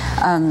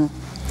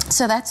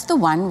 So that's the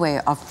one way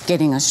of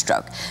getting a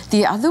stroke.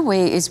 The other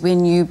way is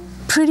when you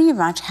pretty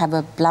much have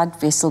a blood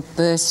vessel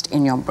burst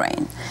in your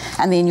brain,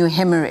 and then you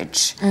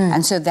hemorrhage,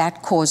 and so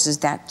that causes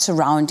that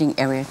surrounding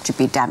area to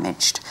be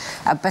damaged.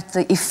 But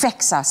the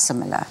effects are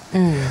similar.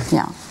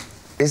 Yeah.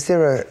 Is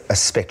there a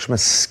spectrum, a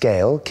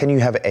scale? Can you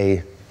have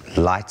a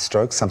light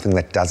stroke, something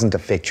that doesn't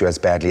affect you as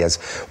badly as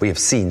we have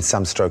seen?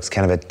 Some strokes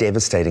can have a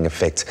devastating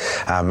effect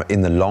in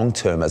the long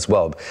term as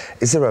well.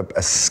 Is there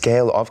a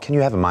scale of, can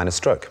you have a minor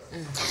stroke?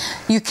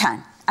 You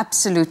can.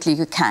 Absolutely,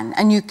 you can.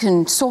 And you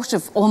can sort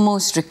of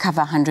almost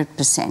recover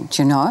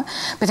 100%,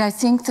 But I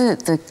think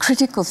the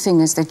critical thing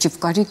is that you've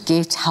got to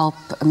get help,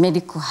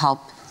 medical help,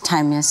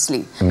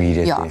 timelessly.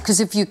 Immediately. Yeah, because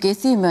if you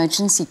get the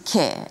emergency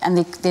care and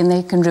then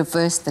they can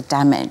reverse the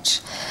damage,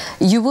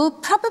 you will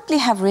probably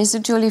have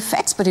residual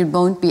effects, but it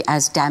won't be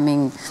as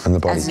damning. And the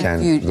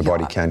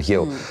body can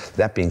heal.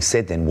 That being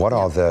said, then, what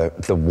are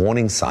the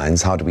warning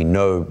signs? How do we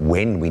know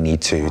when we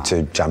need to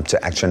jump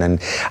to action?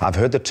 And I've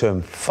heard the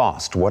term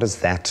fast. What does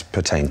that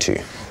pertain to?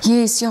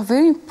 Yes, yeah,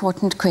 very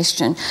important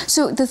question.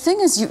 So the thing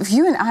is, if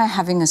you and I are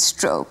having a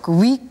stroke,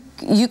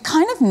 you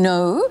kind of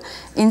know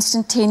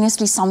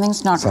instantaneously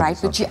something's not right,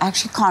 but you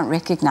actually can't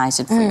recognize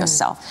it for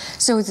yourself.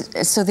 So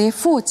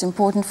therefore, it's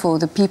important for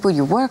the people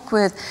you work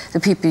with,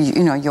 the people,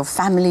 your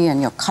family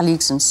and your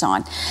colleagues and so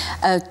on,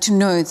 to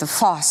know the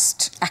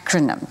FAST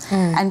acronym.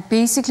 And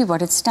basically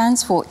what it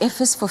stands for, F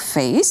is for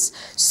face.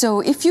 So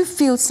if you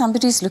feel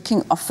somebody's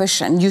looking offish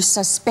and you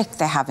suspect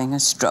they're having a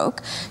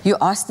stroke, you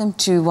ask them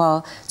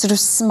to sort of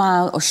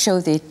smile or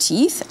show their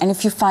teeth. And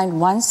if you find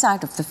one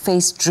side of the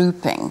face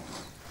drooping,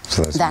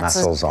 so those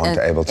muscles aren't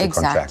able to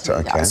contract.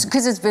 Okay.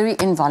 Because it's very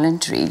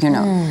involuntary,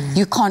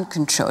 You can't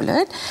control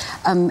it.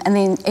 And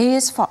then A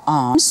is for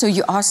arms. So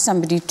you ask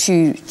somebody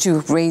to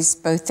raise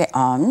both their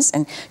arms,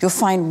 and you'll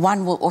find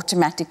one will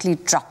automatically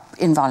drop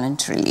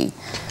involuntarily.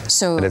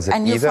 So,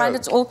 and you'll find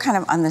it's all kind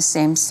of on the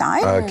same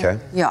side. Okay.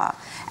 Yeah.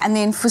 And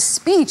then for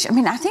speech,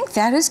 I think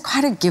that is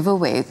quite a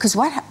giveaway, because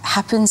what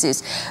happens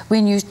is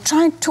when you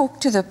try and talk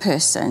to the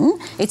person,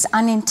 it's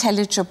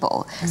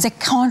unintelligible. They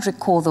can't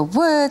recall the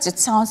words, it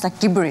sounds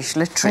like gibberish,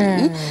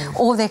 literally,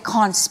 or they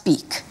can't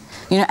speak,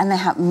 and they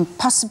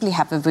possibly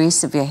have a very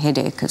severe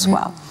headache as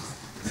well.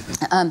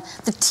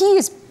 The T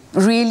is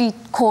really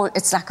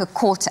it's like a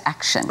call to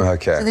action.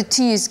 Okay. So the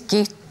T is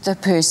get the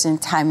person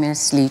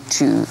timelessly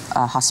to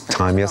a hospital.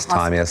 Timeless.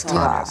 Okay,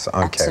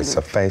 absolutely. so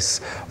face,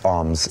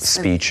 arms,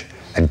 speech,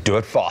 And do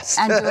it fast.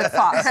 And do it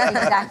fast,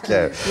 exactly.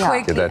 Yeah.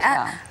 Quickly,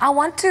 I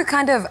want to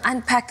kind of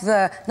unpack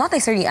not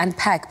necessarily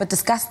unpack, but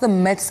discuss the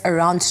myths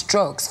around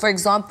strokes. For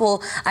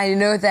example, I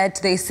know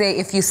that they say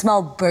if you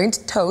smell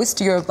burnt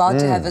toast, you're about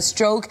to have a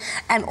stroke,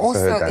 and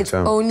also it's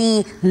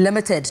only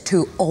limited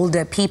to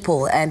older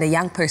people, and a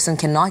young person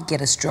cannot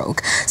get a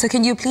stroke. So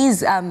can you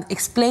please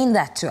explain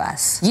that to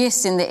us?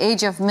 Yes, in the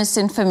age of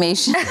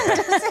misinformation.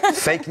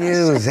 Fake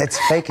news, it's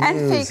fake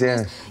news,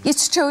 yeah.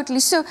 It's totally.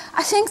 So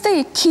I think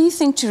the key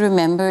thing to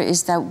remember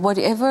is that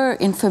whatever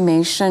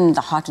information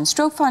the Heart and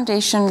Stroke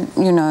Foundation,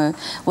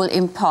 will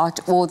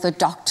impart, or the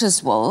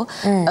doctors will,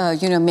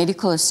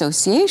 medical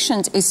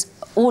associations, is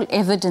all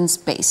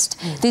evidence-based.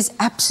 There's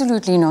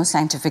absolutely no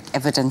scientific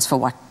evidence for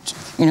what,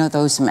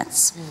 those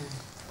myths.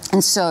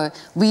 And so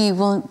we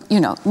will,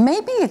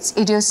 maybe it's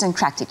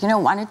idiosyncratic.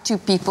 One or two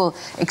people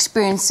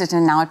experience it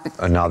and now it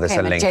became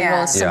a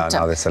general symptom.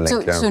 Now there's a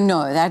link. So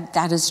no,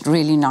 that is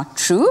really not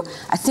true.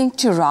 I think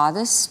to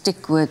rather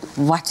stick with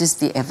what is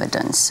the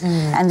evidence.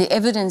 And the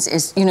evidence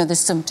is, the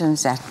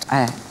symptoms that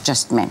I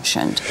just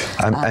mentioned.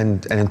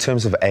 And in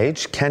terms of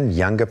age, can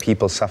younger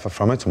people suffer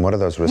from it? And what are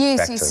those risk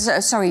factors?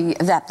 Yes, sorry,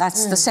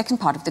 that's the second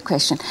part of the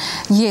question.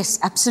 Yes,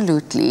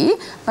 absolutely.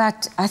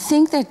 But I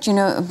think that,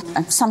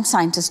 some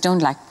scientists don't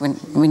like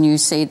when you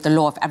say the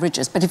law of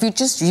averages, but if you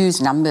just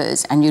use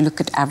numbers and you look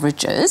at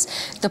averages,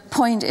 the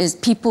point is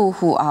people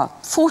who are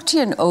 40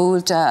 and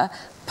older,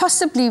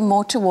 possibly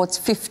more towards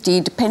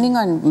 50, depending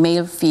on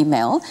male,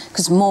 female,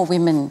 because more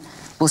women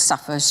will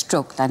suffer a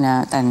stroke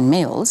than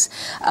males,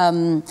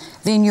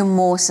 then you're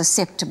more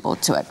susceptible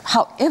to it.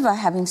 However,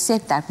 having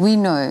said that, we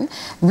know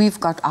we've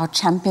got our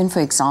champion,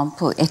 for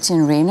example,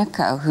 Etienne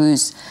Reneker,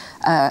 who's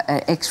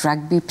an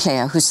ex-rugby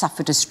player who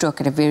suffered a stroke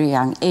at a very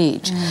young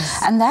age.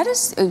 And that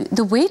is,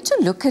 the way to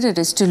look at it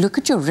is to look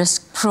at your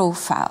risk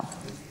profile.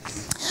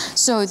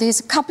 So there's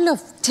a couple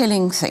of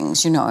telling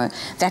things,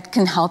 that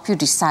can help you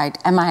decide,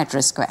 am I at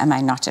risk or am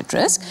I not at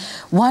risk?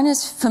 One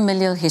is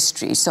familial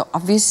history. So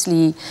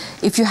obviously,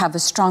 if you have a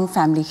strong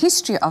family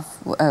history of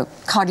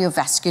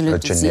cardiovascular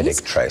disease.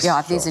 Genetic trace.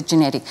 Yeah, there's a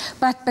genetic.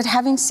 But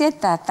having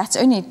said that, that's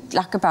only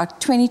like about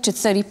 20 to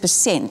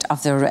 30%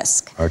 of the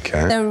risk.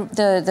 Okay.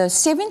 The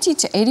 70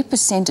 to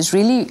 80% is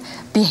really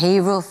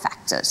behavioral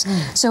factors.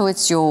 So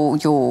it's your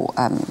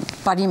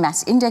body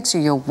mass index or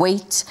your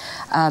weight,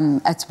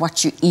 it's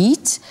what you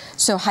eat.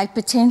 So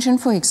hypertension,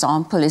 for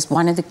example, is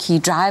one of the key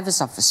drivers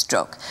of a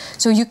stroke.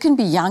 So you can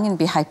be young and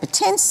be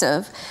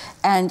hypertensive,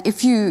 and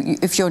if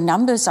your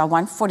numbers are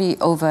 140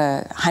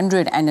 over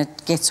 100 and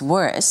it gets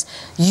worse,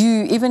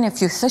 even if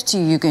you're 30,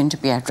 you're going to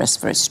be at risk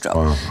for a stroke.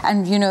 Wow.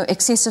 And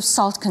excessive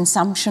salt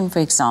consumption, for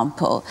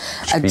example,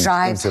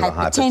 drives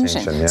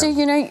hypertension. Yeah. So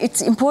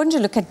it's important to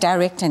look at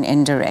direct and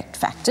indirect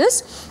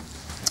factors.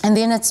 And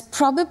then it's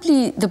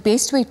probably the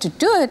best way to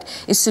do it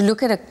is to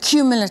look at a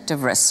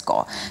cumulative risk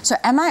score. So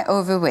am I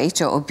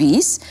overweight or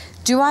obese?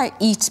 Do I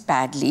eat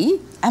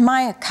badly? Am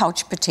I a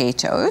couch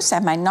potatoes?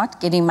 Am I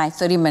not getting my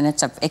 30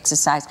 minutes of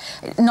exercise?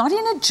 Not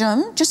in a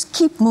gym, just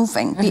keep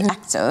moving, be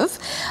active.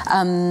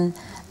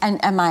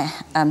 And am I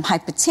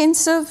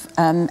hypertensive?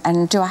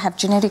 And do I have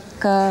genetic...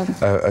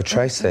 a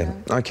trace there.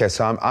 Okay,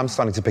 so I'm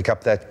starting to pick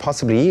up that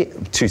possibly,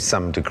 to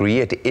some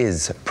degree, it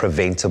is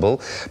preventable.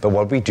 But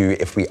what we do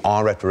if we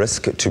are at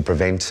risk to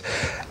prevent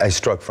a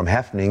stroke from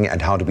happening,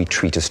 and how do we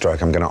treat a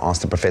stroke? I'm going to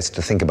ask the professor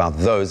to think about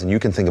those, and you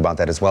can think about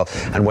that as well,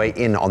 and weigh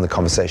in on the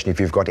conversation. If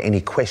you've got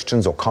any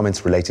questions or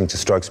comments relating to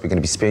strokes, we're going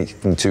to be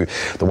speaking to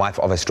the wife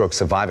of a stroke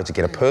survivor to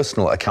get a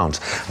personal account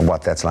of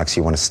what that's like, so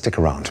you want to stick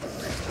around.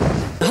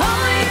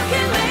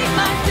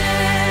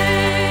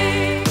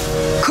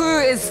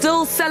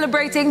 Still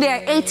celebrating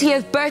their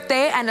 80th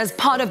birthday, and as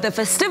part of the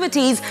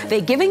festivities,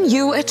 they're giving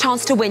you a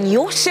chance to win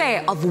your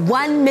share of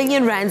 1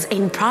 million rands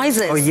in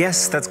prizes. Oh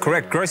yes, that's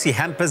correct. Grocery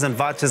hampers and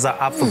vouchers are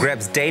up for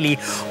grabs daily,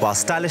 while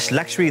stylish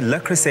luxury Le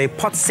Creuset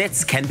pot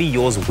sets can be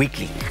yours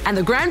weekly. And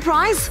the grand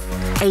prize?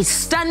 A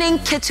stunning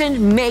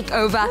kitchen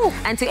makeover. Ooh.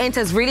 And to enter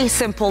is really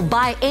simple.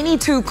 Buy any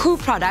 2 Koo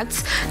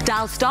products,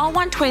 dial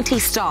 *120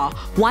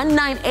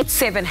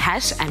 *1987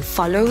 hash and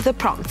follow the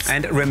prompts.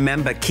 And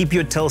remember, keep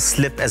your till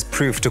slip as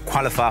proof to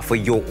qualify for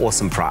your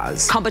awesome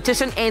prize.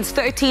 Competition ends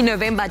 13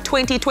 November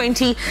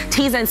 2020.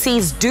 T's and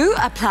C's do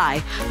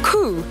apply.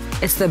 Koo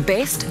is the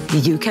best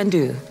you can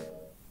do.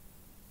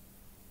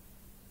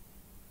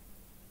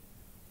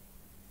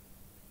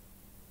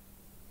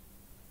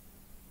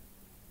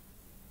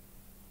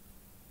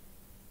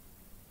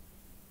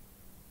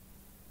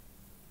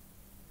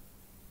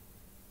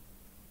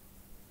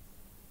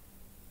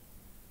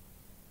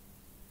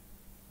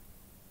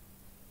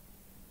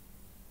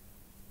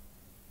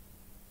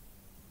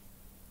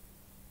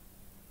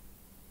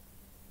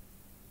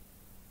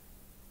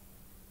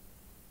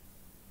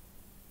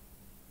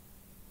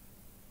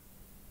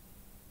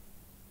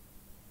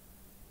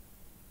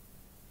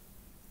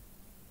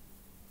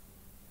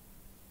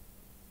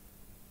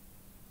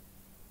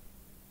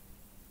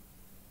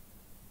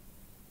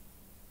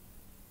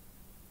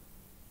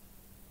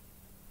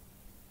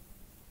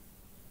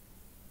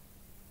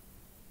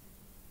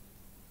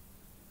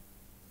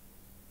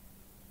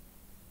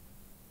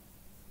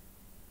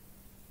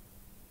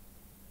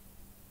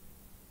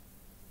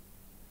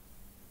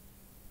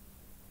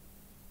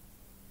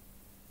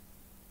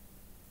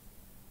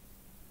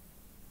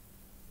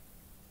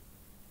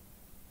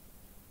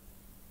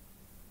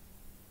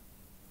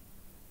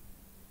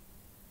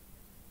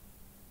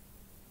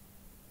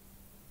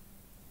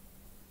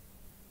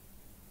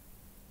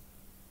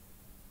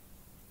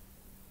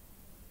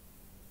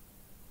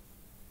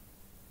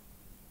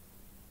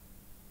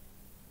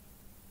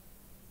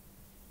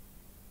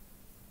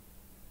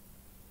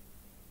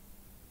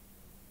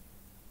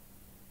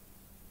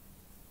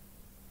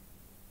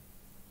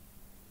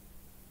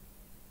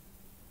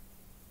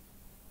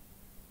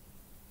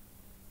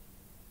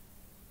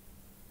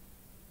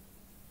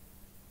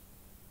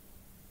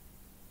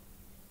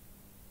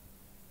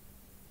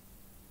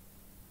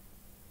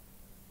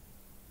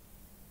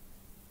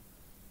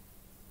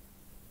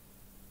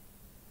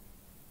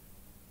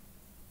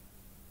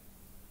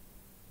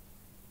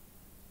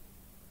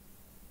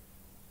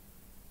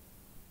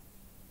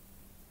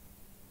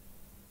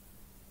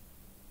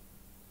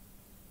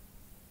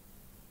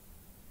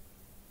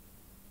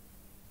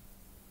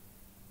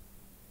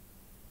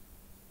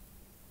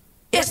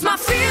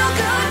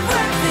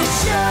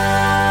 Show.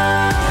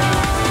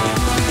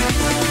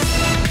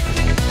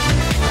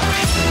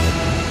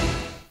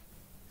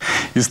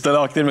 You're still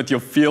locked in with your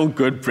Feel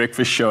Good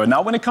Breakfast Show.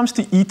 Now, when it comes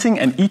to eating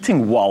and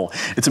eating well,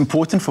 it's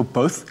important for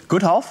both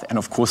good health and,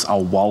 of course, our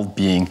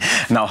well-being.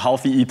 Now,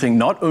 healthy eating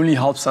not only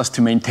helps us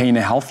to maintain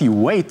a healthy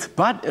weight,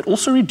 but it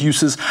also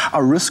reduces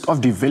our risk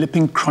of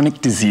developing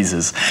chronic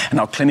diseases. And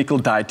our clinical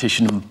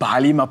dietitian,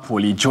 Mbali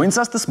Mapoli, joins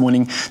us this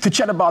morning to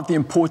chat about the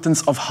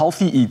importance of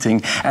healthy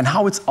eating and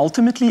how it's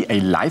ultimately a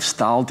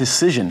lifestyle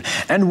decision,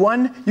 and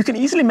one you can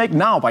easily make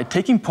now by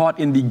taking part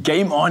in the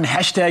Game On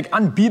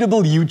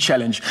 #UnbeatableYou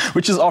Challenge,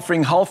 which is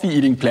offering healthy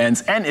eating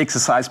plans and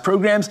exercise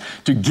programs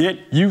to get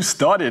you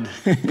started.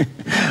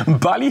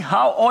 Mbali,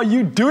 how are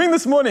you doing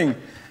this morning?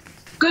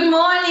 Good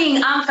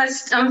morning.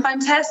 I'm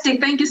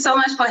fantastic. Thank you so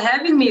much for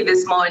having me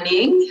this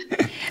morning.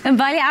 And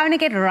Mbali, I want to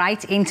get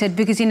right into it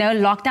because, you know,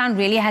 lockdown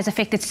really has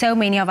affected so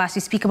many of us. We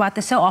speak about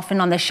this so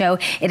often on the show.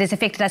 It has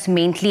affected us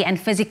mentally and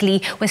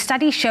physically, with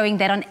studies showing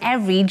that on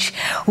average,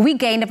 we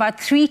gained about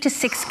 3 to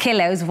 6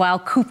 kilos while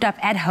cooped up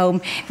at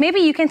home. Maybe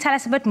you can tell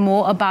us a bit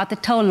more about the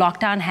toll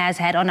lockdown has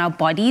had on our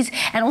bodies,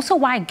 and also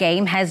why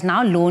Game has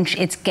now launched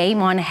its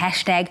Game On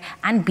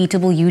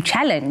 #UnbeatableYou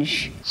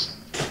Challenge.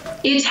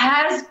 It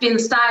has been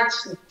such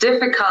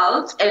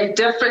difficult and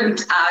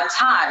different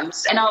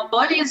times, and our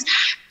bodies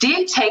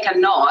did take a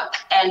knock,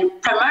 and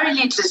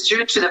primarily it is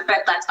due to the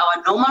fact that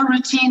our normal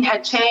routine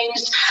had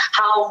changed.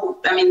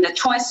 The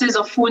choices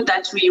of food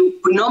that we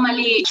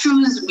normally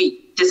choose, we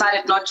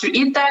decided not to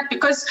eat that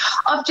because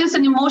of just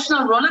an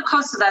emotional roller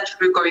coaster that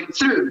we're going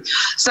through.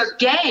 So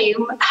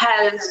Game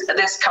has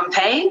this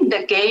campaign,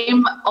 the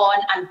Game On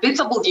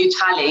 #UnbeatableYou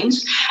Challenge,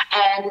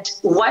 and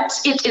what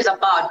it is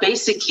about,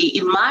 basically,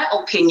 in my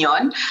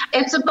opinion,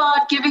 it's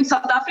about giving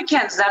South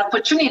Africans that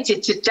opportunity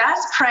to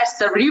just press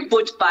the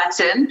reboot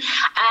button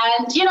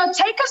and, you know,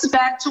 take us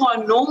back to our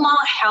normal,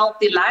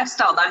 healthy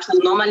lifestyle that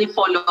will normally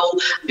follow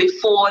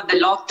before the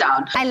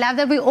lockdown. I love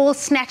that we're all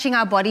snatching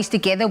our bodies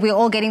together. We're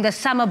all getting the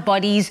summer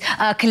bodies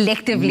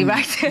collectively,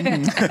 right?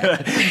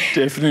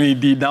 Definitely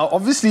indeed. Now,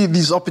 obviously,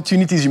 these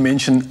opportunities you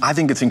mentioned, I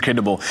think it's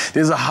incredible.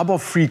 There's a hub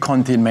of free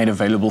content made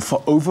available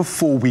for over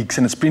 4 weeks,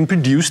 and it's been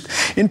produced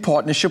in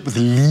partnership with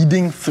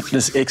leading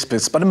fitness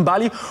experts. But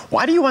Mbali,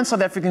 why do you want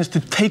South Africans to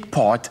take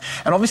part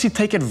and obviously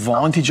take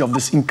advantage of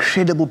this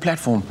incredible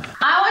platform?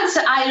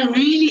 I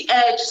really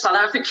urge South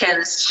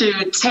Africans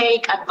to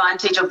take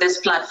advantage of this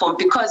platform,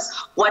 because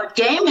what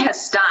Game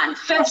has done,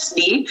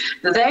 firstly,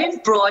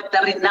 they've brought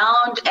the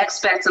renowned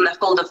experts in the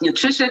field of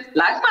nutrition,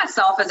 like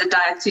myself as a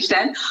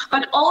dietitian,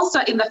 but also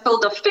in the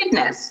field of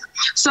fitness.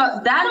 So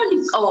that on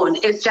its own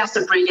is just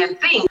a brilliant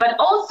thing, but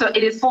also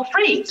it is for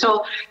free.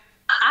 So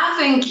I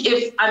think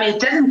it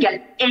doesn't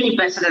get any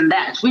better than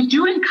that. We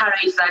do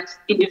encourage that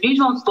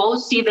individuals go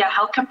see their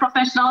healthcare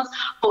professionals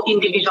for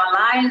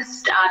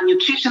individualized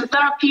nutrition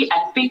therapy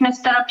and fitness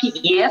therapy.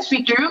 Yes,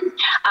 we do.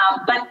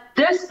 But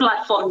this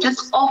platform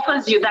just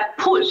offers you that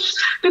push,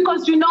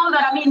 because you know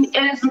that,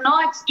 it is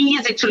not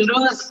easy to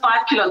lose 5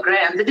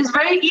 kilograms. It is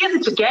very easy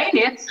to gain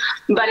it,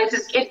 but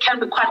it can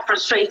be quite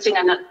frustrating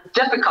and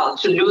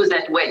difficult to lose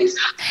that weight.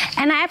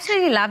 And I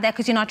absolutely love that,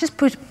 because you're not just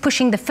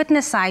pushing the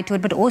fitness side to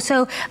it, but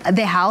also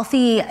the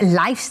healthy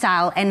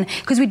lifestyle. And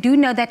because we do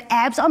know that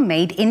abs are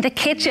made in the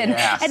kitchen.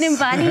 Yes. And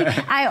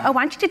Mbali, I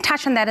want you to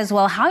touch on that as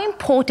well. How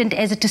important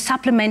is it to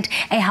supplement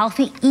a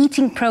healthy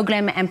eating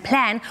program and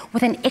plan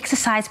with an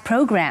exercise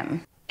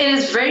program? It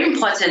is very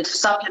important to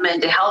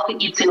supplement a healthy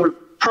eating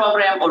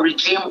program or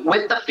regime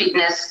with the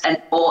fitness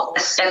or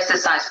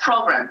exercise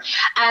program.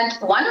 And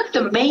one of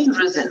the main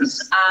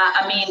reasons,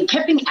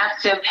 keeping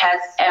active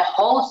has a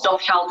host of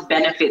health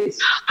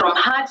benefits, from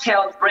heart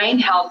health, brain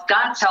health,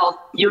 gut health,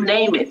 you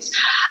name it.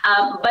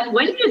 But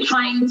when you're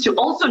trying to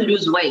also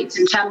lose weight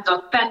in terms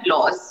of fat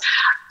loss,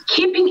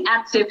 keeping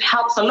active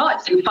helps a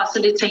lot in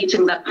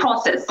facilitating that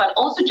process, but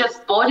also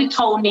just body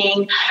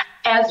toning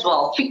as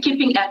well.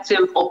 Keeping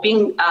active or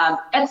being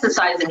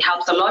exercising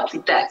helps a lot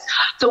with that.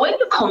 So when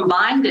you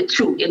combine the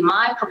two, in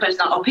my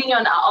professional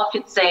opinion, I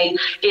often say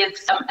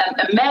it's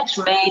a match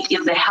made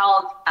in the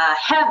health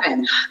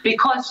heaven,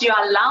 because you're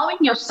allowing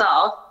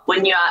yourself,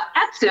 when you are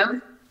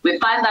active, we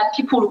find that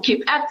people who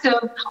keep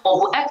active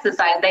or who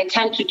exercise, they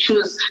tend to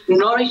choose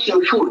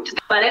nourishing food.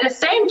 But at the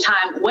same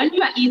time, when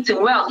you are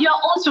eating well, you're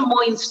also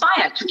more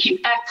inspired to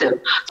keep active.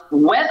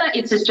 Whether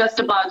it is just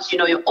about,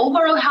 your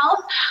overall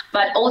health,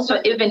 but also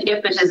even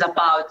if it is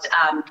about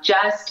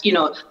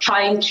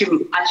trying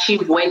to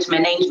achieve weight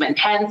management.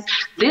 Hence,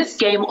 this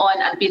Game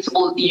On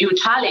 #UnbeatableYou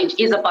Challenge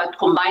is about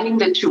combining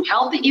the two,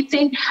 healthy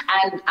eating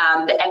and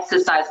the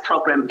exercise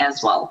program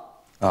as well.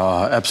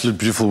 Absolute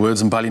beautiful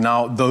words, Mbali.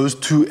 Now, those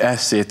two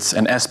assets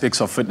and aspects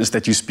of fitness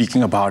that you're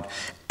speaking about,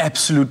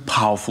 absolute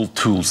powerful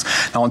tools.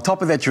 Now, on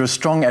top of that, you're a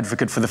strong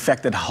advocate for the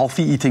fact that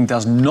healthy eating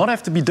does not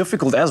have to be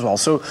difficult as well.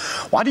 So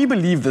why do you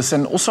believe this?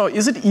 And also,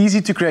 is it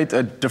easy to create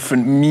a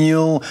different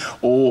meal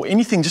or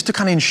anything just to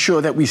kind of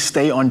ensure that we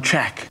stay on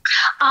track?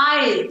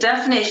 I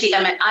definitely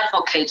am an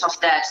advocate of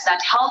that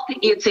healthy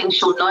eating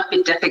should not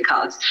be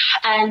difficult.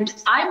 And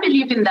I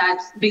believe in that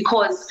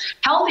because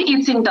healthy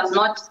eating does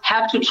not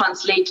have to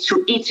translate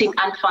to eating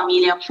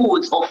unfamiliar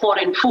foods or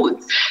foreign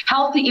foods.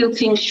 Healthy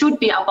eating should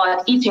be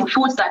about eating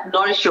foods that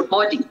nourish your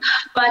body.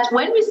 But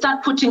when we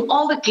start putting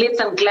all the glitz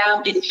and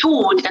glam in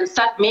food and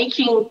start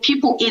making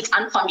people eat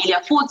unfamiliar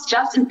foods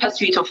just in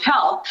pursuit of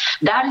health,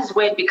 that is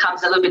where it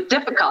becomes a little bit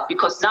difficult,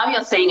 because now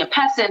you're saying a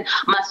person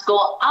must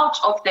go out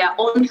of their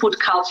own food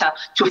culture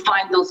to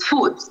find those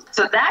foods.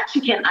 So that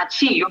you can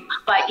achieve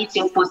by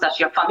eating foods that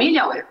you're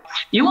familiar with.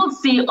 You will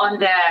see on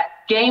the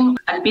Game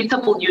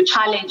Unbeatable You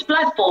Challenge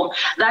platform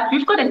that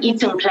we've got an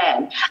eating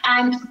plan,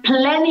 and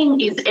planning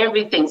is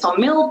everything. So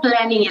meal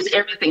planning is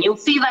everything. You'll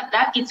see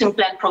that eating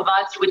plan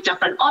provides you with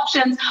different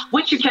options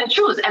which you can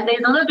choose, and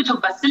there's a little bit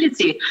of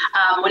versatility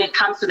when it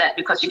comes to that,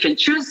 because you can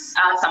choose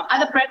some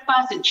other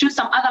breakfasts and choose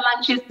some other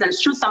lunches and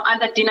choose some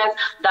other dinners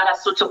that are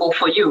suitable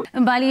for you.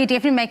 Mbali, you're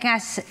definitely making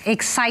us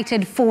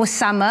excited for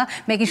summer,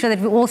 making sure that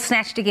we all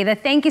snatch together.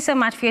 Thank you so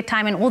much for your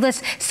time and all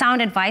this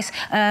sound advice,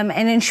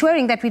 and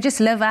ensuring that we just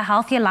live a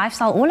healthier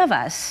lifestyle, all of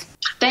us.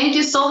 Thank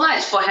you so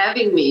much for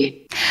having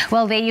me.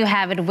 Well, there you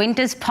have it.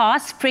 Winter's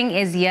past, spring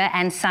is here,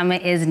 and summer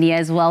is near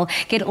as well.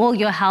 Get all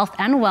your health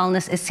and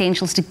wellness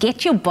essentials to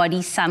get your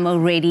body summer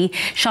ready.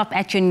 Shop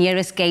at your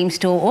nearest game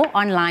store or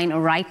online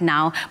right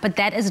now. But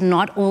that is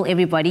not all,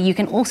 everybody. You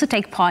can also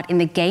take part in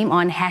the Game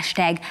On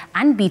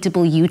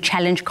 #UnbeatableU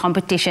Challenge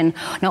competition.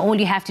 Now, all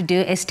you have to do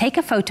is take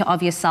a photo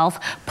of yourself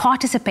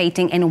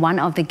participating in one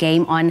of the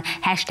Game On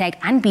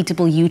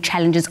 #UnbeatableU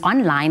challenges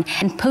online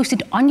and post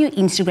it on your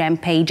Instagram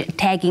page,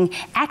 tagging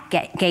at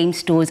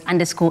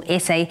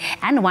GameStores_SA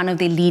and one of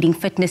their leading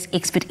fitness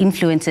expert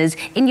influencers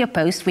in your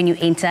post when you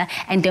enter.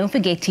 And don't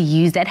forget to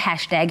use that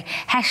hashtag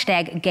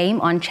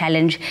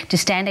 #GameOnChallenge to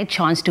stand a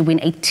chance to win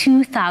a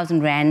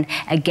 2,000 Rand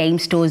Game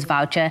Stores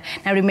voucher.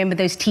 Now remember,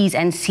 those T's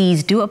and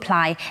C's do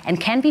apply and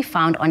can be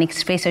found on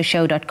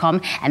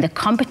expressoshow.com, and the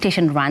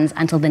competition runs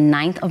until the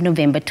 9th of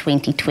November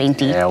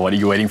 2020. Yeah, what are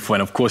you waiting for?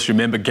 And of course,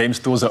 remember, Game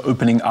Stores are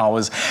opening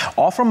hours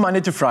are from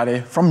Monday to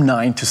Friday from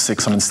 9 to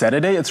 6. On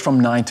Saturday, it's from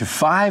 9 to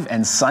 5,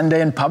 and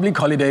Sunday and public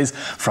holidays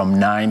from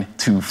 9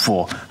 to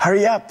 4.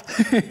 Hurry up!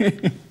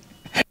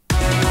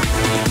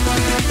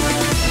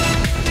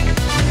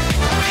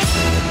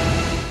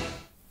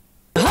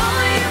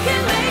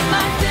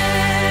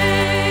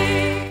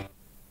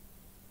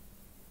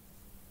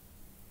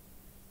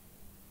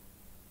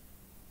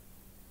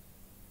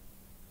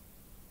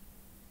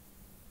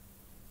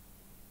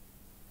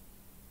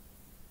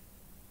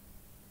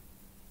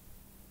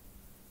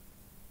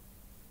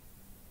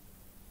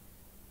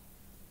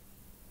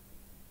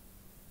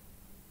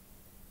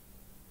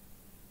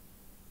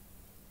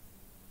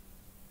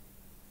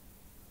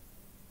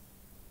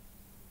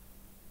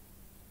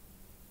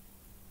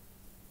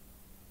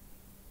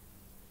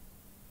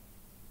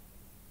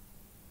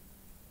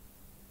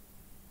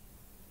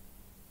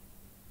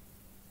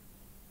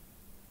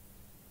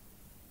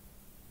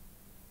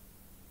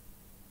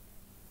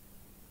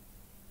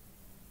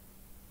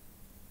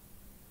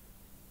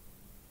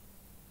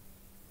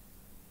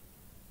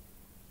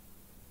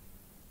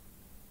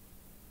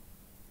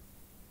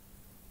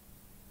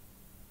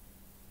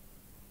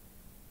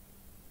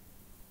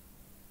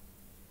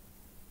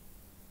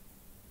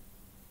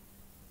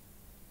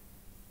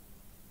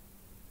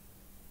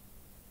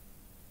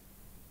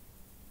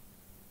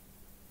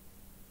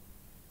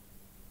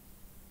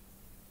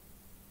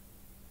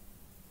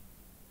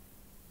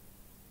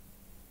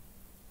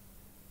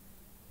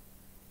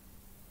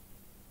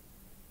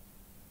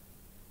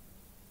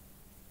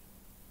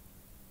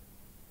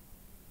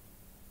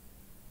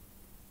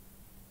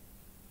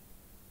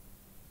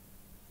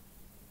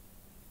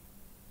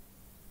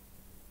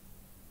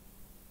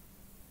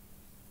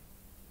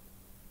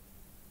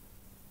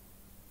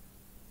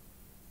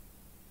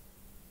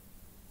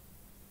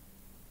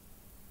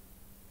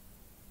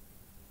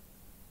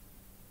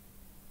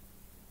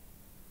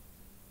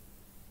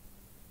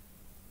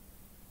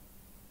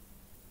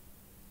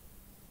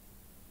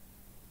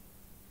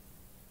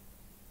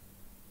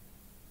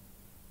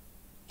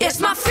 It's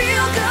my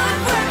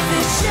feel-good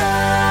breakfast show.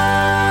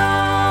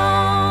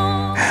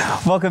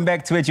 Welcome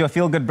back to it, your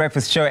feel-good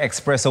breakfast show,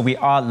 Expresso. We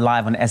are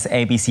live on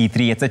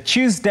SABC3. It's a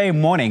Tuesday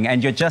morning,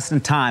 and you're just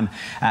in time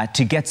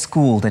to get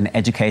schooled and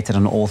educated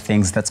on all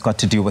things that's got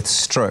to do with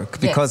stroke.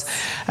 Because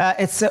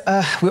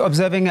we're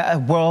observing a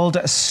World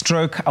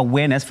Stroke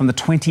Awareness from the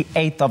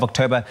 28th of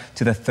October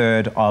to the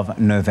 3rd of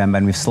November.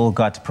 And we've still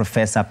got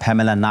Professor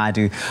Pamela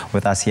Naidu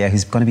with us here,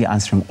 who's going to be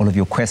answering all of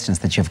your questions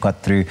that you've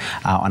got through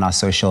on our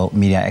social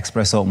media,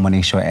 Expresso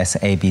Morning Show,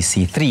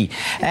 SABC3.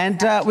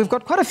 And we've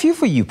got quite a few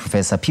for you,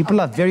 Professor. People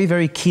are very,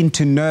 very keen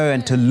to know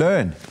and to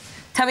learn.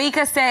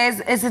 Tamika says,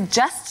 is it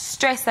just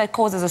stress that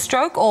causes a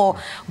stroke, or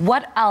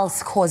what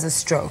else causes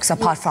strokes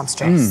apart from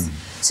stress?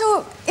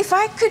 So if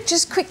I could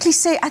just quickly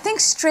say, I think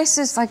stress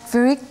is like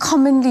very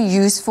commonly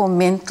used for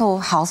mental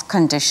health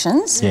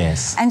conditions.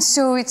 Yes. And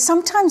so it's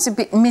sometimes a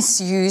bit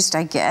misused,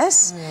 I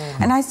guess.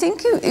 And I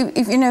think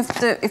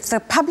if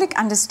the public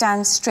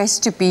understands stress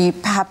to be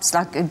perhaps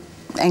like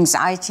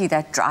anxiety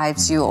that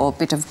drives you, or a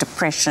bit of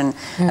depression,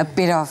 a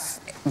bit of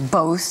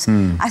both,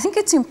 I think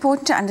it's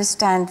important to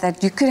understand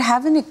that you could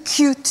have an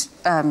acute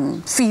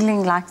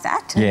feeling like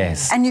that,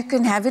 yes, and you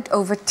can have it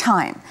over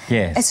time.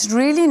 Yes. It's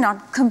really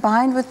not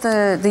combined with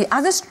the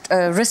other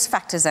risk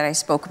factors that I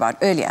spoke about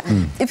earlier.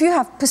 If you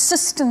have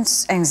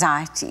persistent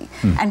anxiety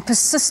and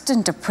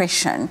persistent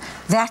depression,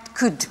 that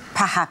could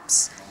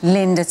perhaps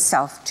lend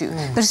itself to,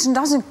 but it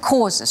doesn't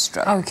cause a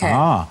stroke. Okay.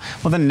 Well,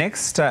 the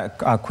next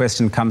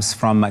question comes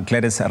from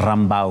Gladys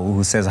Rambau,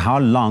 who says, how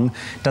long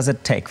does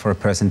it take for a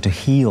person to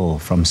heal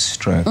from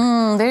stroke?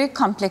 Very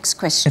complex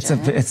question.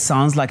 It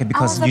sounds like it,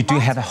 because you do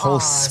have a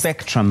whole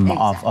spectrum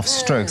of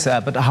strokes.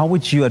 But how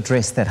would you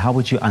address that? How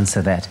would you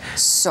answer that?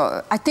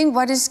 So I think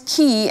what is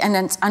key, and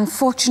it's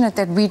unfortunate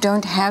that we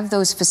don't have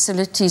those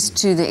facilities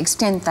to the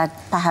extent that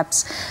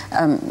perhaps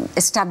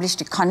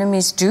established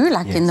economies do,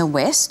 like in the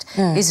West,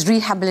 is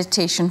rehabilitation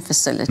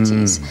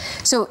facilities.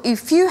 So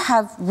if you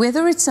have,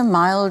 whether it's a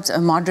mild, a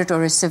moderate,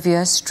 or a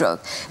severe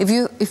stroke, if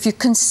you're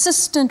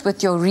consistent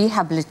with your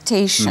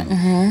rehabilitation,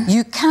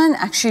 you can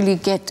actually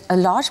get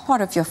a large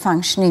part of your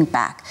functioning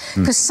back.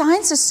 Because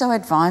science is so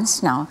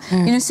advanced now.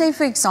 You know, say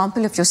for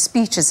example, if your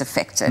speech is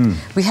affected,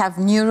 we have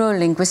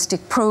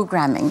neuro-linguistic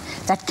programming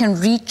that can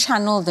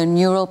rechannel the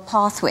neural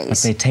pathways.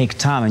 But they take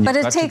time, and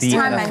you've got to be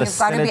in a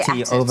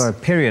facility over a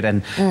period,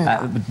 and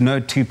no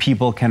two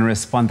people can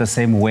respond the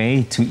same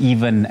way to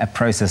even a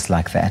process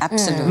like that.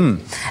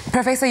 Absolutely.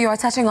 Professor, you are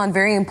touching on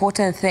very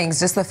important things,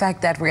 just the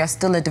fact that we are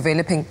still a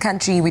developing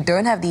country. We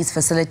don't have these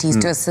facilities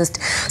to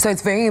assist. So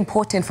it's very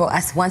important for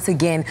us, once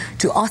again,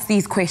 to ask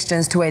these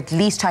questions, to at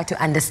least try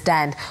to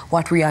understand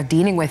what we are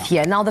dealing with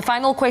here. Now, the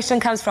final question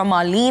comes from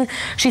Marlene.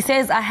 She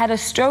says, I had a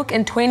stroke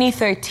in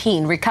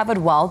 2013, recovered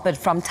well, but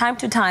from time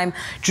to time,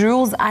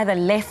 drools either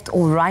left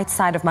or right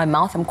side of my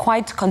mouth. I'm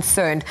quite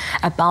concerned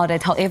about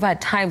it. However,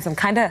 at times, I'm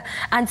kind of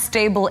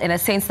unstable in a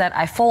sense that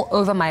I fall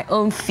over my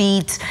own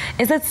feet.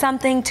 Is it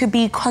something to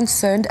be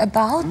concerned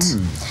about?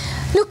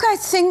 Look, I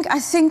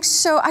think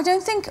so. I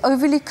don't think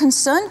overly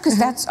concerned, because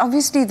that's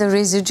obviously the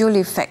residual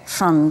effect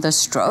from the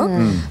stroke.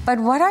 But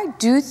what I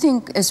do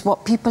think is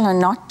what people are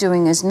not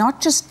doing is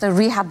not just the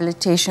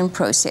rehabilitation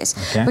process,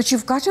 but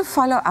you've got to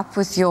follow up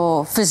with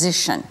your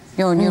physician,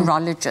 your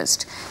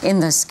neurologist in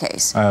this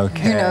case.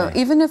 You know,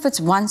 even if it's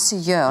once a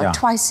year or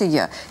twice a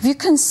year. If you're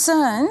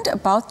concerned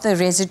about the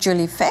residual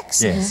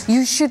effects,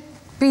 you should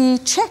be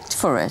checked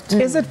for it.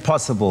 Is it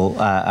possible,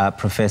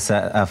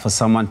 Professor, for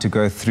someone to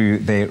go through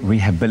their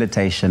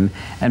rehabilitation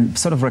and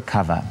sort of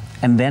recover,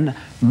 and then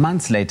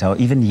months later or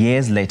even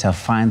years later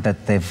find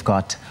that they've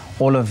got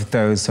all of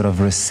those sort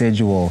of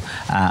residual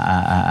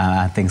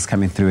things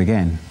coming through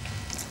again?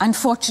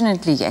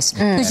 Unfortunately, yes,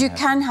 because you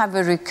can have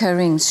a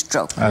recurring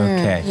stroke.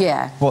 Okay.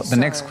 Yeah. Well, the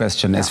next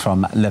question is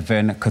from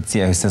Laverne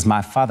Kutsia, who says,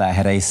 my father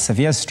had a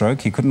severe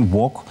stroke. He couldn't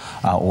walk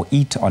or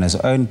eat on his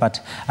own, but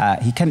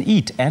he can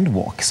eat and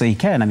walk. So he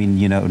can, I mean,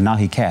 you know, now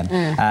he can.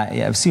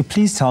 So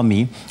please tell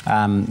me,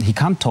 he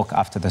can't talk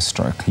after the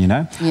stroke, you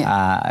know?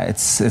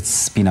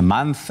 It's been a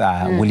month.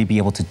 Will he be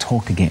able to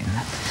talk again?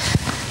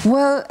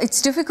 Well,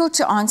 it's difficult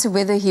to answer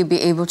whether he'll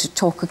be able to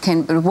talk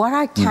again, but what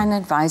I can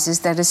advise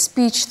is that a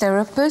speech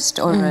therapist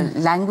or a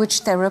language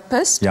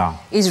therapist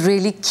is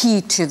really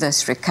key to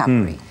this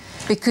recovery.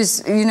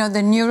 Because, you know,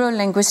 the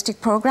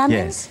neuro-linguistic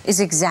programming is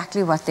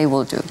exactly what they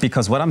will do.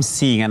 Because what I'm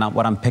seeing and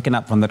what I'm picking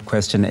up from that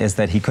question is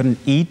that he couldn't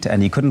eat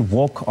and he couldn't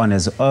walk on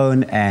his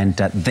own, and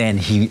then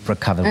he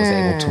recovered, was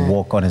able to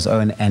walk on his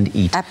own and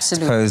eat.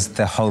 Absolutely. Suppose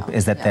the hope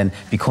is that then,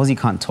 because he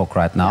can't talk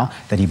right now,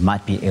 that he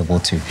might be able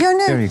to.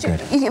 Very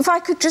good. If I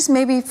could just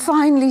maybe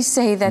finally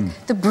say that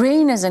the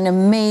brain is an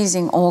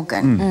amazing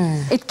organ.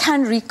 It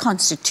can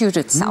reconstitute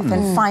itself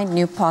and find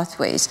new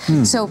pathways.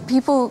 So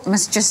people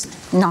must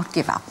just not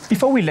give up.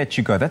 Before we let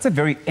you go, that's a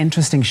very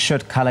interesting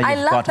shirt color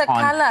you've got on.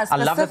 I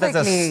love that there's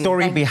a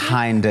story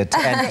behind it,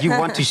 and you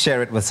want to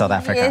share it with South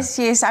Africa.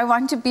 Yes, I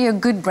want to be a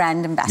good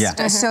brand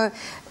ambassador. So,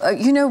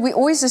 you know, we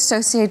always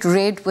associate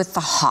red with the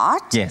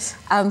heart. Yes.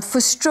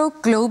 For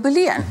stroke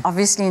globally, and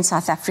obviously in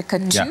South Africa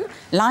too,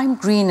 lime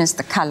green is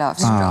the color of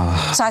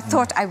stroke. So I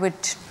thought I would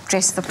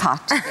dress the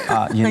part.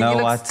 You know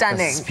what?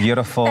 Stunning. It's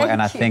beautiful,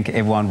 and I think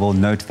everyone will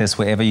note this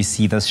wherever you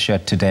see this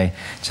shirt today.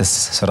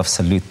 Just sort of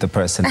salute the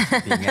person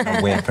being an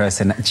aware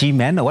person.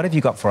 G-Men, what have you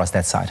got for us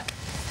that side?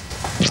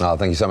 Oh,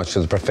 thank you so much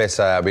to the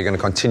Professor. We're going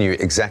to continue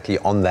exactly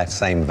on that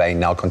same vein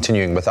now,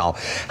 continuing with our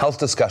health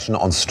discussion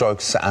on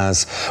strokes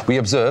as we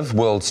observe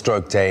World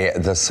Stroke Day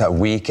this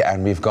week.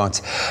 And we've got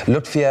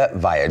Lutfia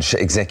Vayaj,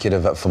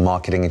 Executive for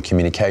Marketing and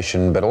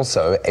Communication, but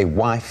also a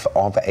wife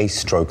of a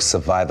stroke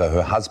survivor,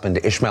 her husband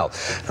Ishmael.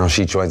 Now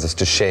she joins us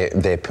to share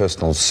their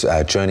personal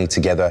journey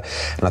together.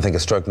 And I think a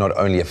stroke not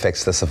only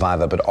affects the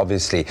survivor, but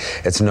obviously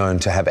it's known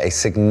to have a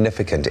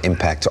significant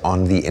impact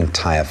on the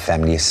entire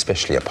family,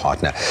 especially a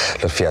partner.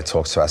 Lutfia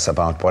talks to us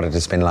about what it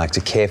has been like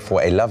to care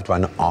for a loved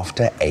one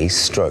after a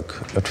stroke.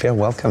 Lutfia,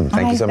 welcome.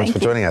 Thank you so much for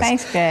joining us.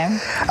 Thanks,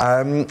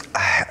 Graham.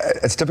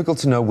 It's difficult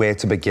to know where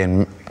to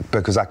begin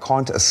because I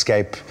can't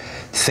escape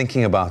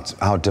thinking about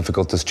how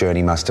difficult this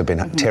journey must have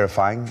been.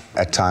 Terrifying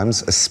at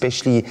times,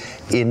 especially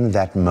in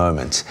that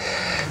moment.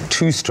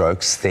 2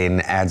 strokes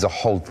then adds a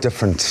whole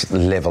different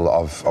level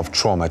of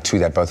trauma to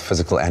that, both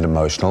physical and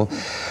emotional.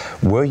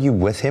 Were you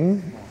with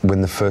him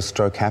when the first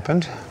stroke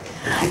happened?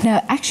 No,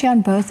 actually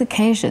on both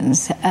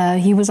occasions,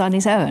 he was on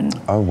his own.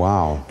 Oh,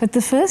 wow. But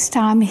the first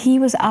time he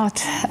was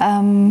out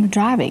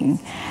driving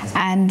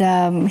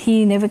and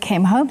he never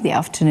came home the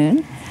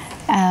afternoon.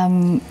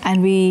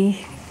 And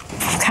we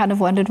kind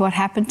of wondered what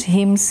happened to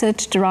him,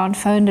 searched around,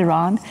 phoned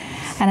around,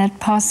 and at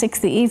past 6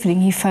 in the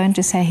evening he phoned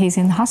to say he's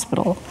in the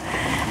hospital.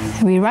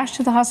 We rushed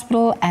to the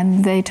hospital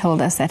and they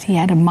told us that he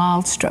had a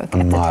mild stroke.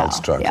 A mild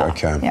stroke, yeah,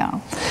 okay. Yeah.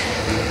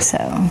 So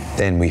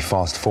then we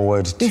fast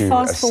forward to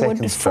a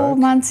second stroke. 4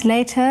 months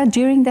later.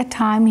 During that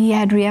time he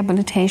had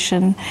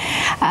rehabilitation,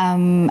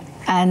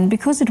 and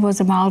because it was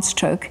a mild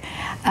stroke,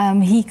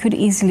 he could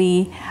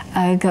easily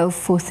go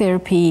for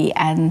therapy,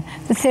 and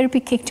the therapy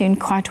kicked in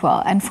quite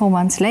well. And 4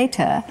 months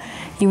later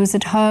he was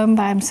at home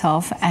by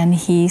himself and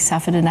he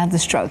suffered another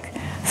stroke.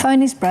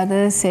 Phoned his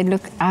brother, said,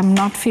 look, I'm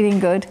not feeling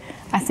good,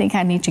 I think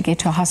I need to get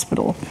to a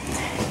hospital.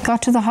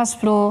 Got to the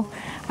hospital,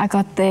 I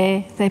got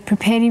there, they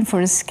prepared him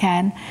for a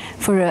scan,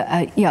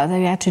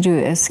 they had to do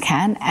a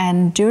scan,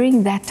 and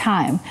during that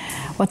time,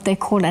 what they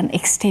call an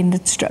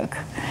extended stroke,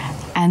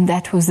 and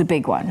that was the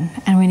big one.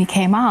 And when he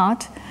came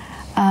out,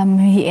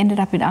 he ended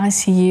up in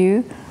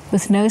ICU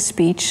with no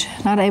speech,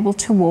 not able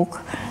to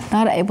walk,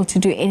 not able to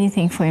do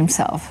anything for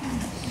himself.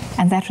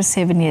 And that was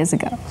 7 years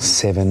ago.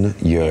 7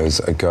 years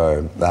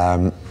ago.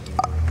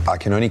 I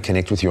can only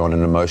connect with you on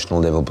an emotional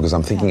level because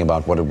I'm thinking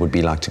about what it would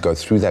be like to go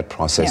through that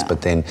process,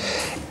 but then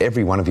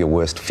every one of your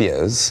worst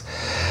fears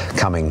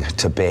coming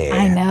to bear.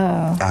 I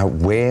know.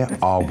 Where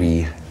are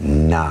we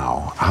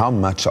now? How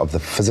much of the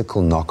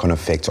physical knock-on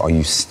effect are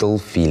you still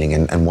feeling,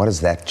 and what has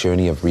that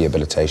journey of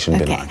rehabilitation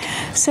been like?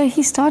 So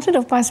he started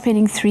off by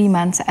spending 3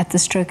 months at the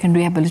Stroke and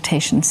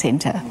Rehabilitation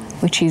Centre,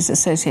 which is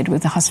associated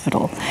with the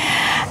hospital.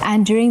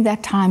 And during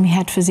that time he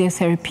had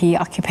physiotherapy,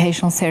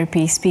 occupational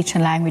therapy, speech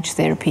and language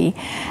therapy,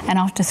 and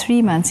after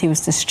 3 months he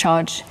was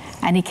discharged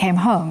and he came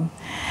home.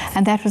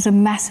 And that was a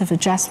massive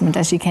adjustment,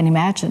 as you can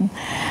imagine,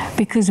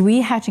 because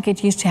we had to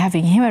get used to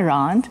having him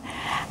around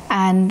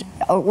and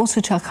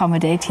also to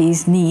accommodate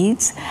his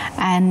needs,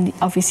 and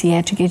obviously he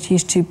had to get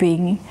used to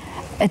being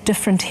a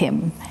different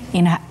him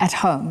at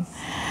home.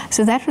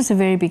 So that was a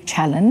very big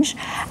challenge,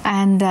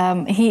 and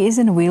he is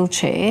in a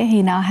wheelchair.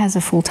 He now has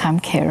a full-time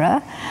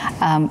carer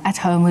at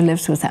home who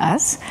lives with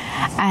us,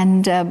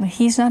 and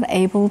he's not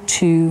able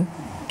to.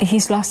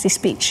 He's lost his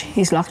speech,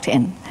 he's locked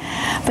in,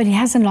 but he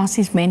hasn't lost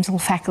his mental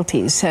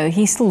faculties, so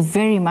he's still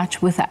very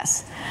much with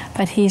us,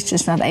 but he's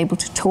just not able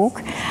to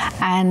talk.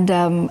 And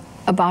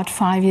about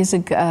 5 years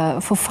ago,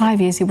 for 5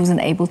 years he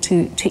wasn't able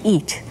to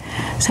eat,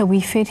 so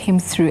we fed him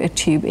through a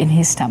tube in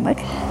his stomach,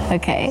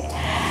 okay?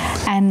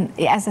 And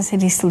as I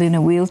said, he's still in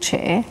a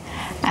wheelchair,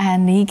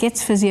 and he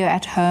gets physio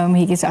at home,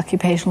 he gets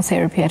occupational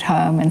therapy at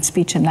home and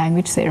speech and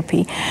language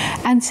therapy.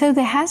 And so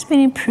there has been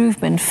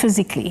improvement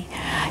physically.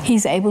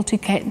 He's able to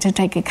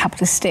take a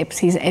couple of steps,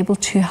 he's able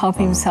to help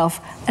himself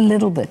a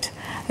little bit,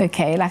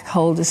 okay, like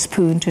hold a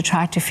spoon to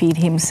try to feed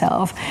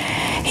himself.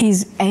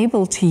 He's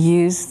able to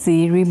use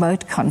the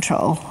remote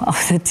control of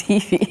the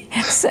TV,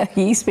 so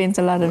he spends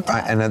a lot of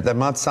time. And that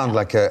might sound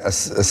like a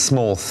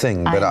small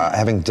thing, but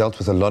having dealt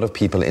with a lot of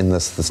people in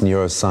this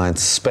neuroscience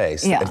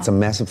space, it's a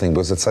massive thing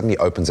because it suddenly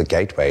opens a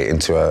gateway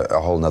into a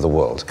whole nother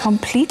world.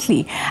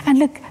 Completely. And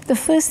look, the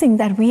first thing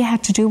that we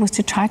had to do was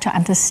to try to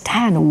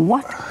understand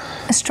what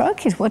a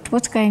stroke is,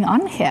 what's going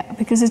on here,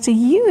 because it's a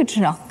huge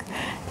knock,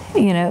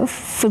 you know,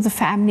 for the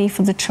family,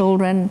 for the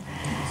children.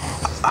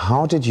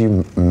 How did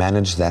you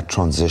manage that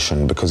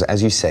transition? Because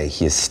as you say,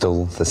 he is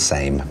still the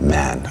same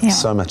man.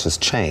 So much has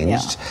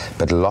changed,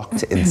 but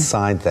locked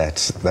inside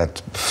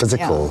that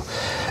physical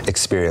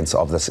experience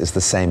of this is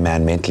the same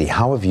man mentally.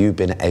 How have you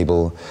been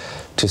able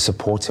to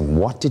support him?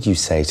 What did you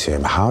say to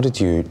him? How did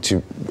you,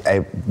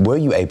 were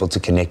you able to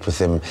connect with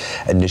him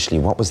initially?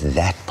 What was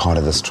that part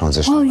of this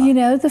transition? Well, you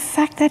know, the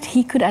fact that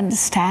he could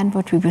understand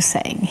what we were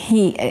saying,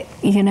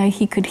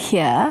 he could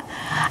hear,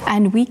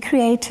 and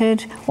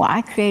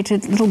I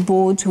created little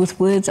boards with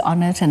words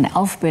on it and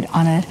alphabet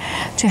on it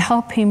to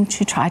help him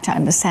to try to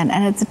understand.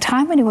 And at the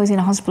time when he was in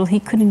hospital,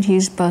 he couldn't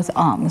use both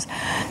arms,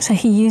 so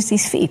he used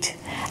his feet.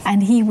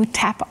 and he would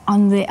tap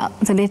on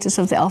the letters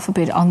of the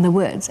alphabet on the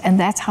words, and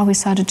that's how we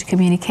started to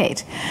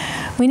communicate.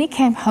 When he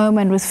came home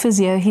and with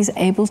physio, he's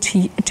able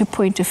to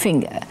point a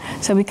finger.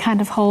 So we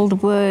kind of hold the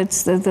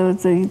words,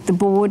 the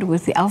board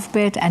with the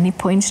alphabet, and he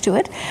points to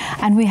it,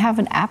 and we have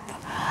an app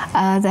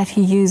that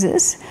he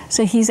uses,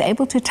 so he's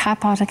able to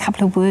type out a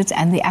couple of words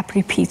and the app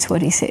repeats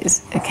what he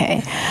says,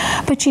 okay?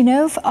 But you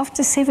know,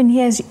 after 7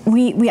 years,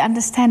 we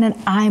understand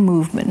an eye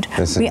movement.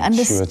 We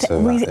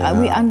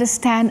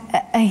understand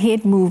a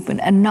head movement,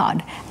 a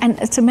nod. And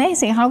it's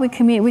amazing how we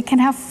communicate. We can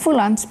have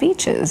full-on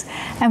speeches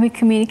and we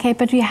communicate,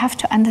 but we have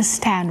to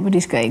understand what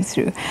he's going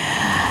through.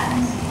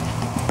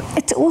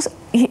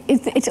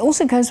 It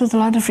also goes with a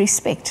lot of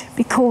respect,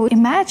 because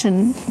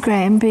imagine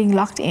Graham being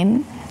locked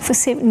in for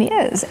 7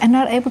 years and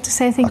not able to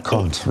say a thing. I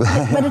can't.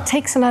 But it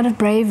takes a lot of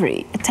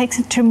bravery. It takes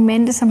a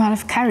tremendous amount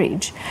of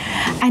courage.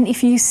 And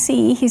if you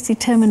see his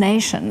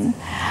determination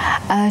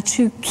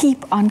to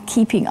keep on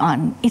keeping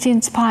on, it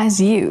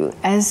inspires you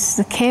as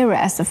the carer,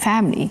 as the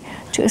family,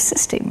 to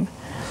assist him.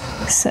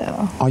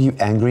 So. Are you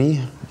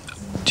angry?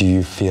 Do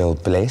you feel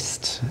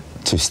blessed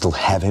to still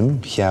have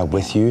him here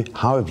with you?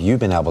 How have you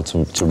been able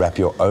to wrap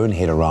your own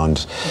head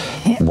around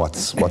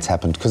what's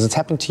happened? Because it's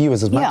happened to you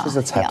as much as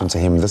it's happened to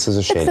him. This is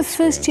a shared experience.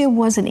 The first year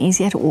wasn't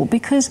easy at all,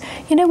 because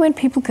you know, when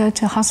people go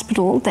to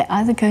hospital, they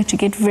either go to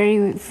get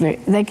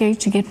they go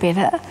to get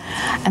better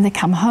and they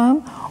come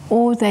home,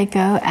 or they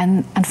go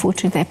and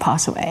unfortunately they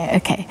pass away.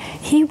 Okay,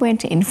 he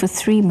went in for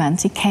 3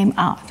 months, he came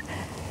out,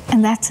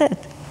 and that's it.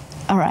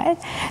 All right,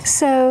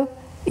 so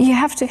you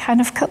have to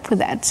kind of cope with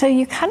that. So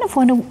you kind of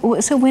want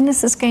to, so when is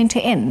this going to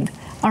end?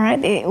 All right,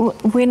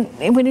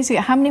 when is it,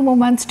 how many more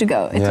months to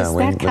go? It's just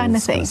that kind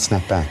of thing.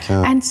 Snap back,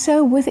 yeah. And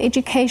so with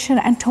education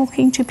and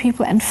talking to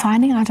people and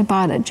finding out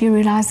about it, you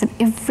realize that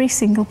every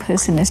single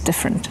person is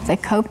different. They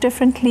cope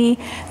differently,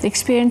 the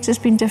experience has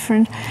been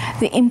different,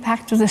 the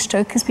impact of the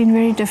stroke has been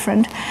very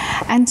different.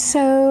 And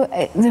so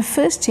the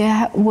first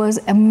year was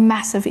a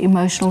massive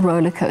emotional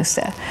roller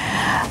coaster.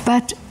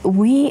 But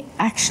we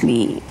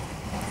actually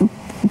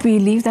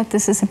believe that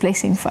this is a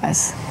blessing for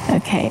us.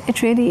 Okay,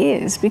 it really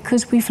is,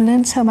 because we've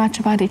learned so much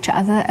about each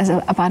other,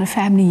 about a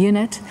family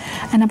unit,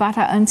 and about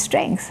our own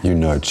strength. You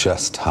know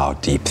just how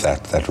deep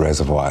that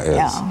reservoir is.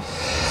 Yeah.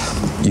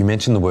 You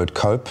mentioned the word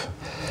cope.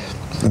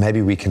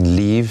 Maybe we can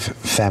leave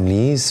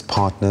families,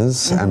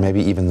 partners, and maybe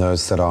even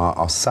those that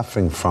are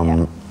suffering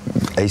from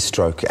a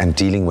stroke and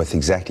dealing with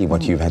exactly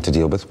what you've had to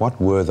deal with.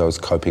 What were those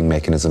coping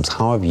mechanisms?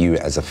 How have you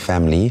as a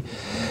family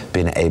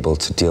been able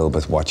to deal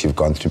with what you've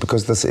gone through?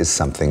 Because this is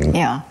something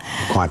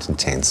quite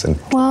intense. And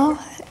well,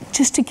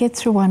 just to get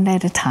through one day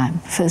at a time,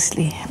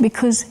 firstly,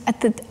 because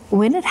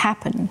when it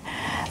happened,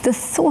 the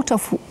thought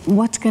of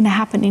what's going to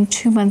happen in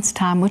 2 months'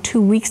 time or 2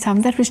 weeks'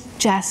 time, that was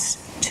just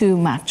too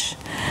much.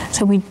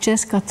 So we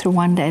just got through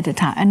one day at a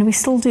time, and we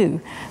still do,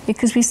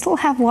 because we still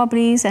have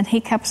wobblies and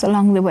hiccups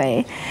along the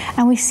way,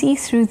 and we see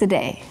through the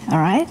day, all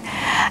right?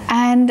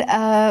 And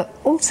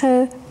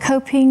also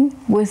coping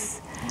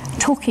with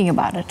talking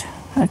about it,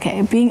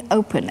 okay? Being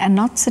open and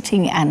not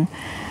sitting and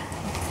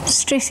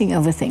stressing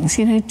over things,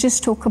 you know,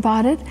 just talk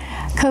about it.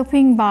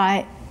 Coping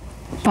by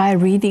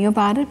reading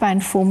about it, by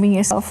informing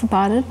yourself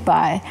about it,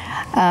 by,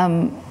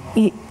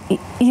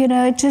 you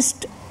know,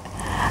 just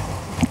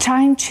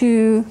trying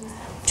to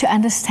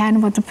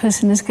understand what the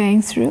person is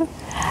going through.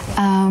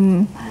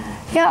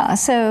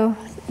 So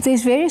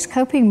there's various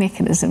coping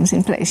mechanisms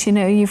in place. You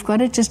know, you've got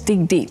to just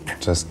dig deep.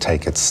 Just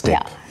take it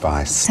step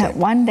by step. So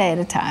one day at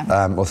a time.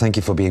 Well, thank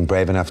you for being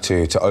brave enough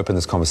to open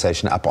this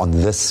conversation up on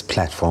this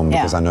platform,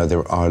 because I know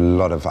there are a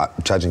lot of,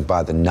 judging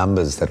by the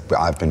numbers that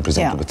I've been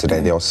presented with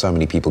today, there are so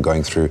many people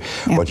going through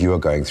what you are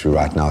going through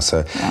right now.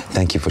 So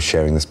thank you for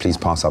sharing this. Please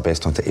pass our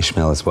best on to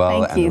Ishmael as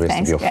well, and the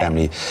rest of your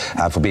family,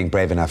 for being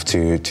brave enough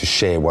to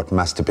share what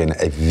must have been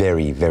a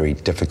very, very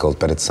difficult,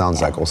 but it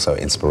sounds like also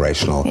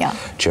inspirational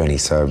journey.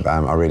 So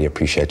I really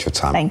appreciate your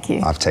time. Thank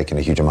you. I've taken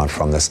a huge amount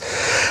from this,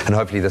 and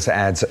hopefully this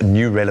adds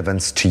new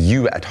relevance to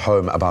you at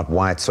home about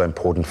why it's so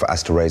important for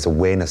us to raise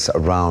awareness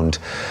around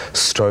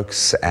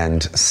strokes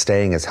and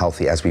staying as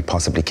healthy as we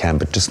possibly can,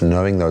 but just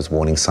knowing those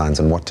warning signs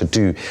and what to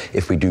do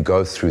if we do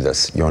go through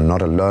this. You're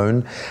not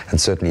alone,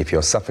 and certainly if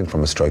you're suffering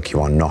from a stroke,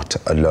 you are not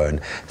alone.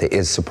 There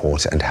is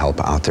support and help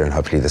out there, and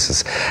hopefully this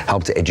has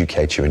helped to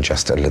educate you in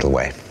just a little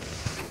way.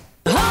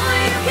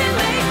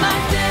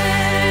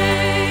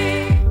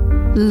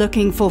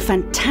 Looking for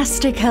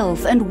fantastic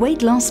health and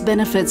weight loss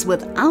benefits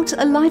without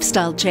a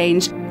lifestyle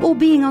change or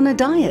being on a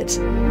diet?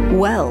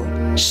 Well,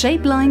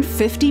 Shapeline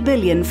 50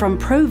 Billion from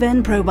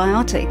Proven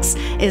Probiotics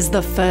is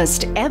the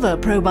first ever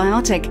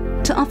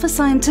probiotic to offer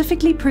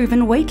scientifically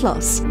proven weight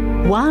loss,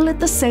 while at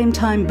the same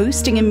time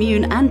boosting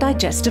immune and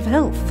digestive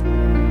health.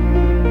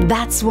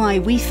 That's why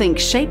we think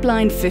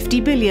Shapeline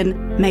 50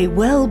 Billion may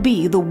well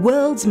be the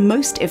world's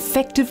most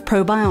effective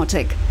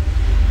probiotic.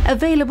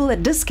 Available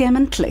at Dis-Chem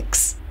and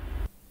Clicks.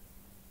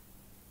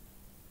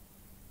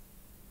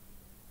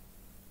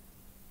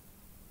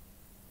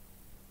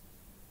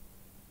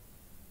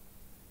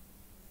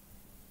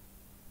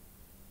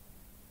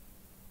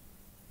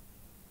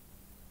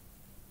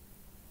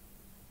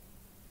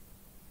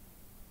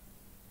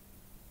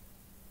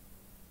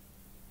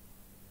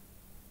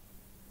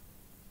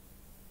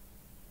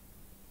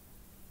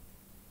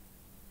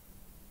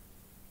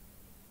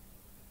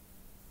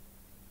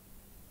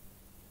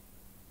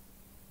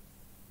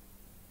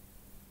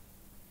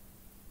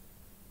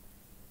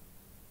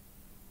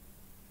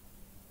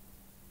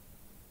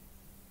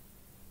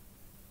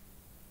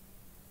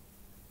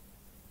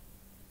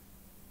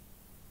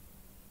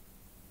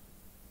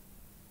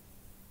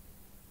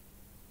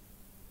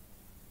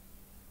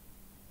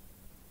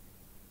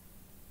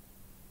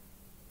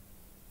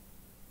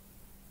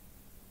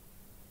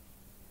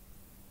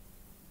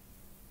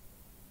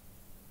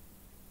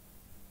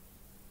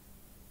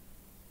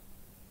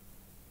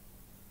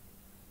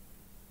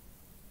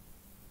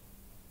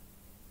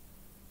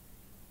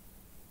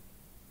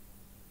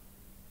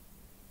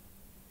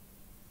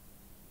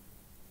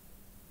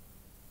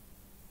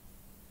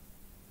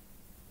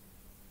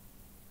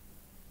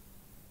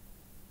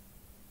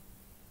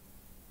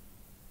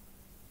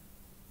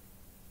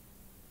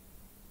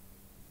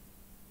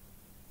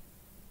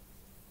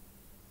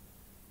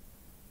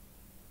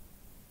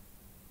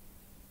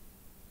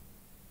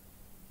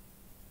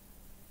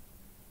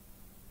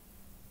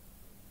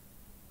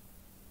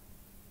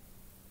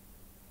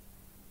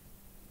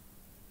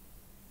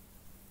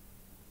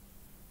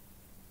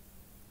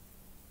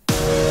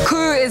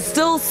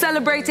 still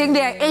celebrating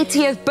their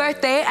 80th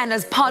birthday, and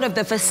as part of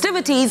the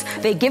festivities,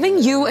 they're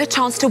giving you a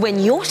chance to win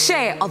your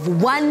share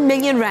of 1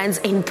 million rands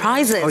in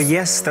prizes. Oh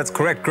yes, that's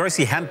correct.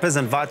 Grocery hampers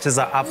and vouchers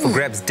are up for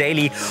grabs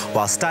daily,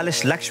 while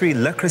stylish luxury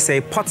Le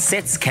Creuset pot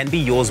sets can be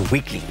yours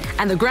weekly.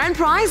 And the grand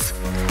prize?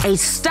 A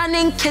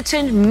stunning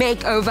kitchen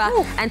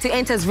makeover. And to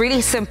enter is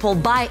really simple.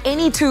 Buy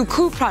any 2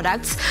 Koo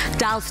products,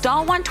 dial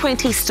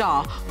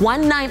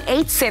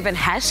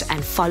 *120*1987#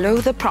 and follow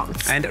the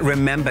prompts. And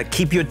remember,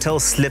 keep your till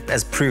slip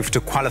as proof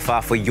to qualify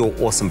for your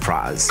awesome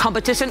prize.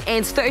 Competition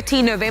ends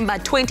 13 November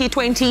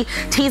 2020.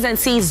 T's and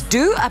C's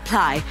do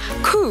apply.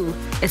 Koo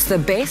is the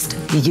best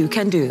you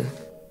can do.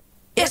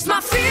 It's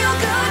my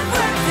feel-good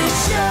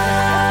breakfast show.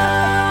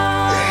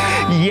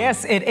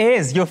 Yes, it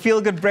is your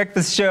feel-good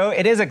breakfast show.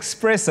 It is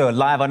Expresso,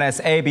 live on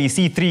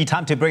SABC3.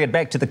 Time to bring it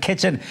back to the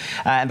kitchen.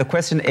 And the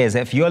question is,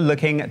 if you're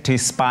looking to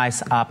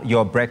spice up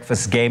your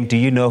breakfast game, do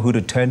you know who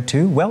to turn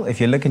to? Well,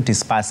 if you're looking to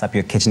spice up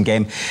your kitchen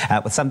game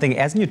with something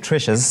as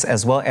nutritious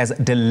as well as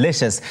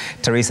delicious,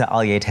 Teresa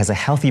Alyate has a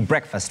healthy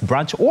breakfast,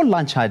 brunch or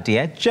lunch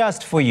idea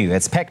just for you.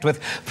 It's packed with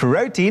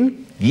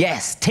protein,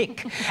 yes,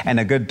 tick, and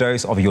a good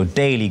dose of your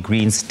daily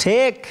greens,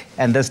 tick.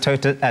 And this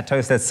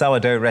toasted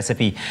sourdough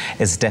recipe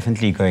is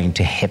definitely going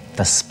to hit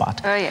the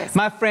spot. Oh, yes.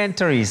 My friend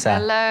Teresa.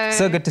 Hello.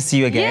 So good to see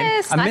you again.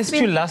 Yes, I nice missed to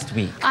be- you last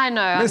week. I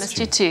know, I missed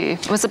you too.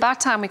 It was about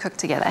time we cooked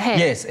together. Hey.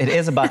 Yes, it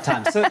is about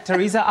time. So,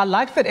 Teresa, I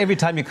like that every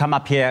time you come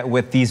up here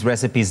with these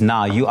recipes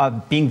now, you are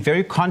being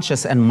very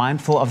conscious and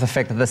mindful of the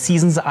fact that the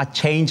seasons are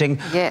changing.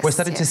 Yes, We're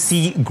starting to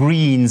see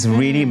greens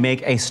really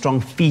make a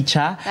strong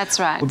feature. That's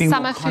right. We're being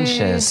Summer more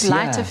conscious. food,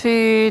 lighter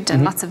food,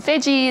 and lots of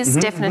veggies,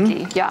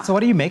 definitely. Yeah. So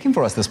what are you making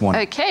for us this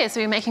morning? Okay, so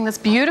we're making this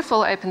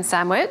beautiful open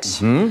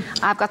sandwich.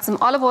 I've got some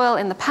olive oil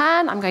in the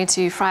pan. I'm going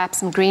to fry up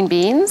some green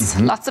beans.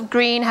 Lots of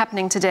green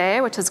happening today,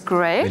 which is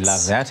great. We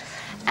love that.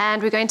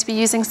 And we're going to be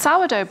using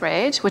sourdough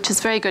bread, which is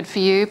very good for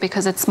you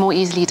because it's more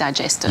easily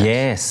digested.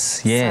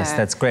 Yes, yes, So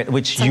that's great.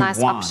 Which it's a you nice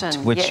want,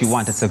 option, which you yes.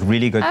 want. It's a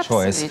really good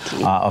choice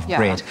Absolutely. of Yeah.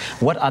 bread.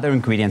 What other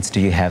ingredients do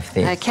you have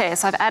there? Okay,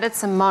 so I've added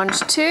some mange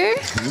too,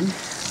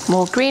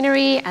 more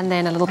greenery, and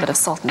then a little bit of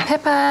salt and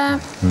pepper.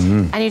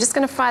 And you're just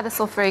going to fry this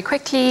off very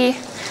quickly.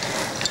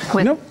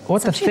 You know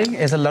what the thing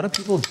is, a lot of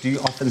people do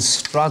often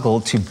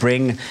struggle to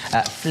bring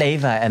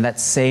flavor and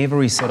that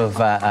savory sort of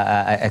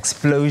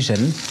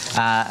explosion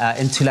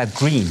into like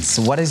greens.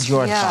 What is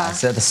your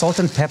advice? The salt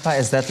and pepper,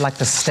 is that like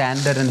the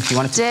standard? And if you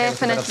wanted to play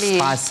with a bit of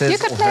spices You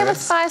could or play with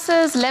herbs?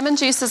 spices. Lemon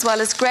juice as well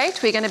is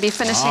great. We're going to be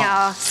finishing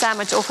our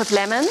sandwich off with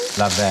lemon.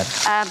 Love that.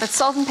 But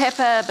salt and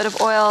pepper, a bit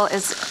of oil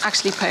is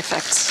actually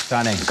perfect.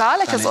 Stunning.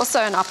 Garlic is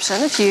also an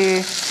option if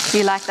you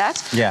like that.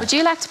 Yeah. Would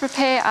you like to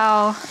prepare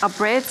our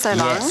bread so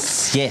long?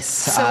 Yes, yes.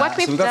 So what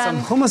we've we've got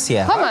done, some hummus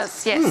here.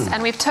 Hummus, yes.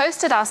 And we've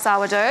toasted our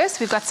sourdough, so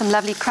we've got some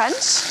lovely crunch.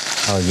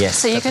 Oh, yes.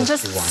 So you that's can what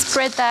just you want.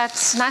 spread that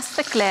nice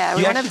thick layer.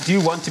 You actually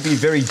do want to be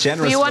very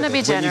generous. We want to with be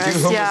it. When generous,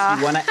 you do hummus, yeah.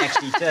 you want to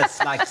actually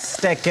just like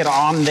stack it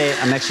on there.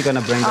 I'm actually going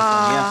to bring this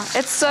on here.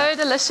 It's so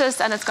delicious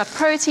and it's got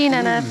protein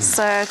in it,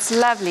 so it's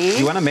lovely.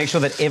 You want to make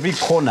sure that every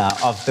corner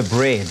of the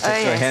bread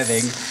that you're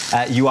having,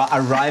 you are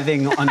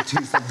arriving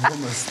onto some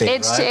hummus there,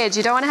 Edge to edge.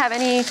 You don't want to have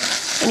any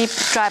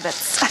dry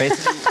bits.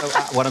 Basically,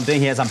 what I'm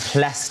doing here is I'm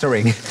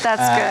plastering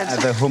That's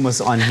good. the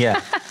hummus on here.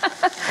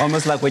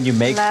 Almost like when you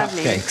make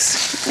Lovely.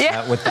 cupcakes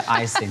Yeah. with the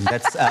icing.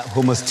 That's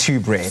hummus to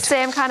bread.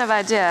 Same kind of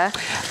idea.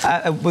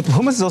 But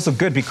hummus is also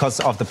good because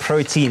of the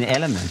protein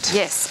element.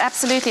 Yes,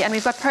 absolutely. And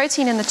we've got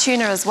protein in the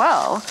tuna as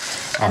well.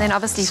 And then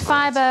obviously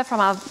fiber from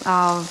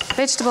our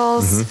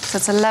vegetables. So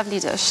it's a lovely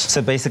dish.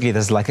 So basically,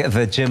 there's like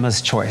the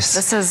gymmer's choice.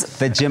 This is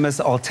the gymmer's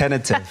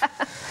alternative.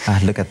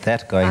 Look at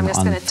that going I'm just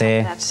on going to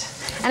there. take that.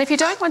 And if you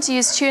don't want to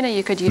use tuna,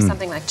 you could use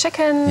something like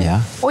chicken.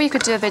 Yeah. Or you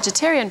could do a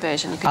vegetarian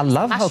version. You could I use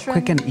love how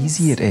quick and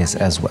easy it is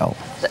as well.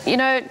 You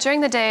know,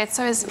 during the day, it's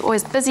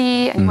always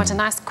busy, and you want a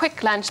nice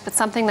quick lunch, but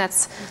something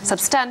that's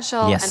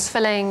substantial and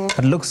filling.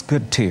 But it looks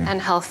good too.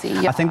 And healthy.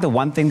 Yeah. I think the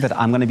one thing that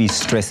I'm going to be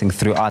stressing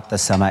throughout the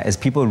summer is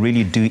people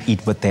really do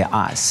eat with their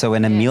eyes. So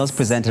when a meal's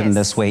presented in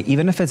this way,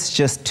 even if it's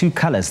just 2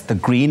 colors, the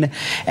green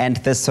and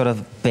this sort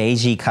of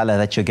beigey color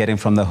that you're getting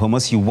from the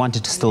hummus, you want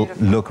it to still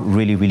look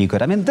really, really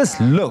good. I mean, this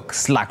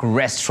looks like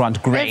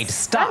restaurant grade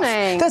stuff.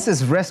 Stunning. This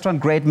is restaurant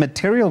grade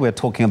material we're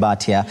talking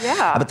about here.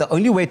 Yeah. But the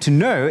only way to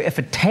know if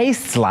it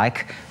tastes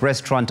like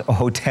restaurant or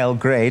hotel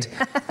grade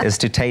is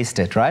to taste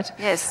it, right?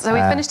 Yes, so we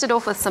finished it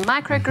off with some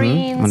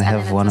microgreens. I'm going to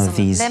have one of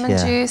these lemon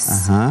here.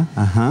 juice.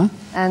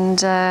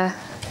 And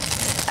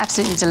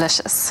absolutely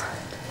delicious.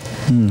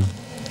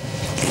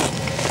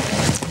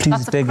 Please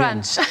Lots of dig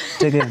crunch. in.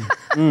 Dig in.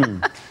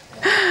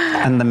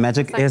 And the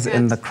magic is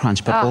in the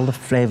crunch, but all the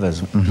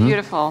flavors.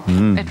 Beautiful.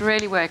 It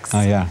really works.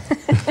 Oh, yeah.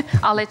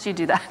 I'll let you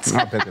do that.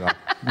 I'll pick it up.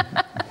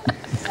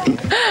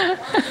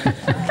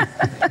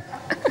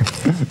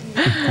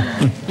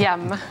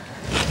 Yum.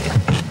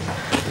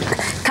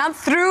 Come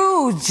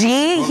through,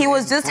 G. He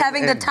was just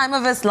having the time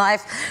of his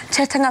life,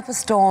 chatting up a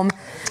storm.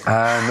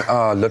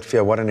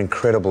 Lutfia, what an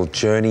incredible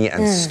journey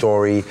and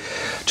story.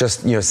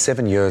 Just,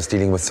 7 years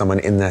dealing with someone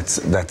in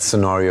that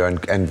scenario,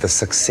 and the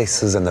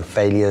successes and the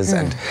failures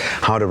and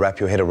how to wrap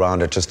your head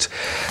around it. Just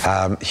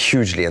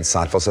hugely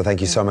insightful. So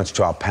thank you so much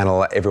to our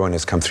panel, everyone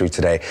who's come through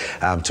today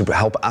to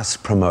help us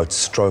promote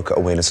stroke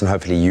awareness, and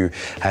hopefully you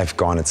have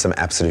garnered some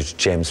absolute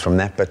gems from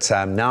that. But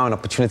now an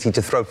opportunity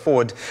to throw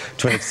forward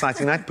to an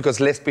exciting night, because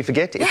lest we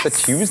forget, it's a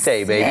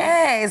Tuesday, baby.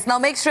 Yes. Now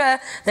make sure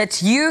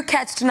that you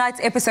catch tonight's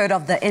episode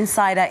of The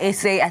Insider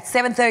SA at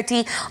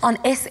 7:30 on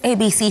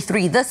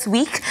SABC3. This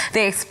week,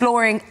 they're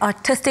exploring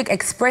artistic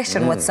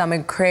expression with some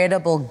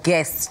incredible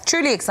guests.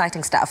 Truly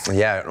exciting stuff.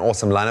 Yeah, an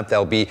awesome lineup.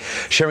 They'll be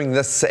sharing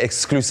this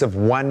exclusive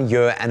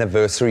 1-year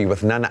anniversary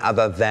with none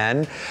other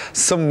than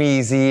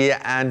Somizi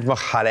and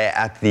Mohale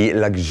at the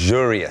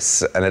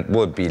luxurious, and it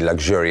would be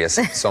luxurious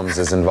if Soms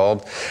is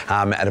involved,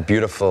 at a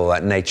beautiful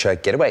nature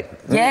getaway.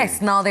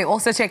 Yes, now they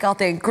also check out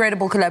the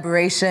incredible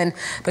collaboration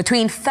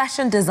between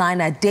fashion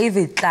designer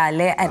David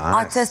Tlale and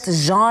artist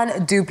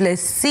Jean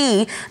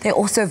Duplessis. They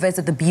also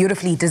visit the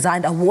beautifully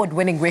designed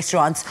award-winning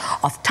restaurants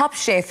of Top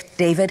Chef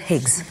David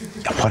Higgs.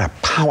 What a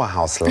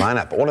powerhouse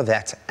lineup. All of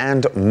that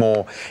and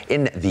more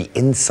in The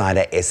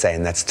Insider SA,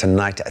 and that's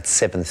tonight at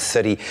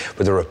 7:30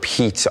 with a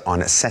repeat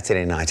on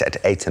Saturday night at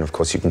 8, and of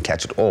course you can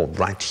catch it all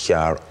right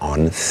here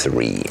on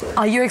 3.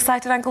 Are you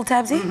excited, Uncle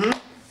Tabsy?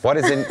 What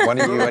are you eating? What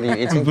are you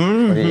eating?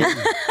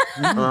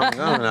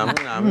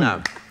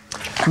 No.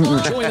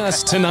 Join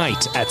us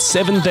tonight at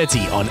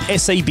 7:30 on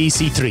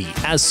SABC3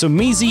 as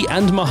Somizi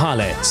and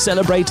Mohale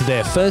celebrate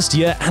their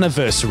first-year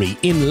anniversary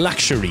in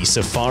luxury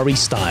safari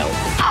style.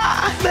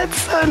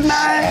 That's so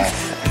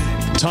nice.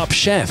 Top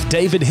Chef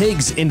David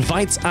Higgs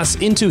invites us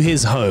into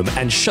his home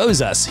and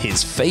shows us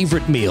his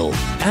favorite meal.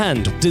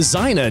 And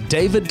designer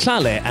David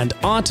Tlale and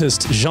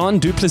artist Jean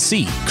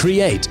Duplessis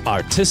create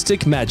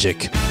artistic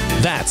magic.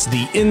 That's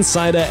The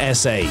Insider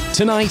SA,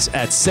 tonight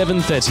at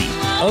 7:30,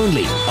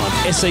 only on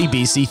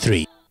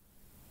SABC3.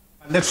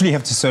 Literally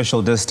have to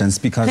social distance,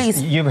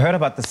 because you've heard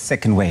about the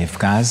second wave,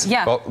 guys.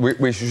 Yeah. Well,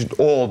 we should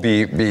all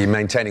be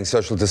maintaining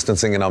social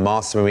distancing in our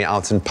masks when we're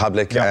out in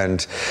public,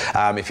 and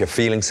if you're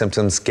feeling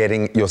symptoms,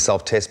 getting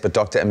yourself tested. But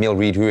Dr. Emil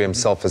Reed, who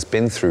himself has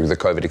been through the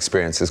COVID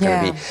experience, is going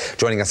to be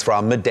joining us for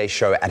our midday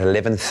show at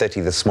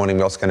 11:30 this morning.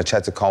 We're also going to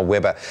chat to Carl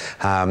Weber.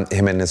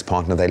 Him and his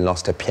partner, they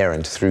lost a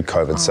parent through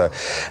COVID. So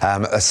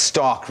a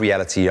stark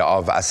reality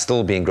of us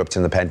still being gripped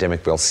in the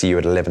pandemic. We'll see you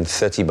at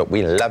 11:30, but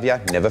we love you.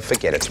 Never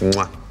forget it.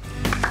 Mwah.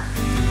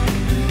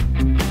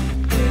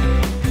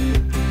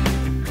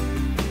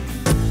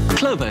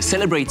 Clover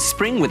celebrates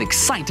spring with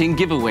exciting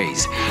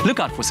giveaways. Look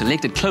out for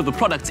selected Clover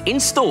products in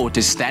store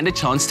to stand a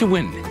chance to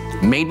win.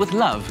 Made with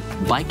love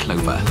by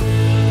Clover.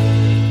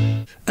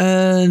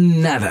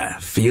 Another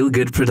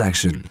feel-good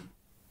production.